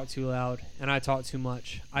I talk too loud and I talk too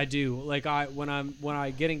much. I do. When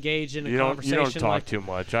I get engaged in a conversation, you don't talk too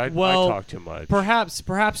much. I talk too much.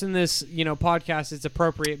 Perhaps in this podcast it's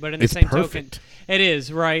appropriate, but in the same token, it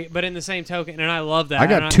is right. But in the same token, and I love that. I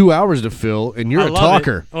got 2 hours to fill, and you're a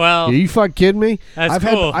talker. Well, are you fucking kidding me? That's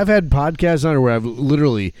cool. I've had podcasts on where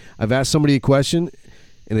I've asked somebody a question,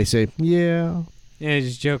 and they say yeah. Yeah,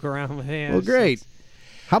 just joke around with it. Well, great.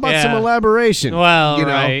 How about some elaboration? Well,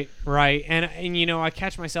 right. And I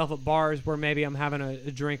catch myself at bars where maybe I'm having a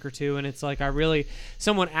drink or two, and it's like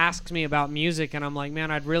someone asks me about music, and I'm like, man,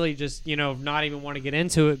 I'd really just, not even want to get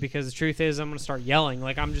into it because the truth is I'm going to start yelling.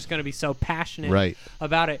 Like, I'm just going to be so passionate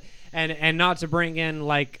about it. And not to bring in,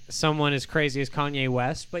 someone as crazy as Kanye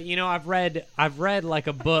West, but, I've read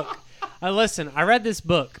a book. I read this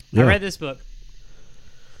book. Yeah. I read this book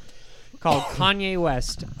called Kanye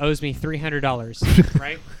West Owes Me $300,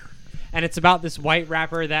 right? And it's about this white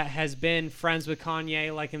rapper that has been friends with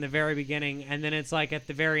Kanye in the very beginning, and then it's at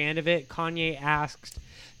the very end of it, Kanye asked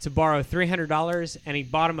to borrow $300, and he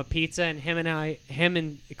bought him a pizza, and him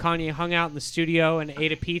and Kanye hung out in the studio and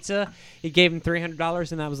ate a pizza. He gave him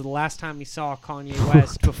 $300, and that was the last time he saw Kanye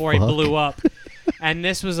West before he blew up. And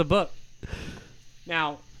this was a book.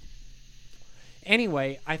 Now,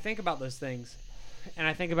 anyway, I think about those things. And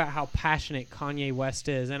I think about how passionate Kanye West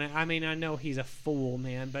is. And I know he's a fool,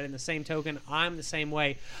 man. But in the same token, I'm the same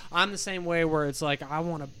way. I'm the same way where it's I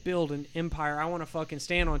want to build an empire. I want to fucking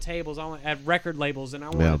stand on tables. I want at record labels. And I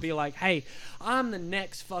want to be hey, I'm the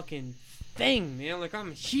next fucking thing, man.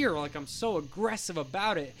 I'm here. I'm so aggressive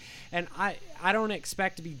about it. And I don't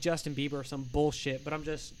expect to be Justin Bieber or some bullshit. But I'm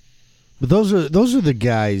just... But those are the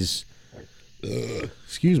guys,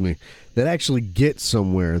 excuse me, that actually get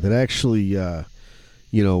somewhere. That actually...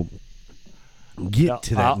 get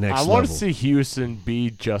to that next level. I want to see Houston be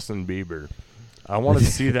Justin Bieber. I want to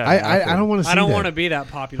see that. I don't want to see that. I don't want to be that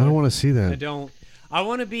popular. I don't want to see that. I don't. I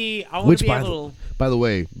want to be. I want to be a little. By the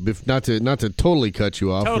way, not to totally cut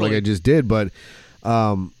you off like I just did, but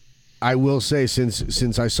I will say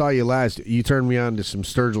since I saw you last, you turned me on to some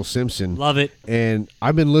Sturgill Simpson. Love it. And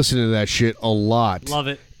I've been listening to that shit a lot. Love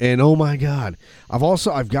it. And oh my god,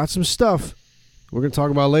 I've got some stuff we're gonna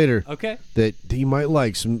talk about later. Okay. That you might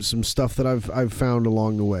like some stuff that I've found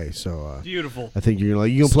along the way. So beautiful. I think you're gonna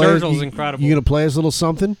like. You gonna play? Sturgill's incredible. You gonna play us a little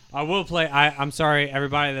something? I will play. I'm sorry,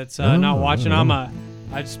 everybody that's not watching.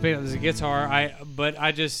 I just picked up this guitar.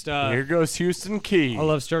 Here goes Houston Key. I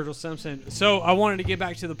love Sturgill Simpson. So I wanted to get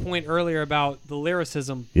back to the point earlier about the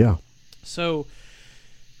lyricism. Yeah. So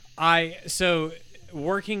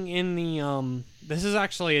working in the this is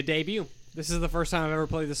actually a debut. This is the first time I've ever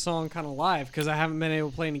played this song kind of live because I haven't been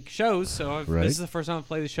able to play any shows. So this is the first time I've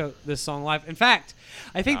played this song live. In fact,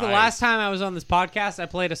 I think the last time I was on this podcast, I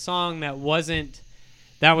played a song that was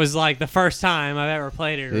the first time I've ever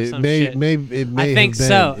played it or some shit. I think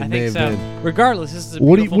so. Regardless, this is a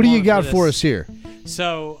beautiful what do you got for for us here?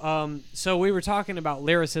 So we were talking about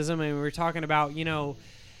lyricism and we were talking about,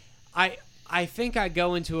 I think I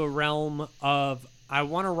go into a realm of I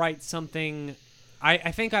want to write something.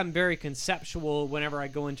 I think I'm very conceptual whenever I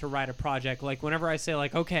go in to write a project. Whenever I say,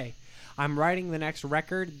 okay, I'm writing the next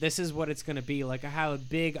record, this is what it's going to be. I have a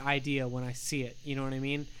big idea when I see it. You know what I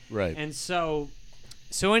mean? Right. And so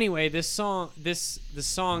anyway, the song is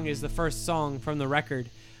the first song from the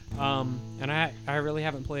record. And I really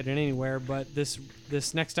haven't played it anywhere, but this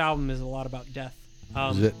next album is a lot about death.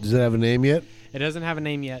 Does it have a name yet? It doesn't have a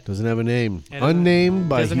name yet. Doesn't have a name. Unnamed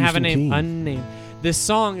by Houston Key. Doesn't have a name. Unnamed. This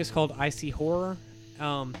song is called I See Horror.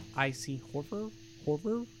 I see horror?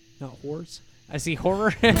 Not horse. I see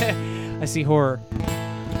horror. I see horror.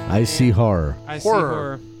 I see horror. I see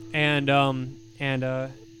horror. And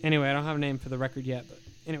anyway, I don't have a name for the record yet, but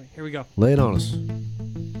anyway, here we go. Lay it on us.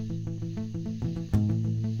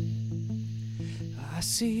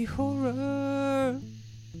 see horror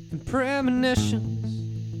and premonitions.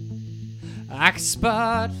 I can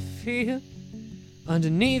spot fear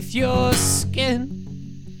underneath your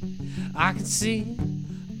skin. I can see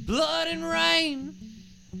blood and rain,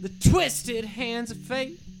 the twisted hands of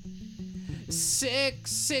fate, sick,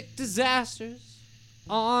 sick disasters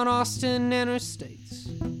on Austin interstates.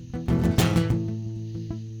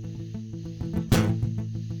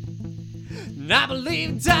 And I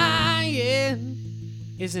believe dying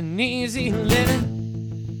isn't easy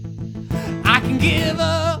living. I can give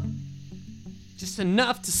up just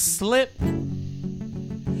enough to slip.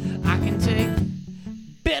 I can take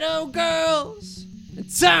bitter girls and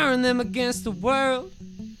turn them against the world.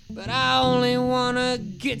 But I only wanna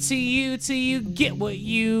get to you till you get what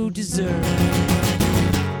you deserve.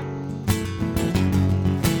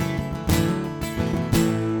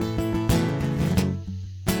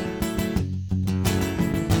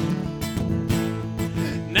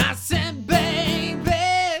 And I said, baby,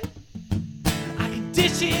 I can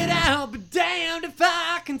dish it out, but damned if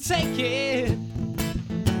I can take it.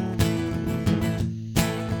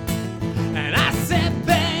 And I said,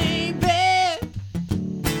 baby,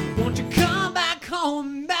 won't you come back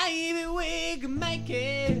home, baby, we can make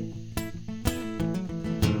it.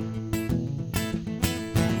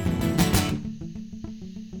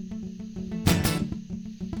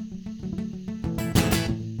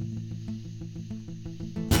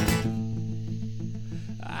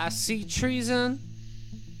 I see treason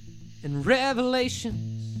and revelations.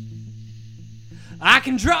 I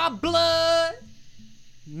can draw blood,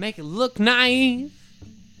 make it look naive.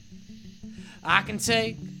 I can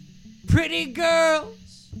take pretty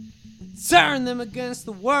girls, turn them against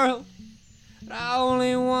the world. But I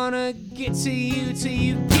only wanna get to you till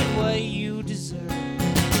you get what you deserve.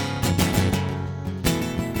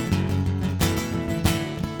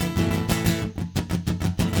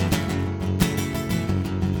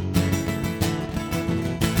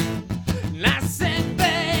 And I said,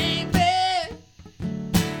 baby,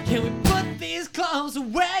 can we put these clothes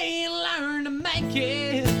away and learn to make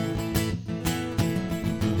it?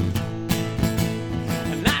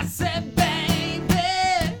 And I said, baby,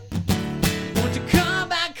 won't you come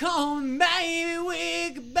back home, maybe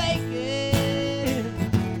we could make it.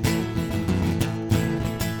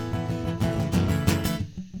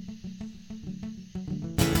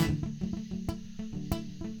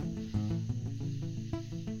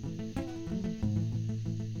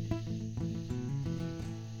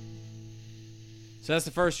 So that's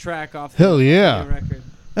the first track off the Hell yeah. record.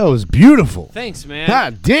 That was beautiful. Thanks, man.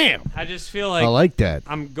 God damn. I just feel like I like that.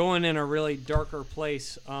 I'm going in a really darker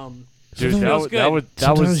place. Dude, feels good.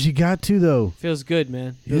 Sometimes you got to, though. Feels good,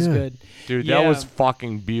 man. Feels Yeah. good. Dude, Yeah. that was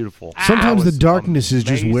fucking beautiful. Sometimes That the was darkness is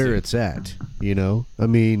just where amazing. it's at, you know? I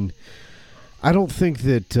mean, I don't think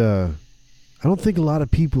that I don't think a lot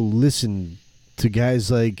of people listen to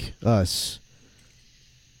guys like us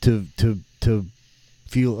to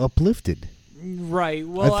feel uplifted. Right.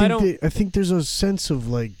 Well, I think there's a sense of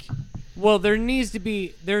like, well, there needs to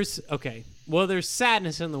be. There's Well, there's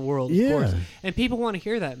sadness in the world, of course, and people want to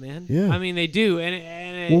hear that, man. Yeah. I mean, they do.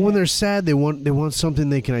 Well, when they're sad, they want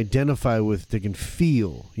something they can identify with, they can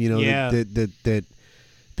feel. You know, Yeah. that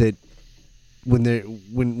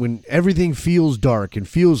when everything feels dark and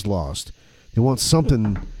feels lost, they want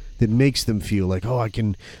something that makes them feel like, oh, I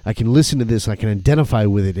can listen to this, I can identify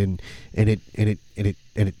with it, and it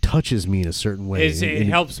touches me in a certain way. It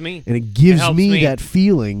helps me, and it gives helps me that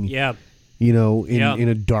feeling. Yeah. You know, in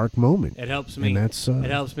a dark moment. It helps me. And that's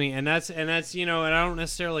it helps me, and that's you know, and I don't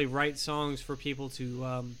necessarily write songs for people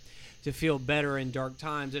to feel better in dark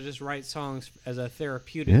times. I just write songs as a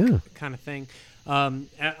therapeutic kind of thing. I'm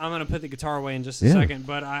gonna put the guitar away in just a second,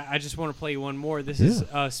 but I just want to play you one more. This is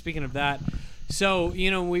speaking of that. So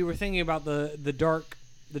you know, we were thinking about the dark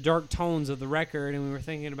tones of the record, and we were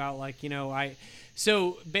thinking about like, you know,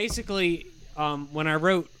 so basically. When I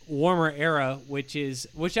wrote Warmer Era, which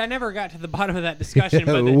I never got to the bottom of that discussion.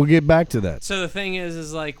 But we'll get back to that. So the thing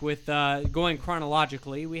is like with going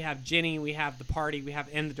chronologically, we have Jenny, we have The Party, we have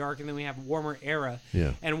In the Dark, and then we have Warmer Era.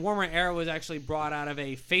 Yeah. And Warmer Era was actually brought out of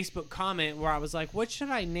a Facebook comment where I was like, what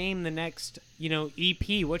should I name the next, you know,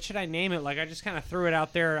 EP? What should I name it? Like, I just kind of threw it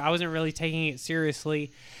out there. I wasn't really taking it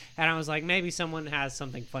seriously. And I was like, maybe someone has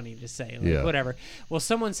something funny to say. Like, whatever. Well,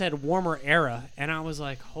 someone said Warmer Era, and I was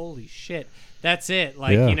like, holy shit. That's it.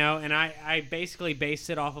 Like, you know, and I basically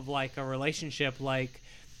based it off of, like, a relationship. Like,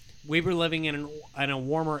 we were living in a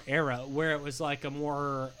warmer era where it was, like, a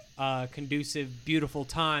more conducive, beautiful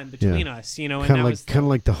time between us, you know. Kind of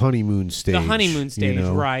like the honeymoon stage. The honeymoon stage, you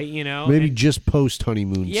know? right, you know. Maybe just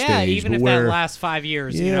post-honeymoon stage. Yeah, even if that lasts 5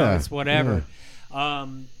 years, you know, it's whatever.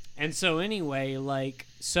 And so anyway, like,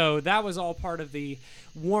 so that was all part of the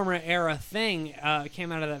warmer era thing.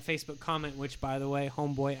 Came out of that Facebook comment, which, by the way,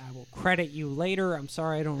 homeboy, I will credit you later. I'm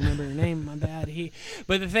sorry, I don't remember your name. My bad.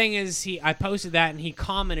 But the thing is, I posted that and he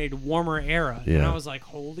commented warmer era, and I was like,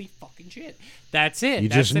 holy fucking shit, that's it.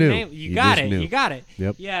 That's just the knew. name. You got it. Knew. You got it.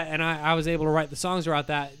 Yep. Yeah, and I was able to write the songs about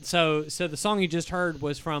that. So the song you just heard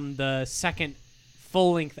was from the second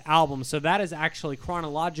full-length album. So that is actually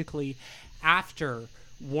chronologically after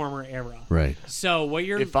warmer era. Right. So what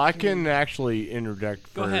you're... If I can actually interject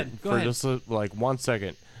for just like 1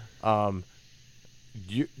 second.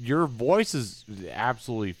 Your voice is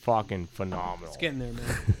absolutely fucking phenomenal. It's getting there,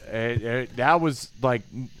 man. That was like...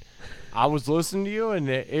 I was listening to you, and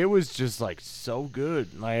it was just like so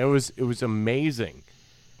good. Like it was amazing.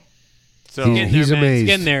 So he's amazed. It's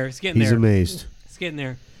getting there. It's getting there. He's amazed. It's getting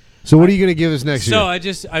there. So what are you gonna give us next year? So I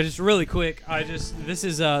just really quick. This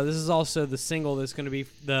is also the single that's going to be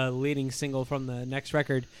the leading single from the next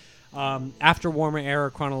record, after warmer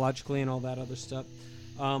era chronologically and all that other stuff.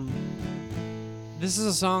 This is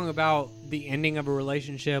a song about the ending of a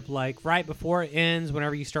relationship, like right before it ends,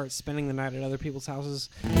 whenever you start spending the night at other people's houses.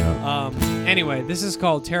 Anyway, this is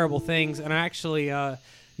called Terrible Things, and I actually,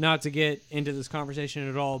 not to get into this conversation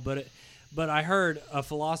at all, but I heard a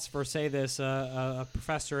philosopher say this, a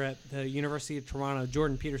professor at the University of Toronto,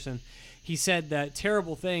 Jordan Peterson. He said that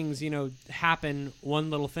terrible things, happen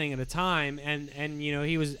one little thing at a time, and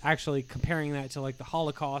he was actually comparing that to like the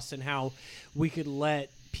Holocaust and how we could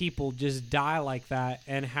let people just die like that,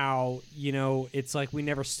 and how it's like we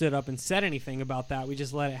never stood up and said anything about that. We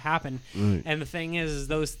just let it happen. Right. And the thing is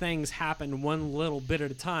those things happen one little bit at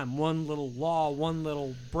a time, one little law, one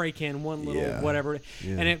little break-in, one little whatever.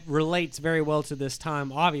 And it relates very well to this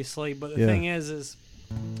time, obviously, but the thing is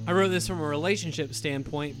I wrote this from a relationship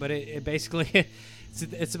standpoint, but it basically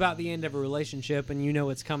it's about the end of a relationship, and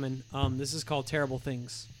it's coming. This is called Terrible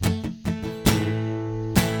Things.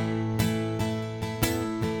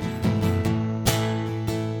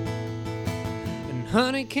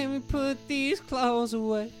 Honey, can we put these clothes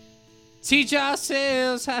away? Teach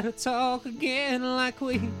ourselves how to talk again like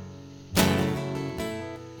we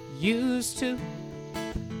used to.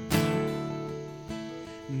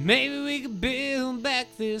 Maybe we could build back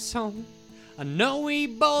this home. I know we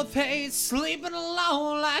both hate sleeping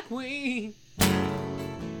alone like we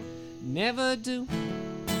never do.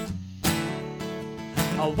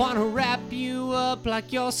 I wanna wrap you up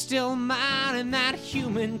like you're still mine, and that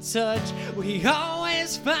human touch we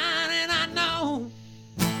always find. And I know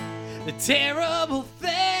the terrible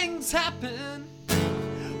things happen,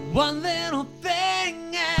 one little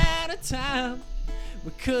thing at a time.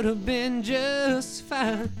 We could have been just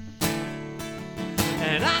fine.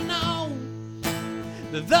 And I know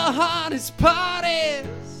that the hardest part is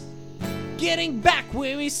getting back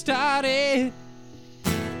where we started,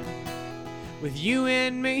 with you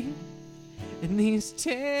and me and these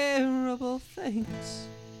terrible things.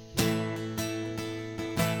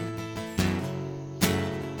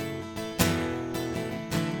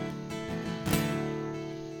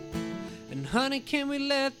 And honey, can we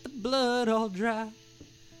let the blood all dry?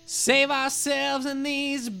 Save ourselves and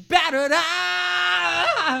these battered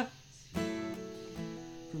eyes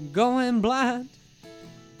from going blind.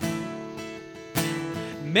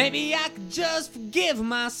 Maybe I could just forgive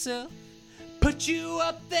myself, put you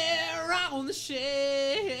up there on the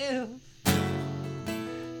shelf,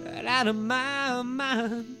 right out of my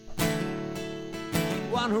mind.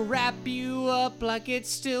 Wanna wrap you up like it's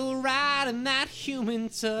still right, and that human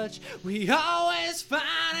touch we always find.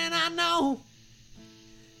 And I know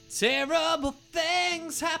terrible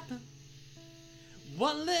things happen,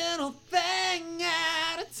 one little thing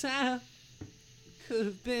at a time. Could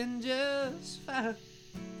have been just fine.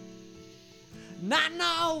 And I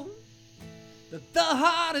know that the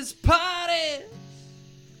hardest part is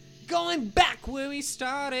going back where we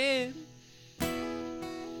started,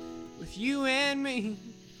 with you and me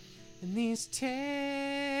and these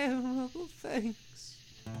terrible things.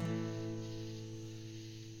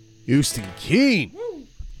 Houston Keen. Woo.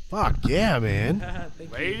 Fuck yeah, man.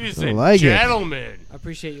 Ladies and gentlemen. I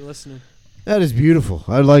appreciate you listening. That is beautiful.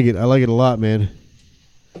 I like it. I like it a lot, man.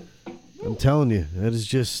 I'm telling you, that is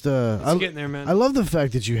just. It's getting there, man. I love the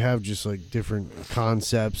fact that you have just like different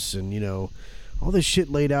concepts and all this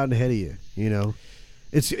shit laid out ahead of you.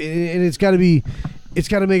 It's got to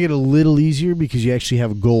make it a little easier because you actually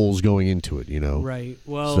have goals going into it. Right.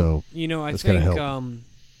 Well, so I that's think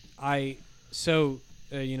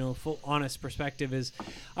full honest perspective is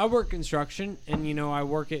I work construction, and I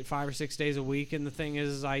work it 5 or 6 days a week, and the thing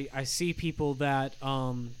is I see people that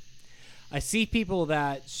I see people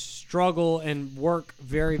that struggle and work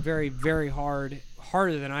very, very, very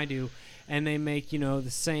harder than I do, and they make, you know, the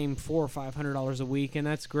same $400 or $500 a week, and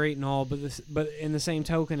that's great and all. But in the same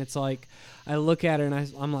token, it's like I look at it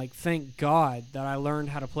and I'm like, thank God that I learned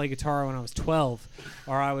how to play guitar when I was 12,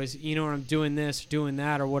 or I was, you know, I'm doing this, doing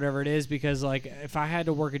that, or whatever it is. Because like if I had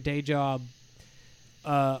to work a day job,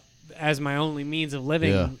 as my only means of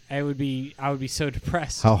living, I would be so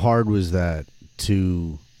depressed. How hard was that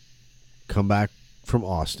to come back from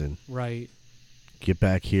Austin? Right. Get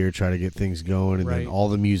back here, try to get things going, and then all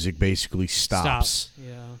the music basically stops.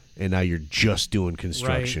 Yeah. And now you're just doing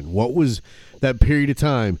construction. Right. What was that period of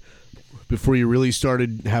time before you really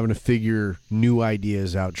started having to figure new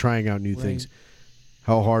ideas out, trying out new things?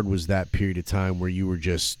 How hard was that period of time where you were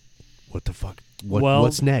just, what the fuck?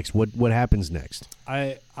 What's next? What happens next?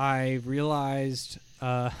 I realized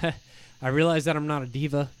that I'm not a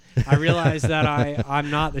diva. I realized that I'm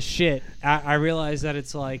not the shit. I realized that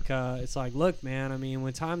it's like look, man, I mean,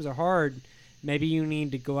 when times are hard, maybe you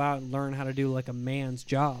need to go out and learn how to do like a man's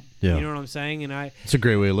job. Yeah. You know what I'm saying? And it's a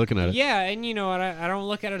great way of looking at it. Yeah, and you know what? I don't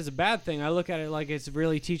look at it as a bad thing. I look at it like it's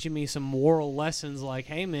really teaching me some moral lessons. Like,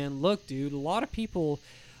 hey, man, look, dude, a lot of people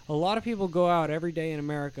go out every day in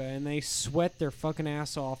America and they sweat their fucking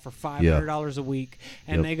ass off for $500 a week,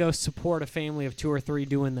 and they go support a family of 2 or 3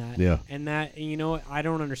 doing that. Yeah. And that, you know, I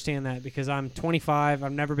don't understand that because I'm 25.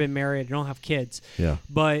 I've never been married. I don't have kids. Yeah.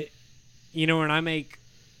 But, you know, and I make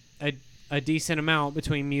a decent amount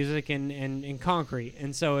between music and concrete.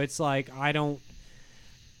 And so it's like I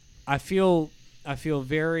feel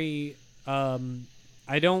very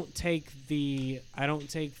I don't take the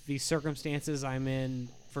circumstances I'm in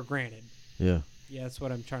for granted. Yeah. Yeah, that's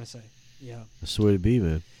what I'm trying to say. Yeah. That's the way to be,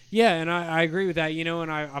 man. Yeah, and I agree with that, you know,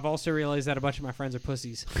 and I've also realized that a bunch of my friends are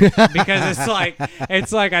pussies. Because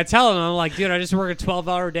it's like I tell them, I'm like, dude, I just work a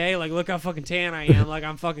 12-hour day. Like, look how fucking tan I am. Like,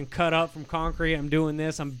 I'm fucking cut up from concrete. I'm doing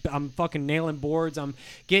this. I'm fucking nailing boards. I'm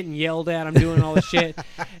getting yelled at. I'm doing all this shit.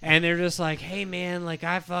 And they're just like, hey, man, like,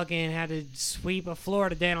 I fucking had to sweep a floor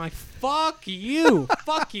today. And I'm like, fuck you.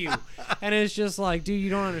 Fuck you. And it's just like, dude, you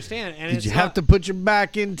don't understand. And Did you have to put your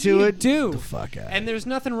back into it? Do. The fuck out. And there's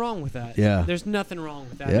nothing wrong with that. Yeah. There's nothing wrong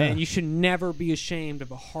with that, Yeah. man. You should never be ashamed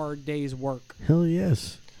of a hard day's work. Hell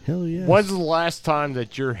yes. Hell yes. When's the last time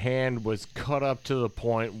that your hand was cut up to the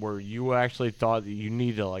point where you actually thought that you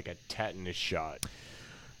needed like a tetanus shot?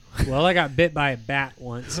 Well, I got bit by a bat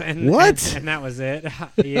once, and what? And that was it.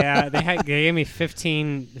 Yeah, they gave me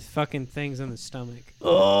 15 fucking things in the stomach.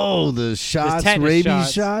 Oh, the shots,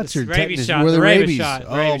 rabies shots, or rabies tetanus? shot, Were the rabies? shot,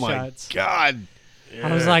 Oh rabies my shots. god! Yeah.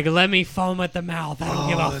 I was like, let me foam at the mouth. I don't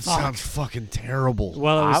give a that fuck. sounds fucking terrible.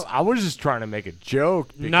 Well, I was just trying to make a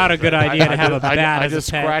joke. Not a good idea to have a bat I as a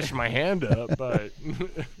just pet. scratched my hand up, but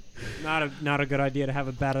not a good idea to have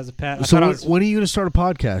a bat as a pet. So when are you going to start a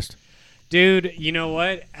podcast? Dude, you know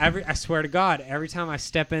what? I swear to God, every time I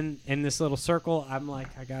step in this little circle, I'm like,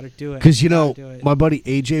 I got to do it. Because, you know, my buddy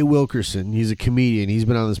AJ Wilkerson, he's a comedian. He's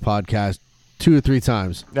been on this podcast 2 or 3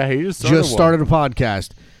 times. Yeah, he just started a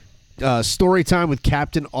podcast. Story Time with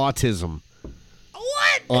Captain Autism.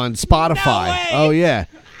 What? On Spotify. No way. Oh, yeah.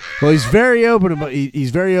 Well, he's very open about.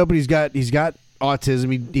 He's very open. He's got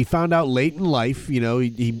autism. He found out late in life. You know,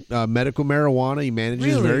 he medical marijuana. He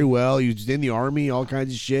manages very well. He was in the Army. All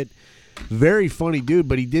kinds of shit. Very funny dude,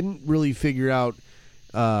 but he didn't really figure out,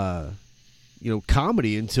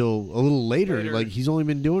 comedy until a little later. Like, he's only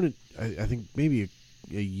been doing it, I think, maybe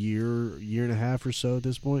a year and a half or so at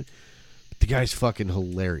this point. But the guy's fucking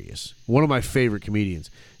hilarious. One of my favorite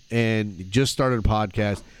comedians. And he just started a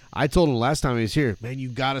podcast. I told him last time he was here, man, you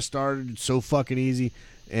got to start it. It's so fucking easy.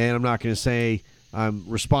 And I'm not going to say I'm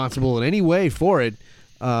responsible in any way for it.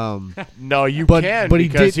 No, you can, but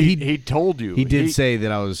because he told you. He did say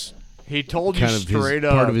that I was... He told you straight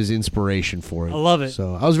up. Part of his inspiration for it. I love it.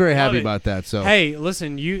 So I was very happy about that. So hey,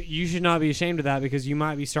 listen, you should not be ashamed of that because you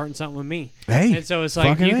might be starting something with me. Hey, and so it's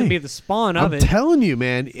like you can be the spawn of it. I'm telling you,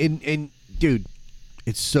 man. And dude,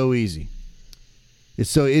 it's so easy. It's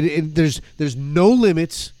so there's no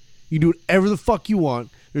limits. You do whatever the fuck you want.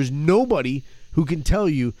 There's nobody who can tell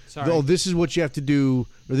you, oh, this is what you have to do,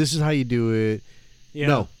 or this is how you do it. Yeah.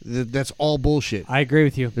 No, that's all bullshit. I agree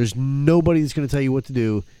with you. There's nobody that's going to tell you what to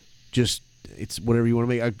do. Just it's whatever you want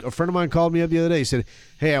to make. A friend of mine called me up the other day. He said,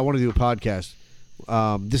 "Hey, I want to do a podcast.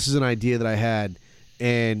 This is an idea that I had,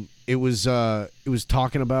 and it was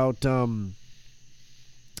talking about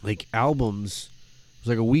like albums. It was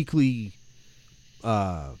like a weekly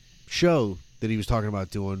show that he was talking about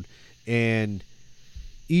doing, and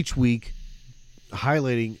each week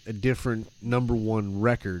highlighting a different #1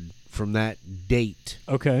 record from that date.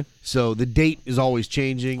 Okay. So the date is always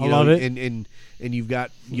changing. I love it. And you've got,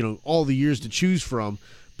 all the years to choose from,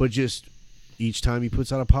 but just each time he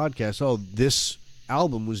puts out a podcast, this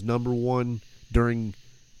album was #1 during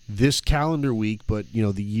this calendar week, but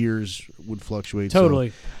the years would fluctuate. Totally.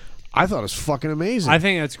 So I thought it was fucking amazing. I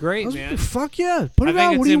think that's great, man. Fuck yeah. Put it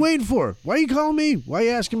out. What are you waiting for? Why are you calling me? Why are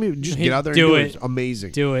you asking me? Just get out there and do it. It's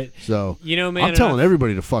amazing. Do it. So, man, I'm telling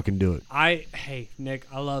everybody to fucking do it. Hey, Nick,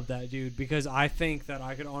 I love that, dude, because I think that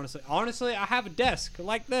I could honestly, I have a desk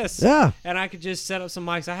like this. Yeah. And I could just set up some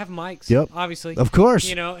mics. I have mics. Yep. Obviously. Of course.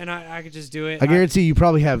 And I could just do it. I guarantee you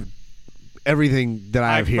probably have everything that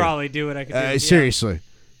I have here. I could probably do it. I could do it. Seriously.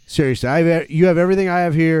 You have everything I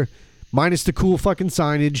have here, minus the cool fucking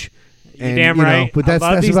signage. You're damn right. But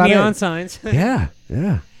that's these about neon it. signs. Yeah.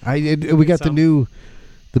 We got the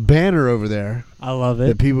banner over there. I love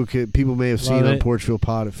it. That people may have seen on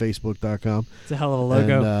PorchvillePod at Facebook.com. It's a hell of a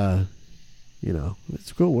logo. And,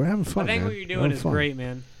 it's cool. We're having fun. I think man. what you're doing is great,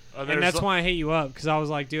 man. And that's why I hit you up, because I was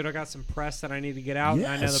like, dude, I got some press that I need to get out, and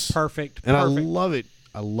I know the perfect. And I love it.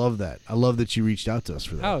 I love that. I love that you reached out to us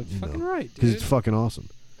for that. Oh, fucking right, dude. Because it's fucking awesome.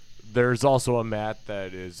 There's also a Matt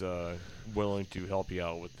that is willing to help you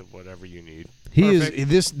out with whatever you need. He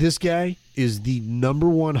is. This guy is the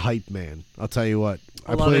 #1 hype man. I'll tell you what.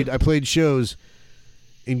 I played shows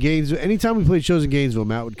in Gainesville. Anytime we played shows in Gainesville,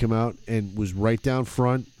 Matt would come out and was right down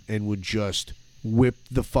front and would just whip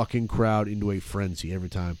the fucking crowd into a frenzy every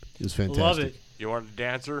time. It was fantastic. Love it. You want a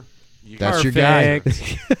dancer? That's your guy.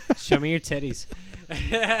 Show me your titties.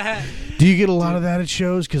 Do you get a lot of that at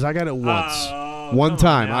shows? Because I got it once. One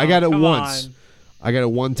time. I got it once. I got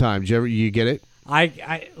it one time. Did you get it?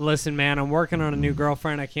 I listen, man. I'm working on a new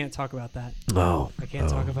girlfriend. I can't talk about that. Oh, I can't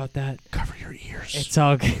talk about that. Cover your ears. It's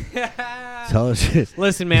all good. Tell us.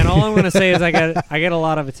 Listen, man. All I'm gonna say is I get a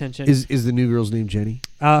lot of attention. Is the new girl's name Jenny?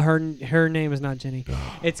 Her name is not Jenny.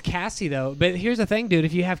 It's Cassie though. But here's the thing, dude.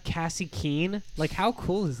 If you have Cassie Keene, like how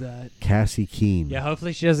cool is that? Cassie Keene. Yeah.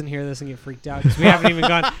 Hopefully she doesn't hear this and get freaked out, because we haven't even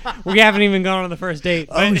gone. We haven't even gone on the first date.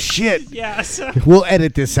 Oh shit. Yeah. So we'll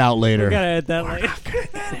edit this out later. We gotta edit that later. Not gonna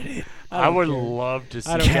edit it. I would love to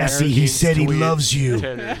see Cassie. He said he loves you.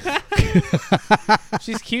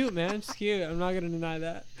 She's cute, man. She's cute. I'm not gonna deny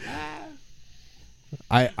that.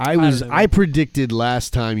 I predicted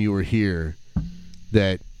last time you were here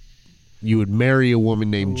that you would marry a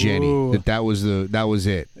woman named Jenny. That was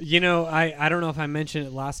it. I don't know if I mentioned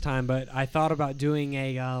it last time, but I thought about doing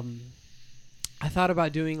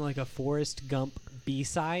like a Forrest Gump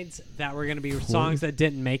B-sides that were going to be songs that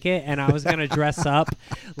didn't make it, and I was going to dress up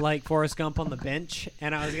like Forrest Gump on the bench,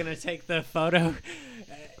 and I was going to take the photo.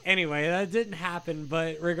 Anyway, that didn't happen,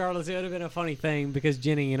 but regardless, it would have been a funny thing because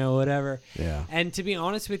Jenny, whatever. Yeah. And to be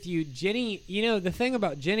honest with you, Jenny, the thing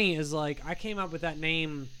about Jenny is, like, I came up with that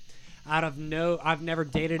name I've never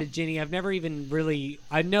dated a Jenny. I've never even really,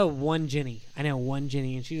 I know one Jenny,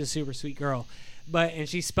 and she's a super sweet girl. And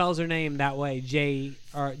she spells her name that way, Jenny.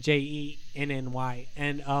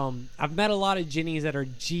 And I've met a lot of Jennies that are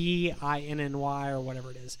Ginny or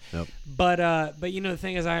whatever it is. Yep. But the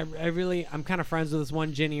thing is, I'm kind of friends with this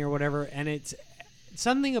one Jenny or whatever, and it's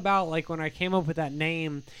something about, like, when I came up with that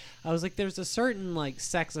name, I was like, there's a certain, like,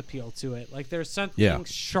 sex appeal to it. Like, there's something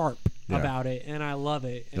sharp about it, and I love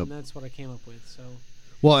it, and that's what I came up with. So.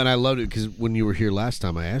 Well, and I loved it because when you were here last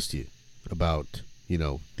time, I asked you about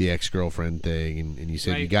the ex-girlfriend thing, and you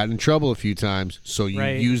said you got in trouble a few times, so you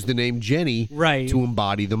used the name Jenny to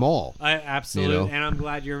embody them all. Absolutely, and I'm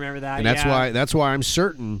glad you remember that. And that's why I'm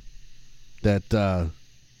certain that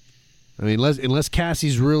unless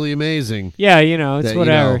Cassie's really amazing. Yeah, it's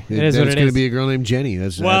whatever. It is what it is. It's going to be a girl named Jenny.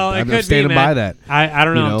 I'm standing by that. I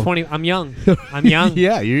don't know. I'm 20. I'm young. I'm young.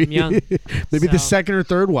 Yeah, I'm young. Maybe the second or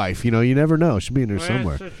third wife. You never know. She'll be in there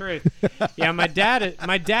somewhere. That's the truth. Yeah, my dad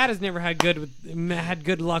has never had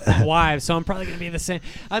good luck with wives, so I'm probably going to be the same.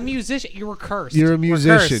 A musician. You were cursed. You're a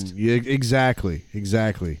musician. Yeah, exactly.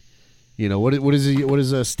 What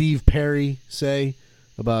does Steve Perry say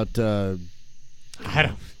about?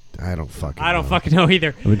 I don't fucking know either.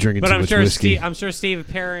 I've been drinking too much whiskey. I'm sure Steve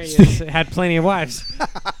Perry has had plenty of wives.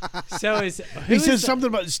 He says something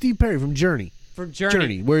about Steve Perry from Journey. From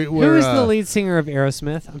Journey. Who is the lead singer of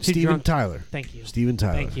Aerosmith? I'm too Steven drunk. Tyler. Thank you. Steven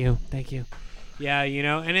Tyler. Thank you. Yeah,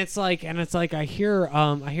 and it's like I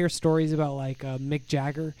hear stories about, like, Mick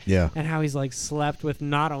Jagger, and how he's, like, slept with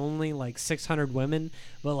not only, like, 600 women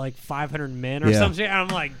but, like, 500 men or something. And I'm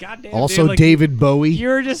like, goddamn. Also, dude, like, David Bowie.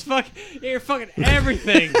 You're fucking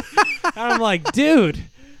everything. And I'm like, dude,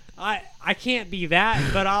 I can't be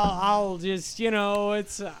that, but I'll just,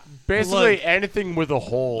 it's basically anything with a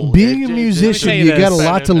hole. Being a musician, you got a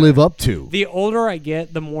lot to live up to. The older I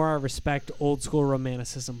get, the more I respect old school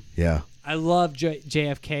romanticism. Yeah. I love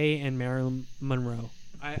JFK and Marilyn Monroe.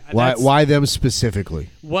 Why them specifically?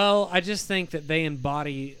 Well, I just think that they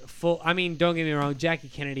embody full. I mean, don't get me wrong. Jackie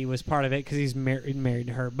Kennedy was part of it because he's married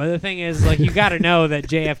to her. But the thing is, like, you got to know that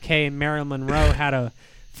JFK and Marilyn Monroe had a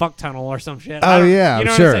fuck tunnel or some shit. Oh yeah,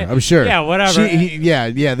 I'm sure. Yeah, whatever.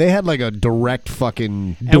 Yeah. They had like a direct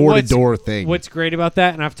fucking door-to-door thing. What's great about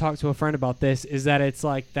that, and I've talked to a friend about this, is that it's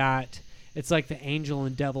like that. It's like the angel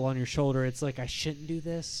and devil on your shoulder. It's like, I shouldn't do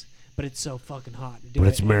this, but it's so fucking hot to do it. But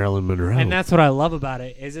it's Marilyn Monroe. And that's what I love about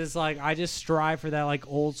it. Is it's like I just strive for that like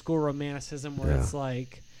old school romanticism where it's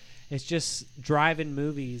like it's just driving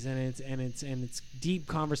movies and it's deep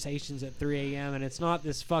conversations at 3 a.m. and it's not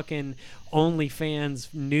this fucking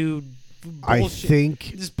OnlyFans nude bullshit.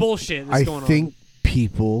 This bullshit that's going on. I think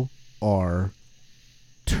people are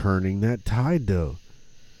turning that tide though.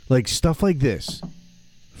 Like stuff like this,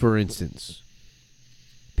 for instance.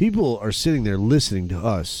 People are sitting there listening to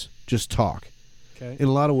us just talk. Okay. In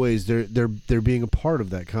a lot of ways, they're being a part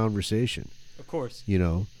of that conversation. Of course.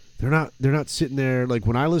 They're not sitting there like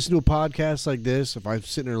when I listen to a podcast like this. If I'm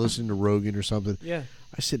sitting there listening to Rogan or something,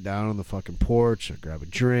 I sit down on the fucking porch. I grab a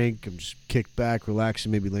drink. I'm just kicked back,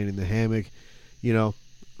 relaxing, maybe laying in the hammock.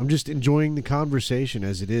 I'm just enjoying the conversation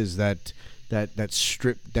as it is. That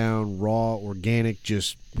stripped down, raw, organic.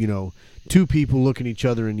 Just two people looking each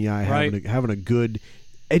other in the eye, having a good,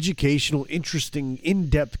 educational, interesting,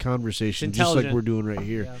 in-depth conversation, just like we're doing right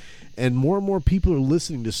here. Yeah. And more people are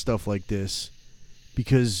listening to stuff like this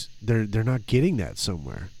because they're not getting that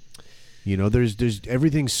somewhere. There's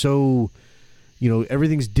everything's so,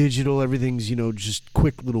 everything's digital, everything's just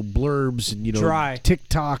quick little blurbs and dry.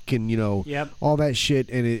 TikTok and all that shit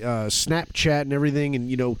and Snapchat and everything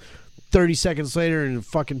and 30 seconds later and the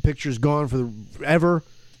fucking picture's gone forever.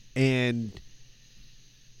 And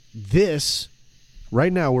this.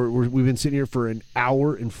 Right now, we've been sitting here for an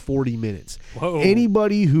hour and 40 minutes. Whoa.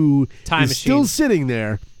 Anybody who Time is machine. Still sitting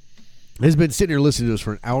there has been sitting here listening to us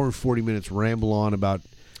for an hour and 40 minutes, ramble on about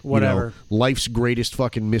whatever life's greatest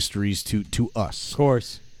fucking mysteries to us. Of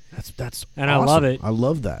course. That's and awesome. I love it. I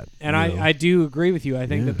love that. And I do agree with you. I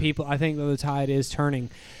think that the tide is turning.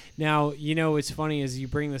 Now, what's funny is you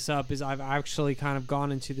bring this up is I've actually kind of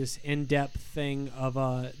gone into this in-depth thing of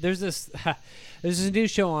there's a new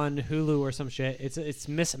show on Hulu or some shit. It's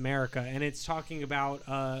Miss America, and it's talking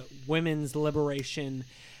about women's liberation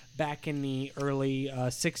back in the early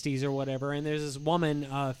 60s or whatever. And there's this woman,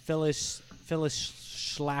 Phyllis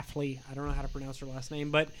Schlafly. I don't know how to pronounce her last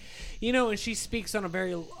name, but and she speaks on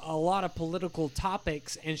a lot of political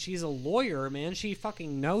topics, and she's a lawyer, man. She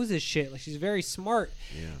fucking knows this shit. Like, she's very smart.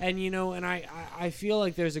 Yeah. And and I feel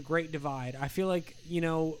like there's a great divide. I feel like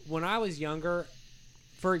when I was younger,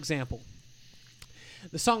 for example,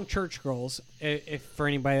 the song Church Girls, if for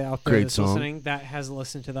anybody out there that's listening that hasn't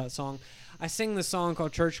listened to that song, I sing the song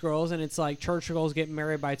called Church Girls, and it's like church girls get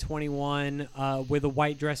married by 21 with a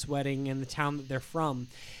white dress wedding in the town that they're from.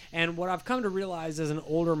 And what I've come to realize as an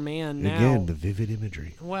older man now... Again, the vivid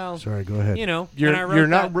imagery. Well... Sorry, go ahead. You're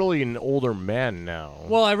not really an older man now.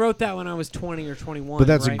 Well, I wrote that when I was 20 or 21. But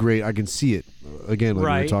that's a great... I can see it. Again, like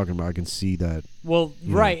we were talking about, I can see that. Well,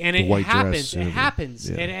 right, and it happens. It happens.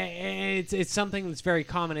 Yeah. And it's something that's very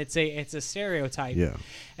common. It's a stereotype. Yeah.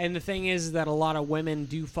 And the thing is that a lot of women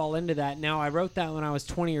do fall into that. Now, I wrote that when I was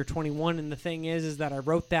 20 or 21, and the thing is that I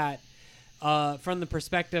wrote that from the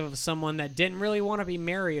perspective of someone that didn't really want to be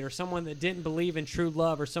married, or someone that didn't believe in true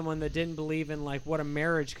love, or someone that didn't believe in like what a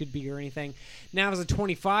marriage could be or anything. Now, as a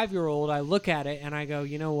 25-year-old, I look at it and I go,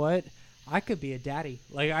 you know what? I could be a daddy.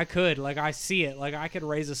 Like, I could. Like, I see it. Like, I could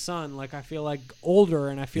raise a son. Like, I feel like older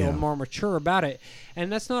and I feel more mature about it. And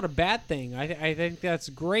that's not a bad thing. I think that's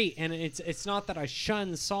great. And it's not that I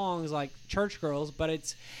shun songs like Church Girls, but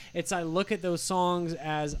it's I look at those songs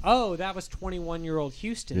as, oh, that was 21-year-old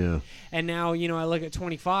Houston. Yeah. And now, I look at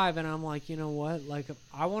 25 and I'm like, you know what? Like,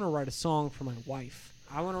 I want to write a song for my wife.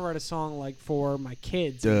 I want to write a song like for my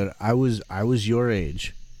kids. Dude, I was your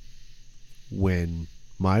age when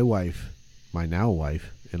my wife, my now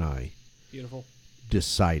wife, and I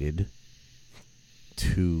decided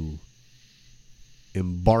to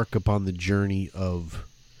embark upon the journey of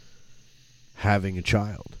having a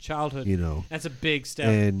child. Childhood. That's a big step.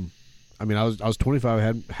 And I mean, I was 25.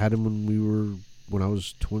 I had him when I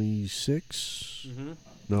was 26. Mm-hmm.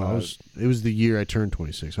 No, it was the year I turned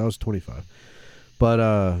 26. I was 25. But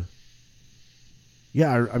I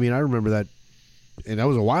mean, I remember that and that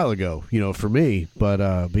was a while ago, for me. But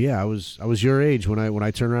yeah, I was your age when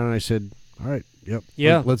I turned around and I said, all right,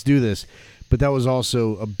 yep, let's do this. But that was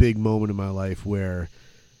also a big moment in my life where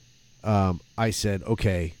I said,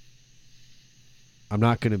 okay, I'm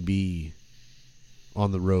not going to be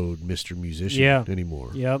on the road Mr. Musician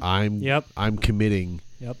anymore. Yep. I'm committing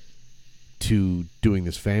to doing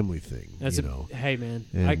this family thing. Hey man,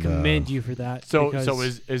 and, I commend you for that. So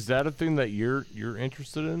is that a thing that you're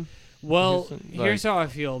interested in? Well, here's how I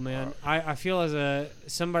feel, man. I feel as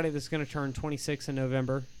somebody that's going to turn 26 in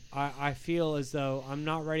November. I feel as though I'm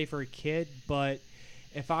not ready for a kid, but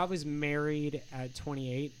if I was married at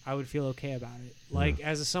 28, I would feel okay about it. Like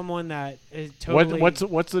as someone that is totally.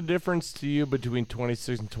 What's the difference to you between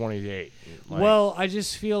 26 and 28? Well, I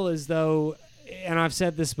just feel as though, and I've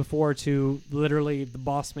said this before to literally the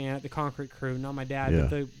boss man at the Concrete Crew, not my dad, but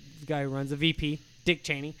the guy who runs the VP, Dick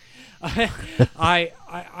Cheney. I've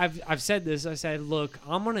said this. I said, look,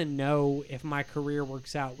 I'm gonna know if my career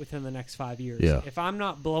works out within the next 5 years. Yeah. If I'm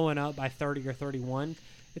not blowing up by 30 or 31,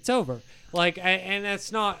 it's over. And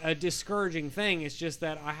that's not a discouraging thing. It's just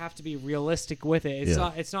that I have to be realistic with it.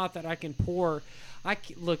 It's not that I can pour.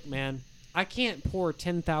 Look, man, I can't pour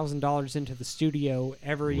 $10,000 into the studio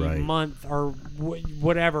every month or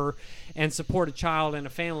whatever and support a child and a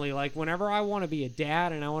family. Like whenever I want to be a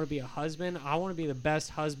dad and I want to be a husband, I want to be the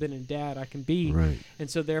best husband and dad I can be. Right. And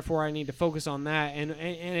so therefore I need to focus on that. And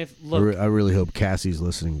if I really hope Cassie's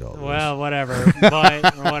listening to all this. Well, whatever,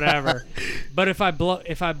 whatever. But if I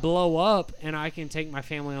blow up and I can take my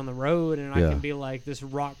family on the road and I can be like this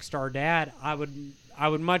rock star dad, I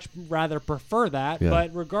would much rather prefer that. Yeah.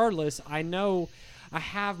 But regardless, I know I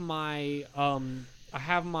have my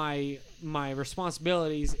my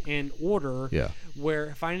responsibilities in order. Yeah. Where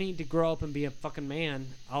if I need to grow up and be a fucking man,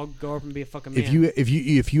 I'll grow up and be a fucking man.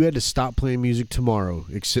 If you had to stop playing music tomorrow,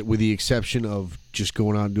 except with the exception of just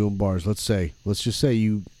going out and doing bars, let's just say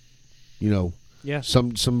you know. Yeah.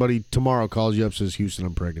 Somebody tomorrow calls you up, says, Houston,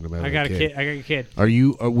 I'm pregnant. I got a kid. I got a kid. Are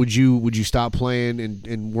you? Would you stop playing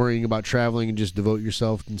and worrying about traveling and just devote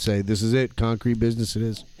yourself and say, this is it, concrete business it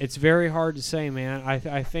is? It's very hard to say, man.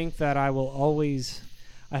 I think that I will always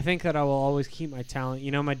keep my talent.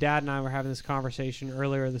 My dad and I were having this conversation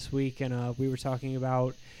earlier this week, and we were talking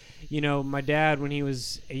about, my dad when he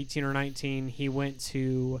was 18 or 19, he went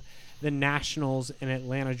to the Nationals in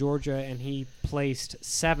Atlanta, Georgia, and he placed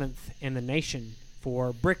 7th in the nation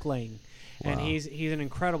for bricklaying. Wow. And he's an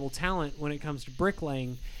incredible talent when it comes to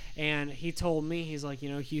bricklaying. And he told me, he's like,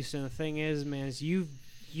 Houston, the thing is, man, is you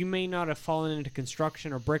may not have fallen into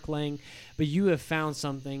construction or bricklaying, but you have found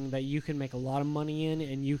something that you can make a lot of money in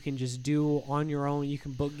and you can just do on your own. You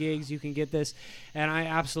can book gigs, you can get this. And I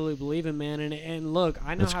absolutely believe in, man. And look,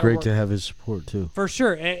 I know it's how great to have his support too. For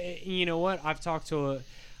sure. You know what? I've talked to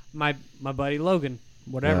my buddy Logan,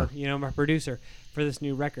 whatever, my producer for this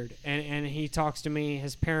new record, and he talks to me.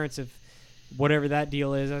 His parents have, whatever that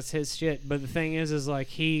deal is, that's his shit. But the thing is like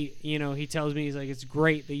he tells me, he's like, it's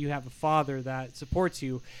great that you have a father that supports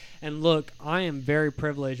you. And look, I am very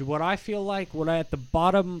privileged. What I feel like, at the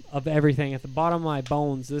bottom of everything, at the bottom of my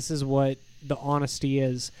bones, this is what the honesty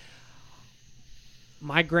is.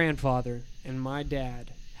 My grandfather and my dad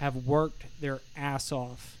have worked their ass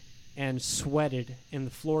off and sweated in the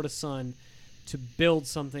Florida sun to build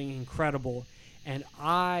something incredible. And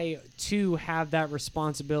I, too, have that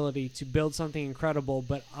responsibility to build something incredible,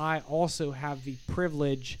 but I also have the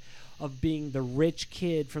privilege of being the rich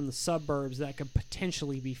kid from the suburbs that could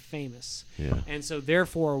potentially be famous. Yeah. And so,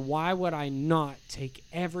 therefore, why would I not take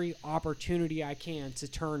every opportunity I can to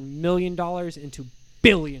turn $1 million into $1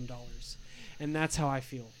 billion? And that's how I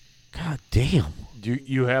feel. God damn.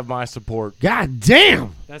 You have my support. God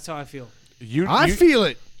damn. That's how I feel. I feel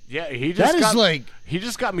it. Yeah, he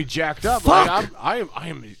just got me jacked up. Fuck. Like,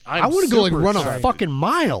 I want to go run a fucking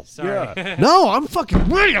mile. Sorry. Yeah. No, I'm fucking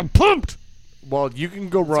ready. I'm pumped. Well, you can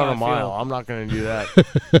go run a mile. I'm not going to do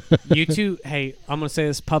that. You two, hey, I'm going to say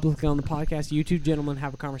this publicly on the podcast. You two gentlemen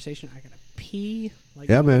have a conversation. I got to pee like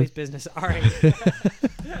nobody's business. All right.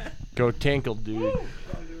 Go tinkle, dude.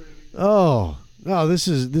 Oh, this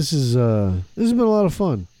has been a lot of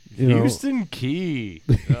fun. Houston Key.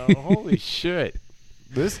 Holy shit.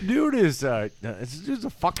 This dude is a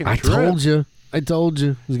fucking trip. I told you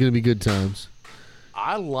it was going to be good times.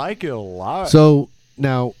 I like it a lot. So,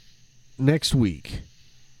 now, next week's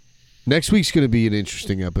going to be an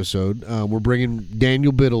interesting episode. We're bringing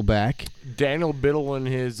Daniel Biddle back. Daniel Biddle and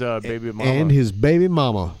his baby mama. And his baby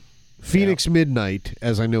mama. Phoenix Midnight,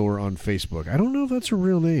 as I know her on Facebook. I don't know if that's her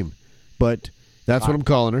real name, but that's what I'm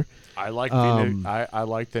calling her. I like I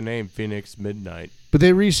like the name Phoenix Midnight. But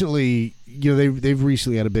they recently, they've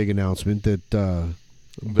recently had a big announcement that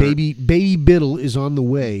baby Biddle is on the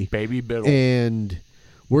way. Baby Biddle. And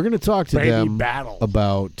we're going to talk to them Battle.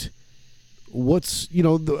 about what's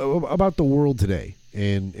about the world today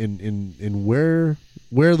and where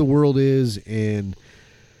the world is, and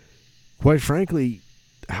quite frankly,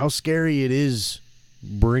 how scary it is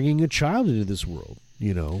bringing a child into this world.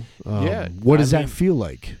 What does that feel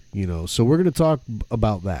like? So we're going to talk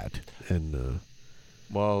about that. And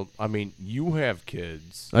well, I mean, you have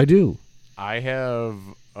kids. I do. I have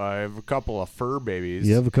a couple of fur babies.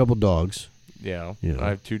 You have a couple dogs. Yeah. I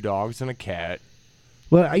have 2 dogs and a cat.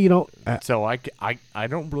 Well, so I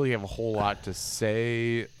don't really have a whole lot to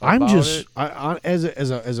say about it.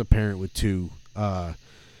 As a parent with 2, I'm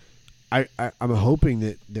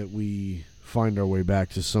hoping that we find our way back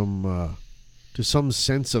to some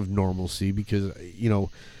sense of normalcy, because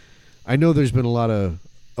I know there's been a lot of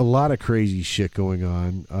crazy shit going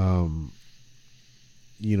on.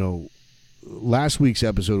 Last week's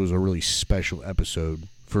episode was a really special episode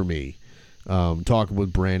for me. Talking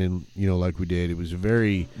with Brandon, like we did, it was a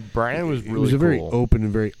very very open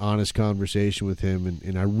and very honest conversation with him,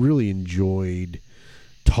 and I really enjoyed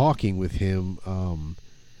talking with him.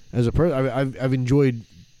 As a person, I've enjoyed,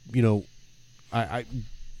 I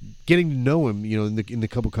getting to know him, in the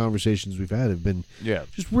couple conversations we've had have been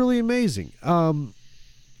just really amazing.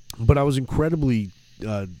 But I was incredibly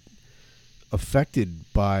affected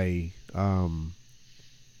by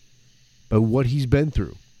what he's been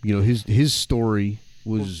through. His story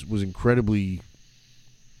was incredibly.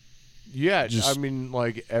 Yeah, I mean,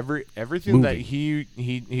 like everything moving. that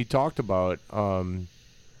he talked about.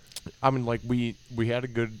 I mean, like we had a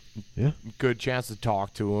good chance to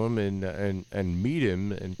talk to him and meet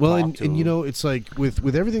him and talk to him. It's like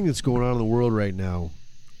with everything that's going on in the world right now,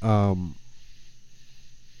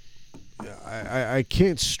 I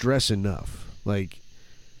can't stress enough like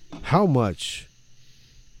how much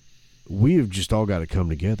we have just all got to come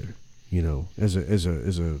together, as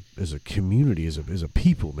a community, as a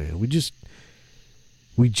people, man. We just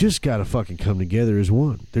got to fucking come together as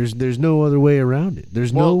one. There's no other way around it.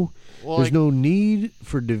 There's no need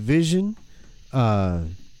for division.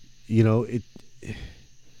 We've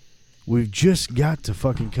just got to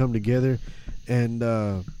fucking come together and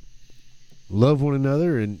love one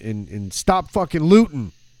another and stop fucking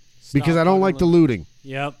looting, because I don't like the looting.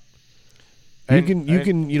 Yep. I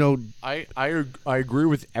agree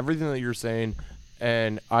with everything that you're saying,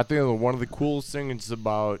 and I think that one of the coolest things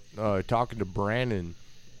about talking to Brandon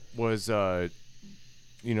was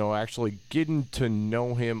actually getting to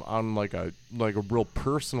know him on like a real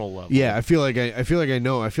personal level. Yeah, I feel like I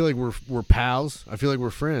know. I feel like we're pals. I feel like we're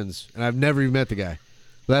friends, and I've never even met the guy.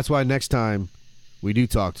 But that's why next time we do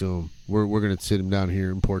talk to him, we're gonna sit him down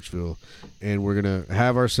here in Porchville, and we're gonna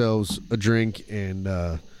have ourselves a drink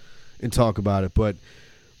and talk about it. But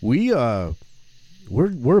we're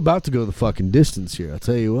about to go the fucking distance here. I'll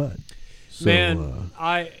tell you what. So, man,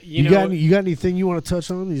 you got anything you want to touch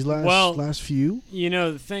on these last few?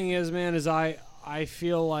 The thing is, man, is I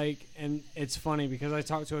feel like, and it's funny because I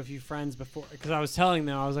talked to a few friends before, because I was telling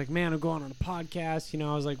them, I was like, man, I'm going on a podcast.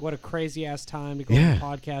 I was like, what a crazy ass time to go on a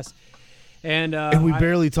podcast. And we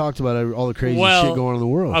barely talked about all the crazy shit going on in the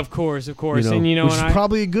world. Of course. And which is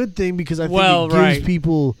probably a good thing, because I think it gives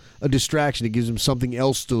people a distraction. It gives them something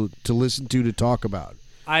else to listen to talk about.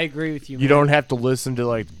 I agree with you, man. You don't have to listen to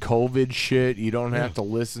like COVID shit. You don't have to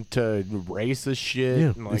listen to racist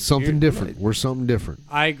shit. Yeah, it's something different. We're something different.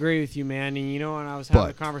 I agree with you, man. And and I was having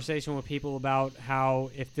a conversation with people about how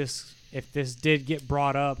if this did get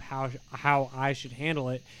brought up, how I should handle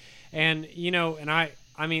it, and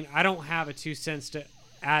I mean, I don't have a 2 cents to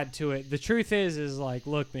add to it. The truth is like,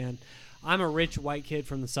 look, man, I'm a rich white kid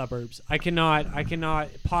from the suburbs. I cannot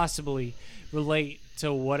possibly relate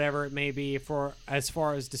to whatever it may be as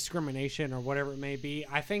far as discrimination or whatever it may be.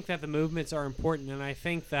 I think that the movements are important, and I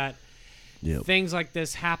think that things like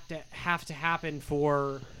this have to happen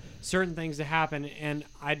for certain things to happen. And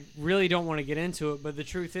I really don't want to get into it, but the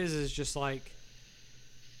truth is just like,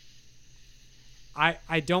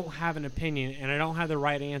 I don't have an opinion, and I don't have the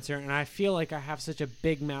right answer, and I feel like I have such a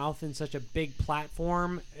big mouth and such a big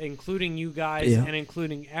platform, including you guys and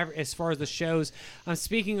including as far as the shows. I'm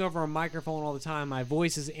speaking over a microphone all the time. My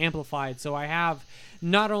voice is amplified, so I have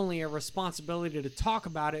not only a responsibility to talk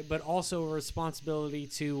about it, but also a responsibility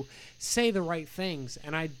to say the right things,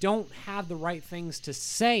 and I don't have the right things to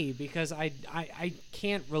say because I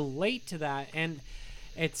can't relate to that, and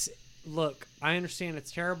it's... Look, I understand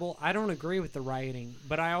it's terrible. I don't agree with the rioting,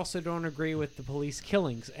 but I also don't agree with the police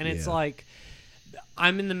killings. And it's like,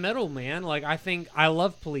 I'm in the middle, man. Like, I think I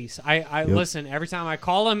love police. I listen, every time I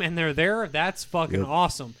call them and they're there, that's fucking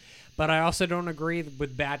awesome. But I also don't agree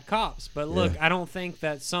with bad cops. But look, I don't think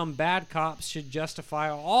that some bad cops should justify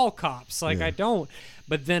all cops. Like, I don't.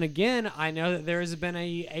 But then again, I know that there has been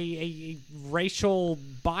a racial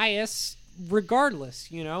bias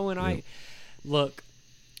regardless, you know? And look,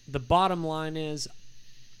 the bottom line is,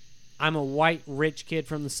 I'm a white rich kid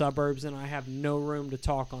from the suburbs, and I have no room to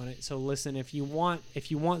talk on it. So listen, if you want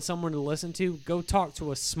someone to listen to, go talk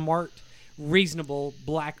to a smart, reasonable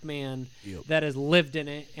black man that has lived in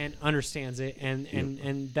it and understands it,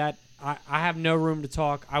 and that I have no room to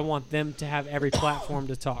talk. I want them to have every platform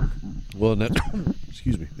to talk. Well,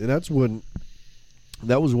 excuse me. And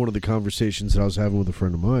that was one of the conversations that I was having with a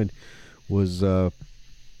friend of mine, was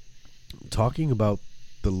talking about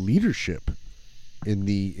the leadership in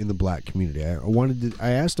the black community. I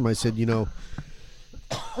asked him, I said,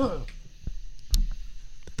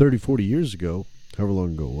 30, 40 years ago, however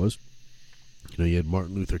long ago it was, you had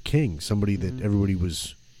Martin Luther King, somebody that everybody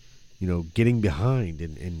was, getting behind,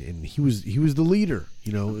 and he was the leader,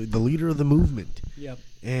 the leader of the movement. Yep.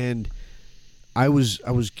 And I was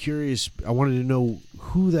curious. I wanted to know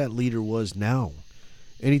who that leader was now.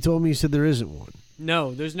 And he told me, he said, there isn't one.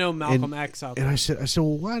 No, there's no Malcolm X out there. And I said,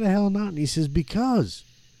 well, why the hell not? And he says, because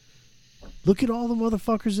look at all the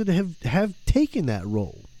motherfuckers that have taken that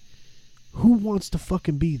role. Who wants to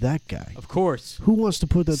fucking be that guy? Of course. Who wants to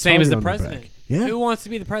put that same as the on president? Yeah. Who wants to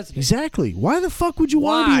be the president? Exactly. Why the fuck would you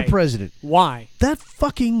want to be the president? Why?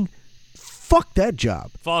 Fuck that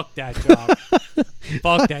job. Fuck that job.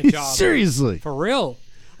 Fuck that job. Seriously. For real.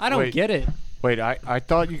 I don't get it. Wait, I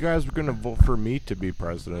thought you guys were going to vote for me to be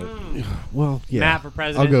president. Well, yeah. Matt for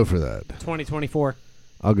president. I'll go for that. 2024.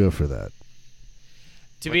 I'll go for that.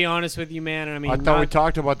 To be honest with you, man, I thought we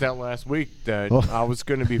talked about that last week, that I was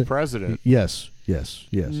going to be president. Yes.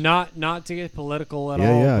 Not to get political at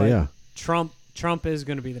all. Yeah. Trump is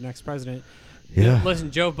going to be the next president. Yeah.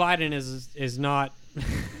 Listen, Joe Biden is not.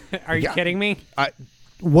 Are you kidding me?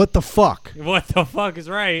 What the fuck? What the fuck is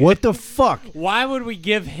right? What the fuck? Why would we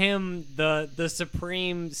give him the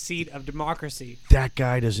supreme seat of democracy? That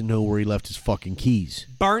guy doesn't know where he left his fucking keys.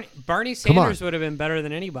 Bernie Sanders would have been better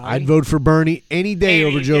than anybody. I'd vote for Bernie any day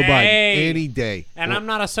over Joe Biden. Any day. And I'm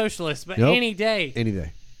not a socialist, but any day. Any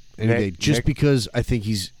day. Just because I think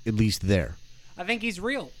he's at least there. I think he's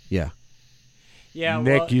real. Yeah. Yeah.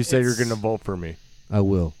 Nick, you said you're going to vote for me. I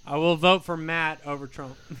will. I will vote for Matt over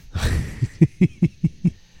Trump.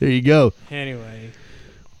 There you go. Anyway.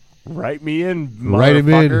 Write me in, motherfucker. Write him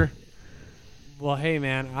in. Well, hey,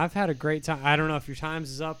 man, I've had a great time. I don't know if your time's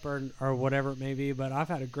is up or whatever it may be, but I've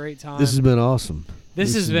had a great time. This has been awesome.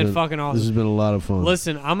 This has been fucking awesome. This has been a lot of fun.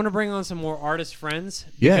 Listen, I'm going to bring on some more artist friends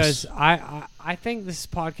because I think this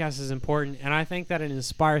podcast is important, and I think that it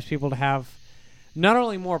inspires people to have not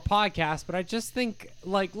only more podcasts, but I just think,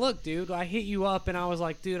 like, look, dude, I hit you up, and I was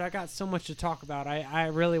like, dude, I got so much to talk about. I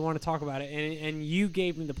really want to talk about it, and you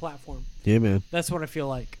gave me the platform. Yeah, man. That's what I feel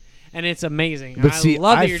like. And it's amazing. But see,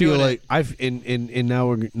 I feel like I've and now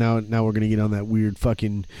we're gonna get on that weird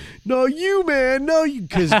fucking no you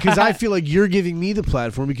because I feel like you're giving me the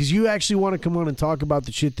platform because you actually want to come on and talk about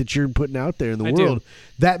the shit that you're putting out there in the world. Do.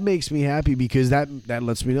 That makes me happy because that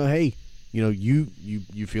lets me know, hey, you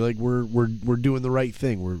feel like we're doing the right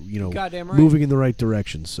thing. We're goddamn right. moving in the right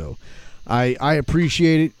direction. So I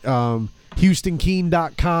appreciate it.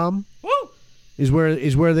 HoustonKeen.com is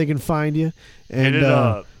where they can find you. And hit it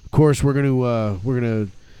up. Of course, we're gonna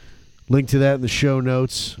link to that in the show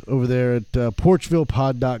notes over there at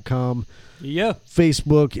PorchvillePod.com. Yeah.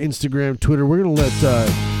 Facebook, Instagram, Twitter. We're gonna let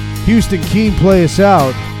Houston Keen play us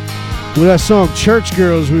out with that song "Church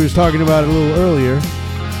Girls" we was talking about a little earlier.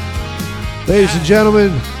 Ladies and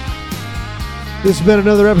gentlemen, this has been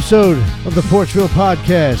another episode of the Porchville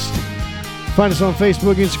Podcast. Find us on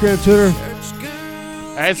Facebook, Instagram, Twitter,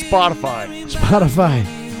 and Spotify.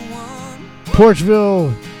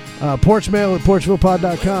 Porchville. Porchmail at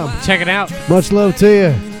PorchvillePod.com. Check it out. Much love to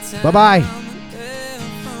you. Bye-bye.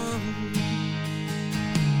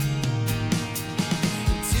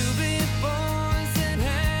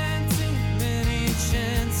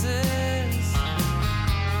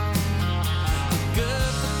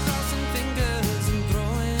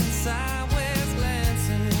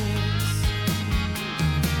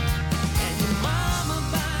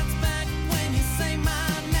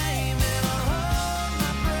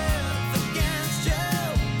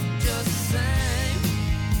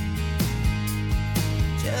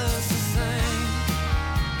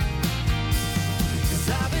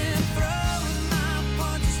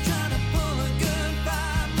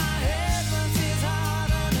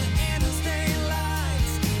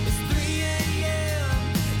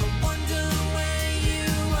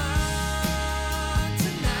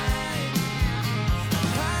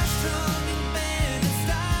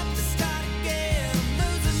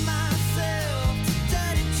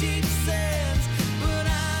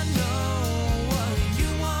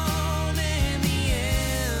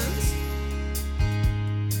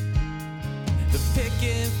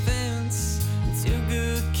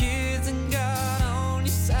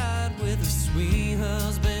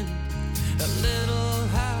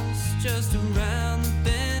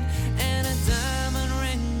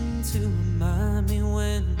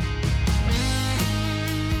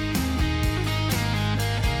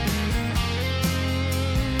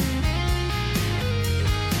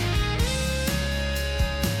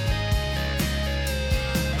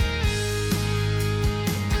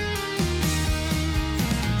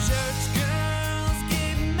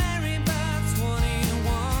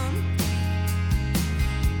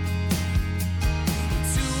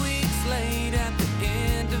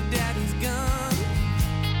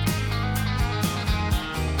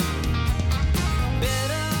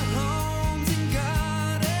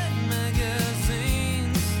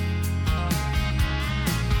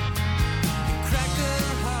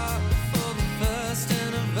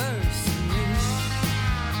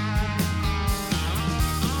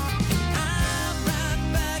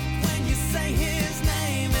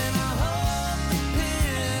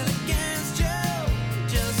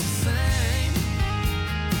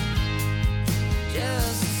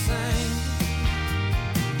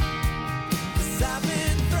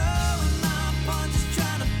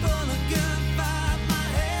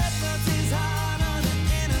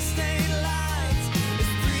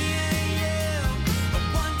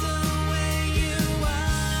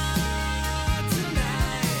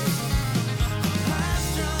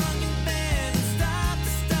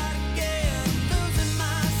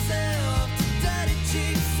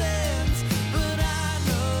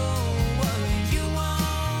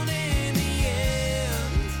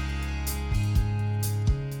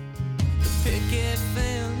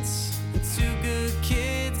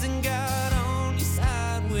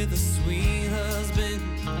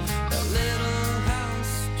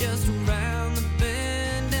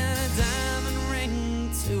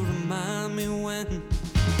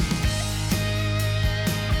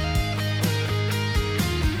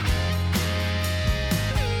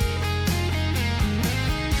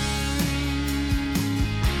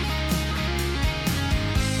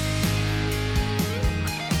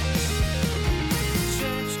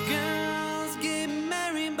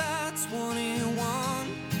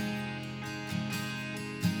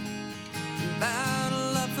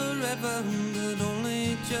 around, but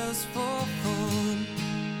only just for fun.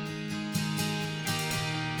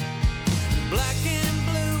 Black and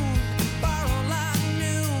blue, borrow like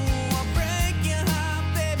new. I'll break your heart,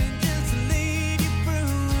 baby, just to lead you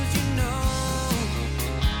through. You know,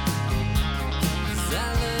 'cause I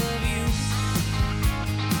love you.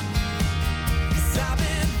 'Cause I've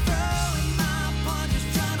been throwing my punches,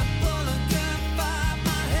 trying to pull a gun fight.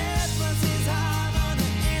 My head runs hard on the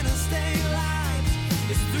interstate lights.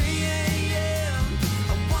 It's 3 a.m.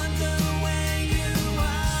 I wonder where you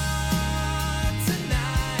are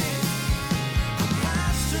tonight. I'm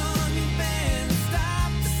high strung in bed,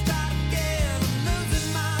 stop to start again. I'm losing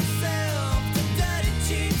myself to dirty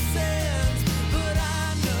cheap sins, but I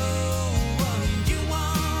know what you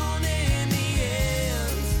want in the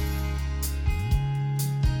end.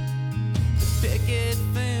 The picket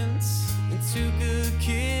fence and 2 good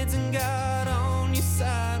kids, and God on your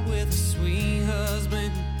side with a sweet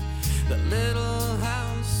husband. The little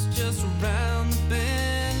house just around the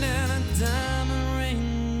bend, and a diamond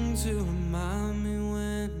ring to remind me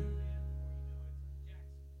when.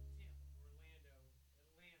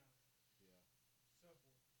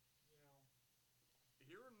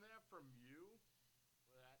 Hearing that from you,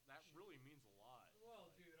 that really means a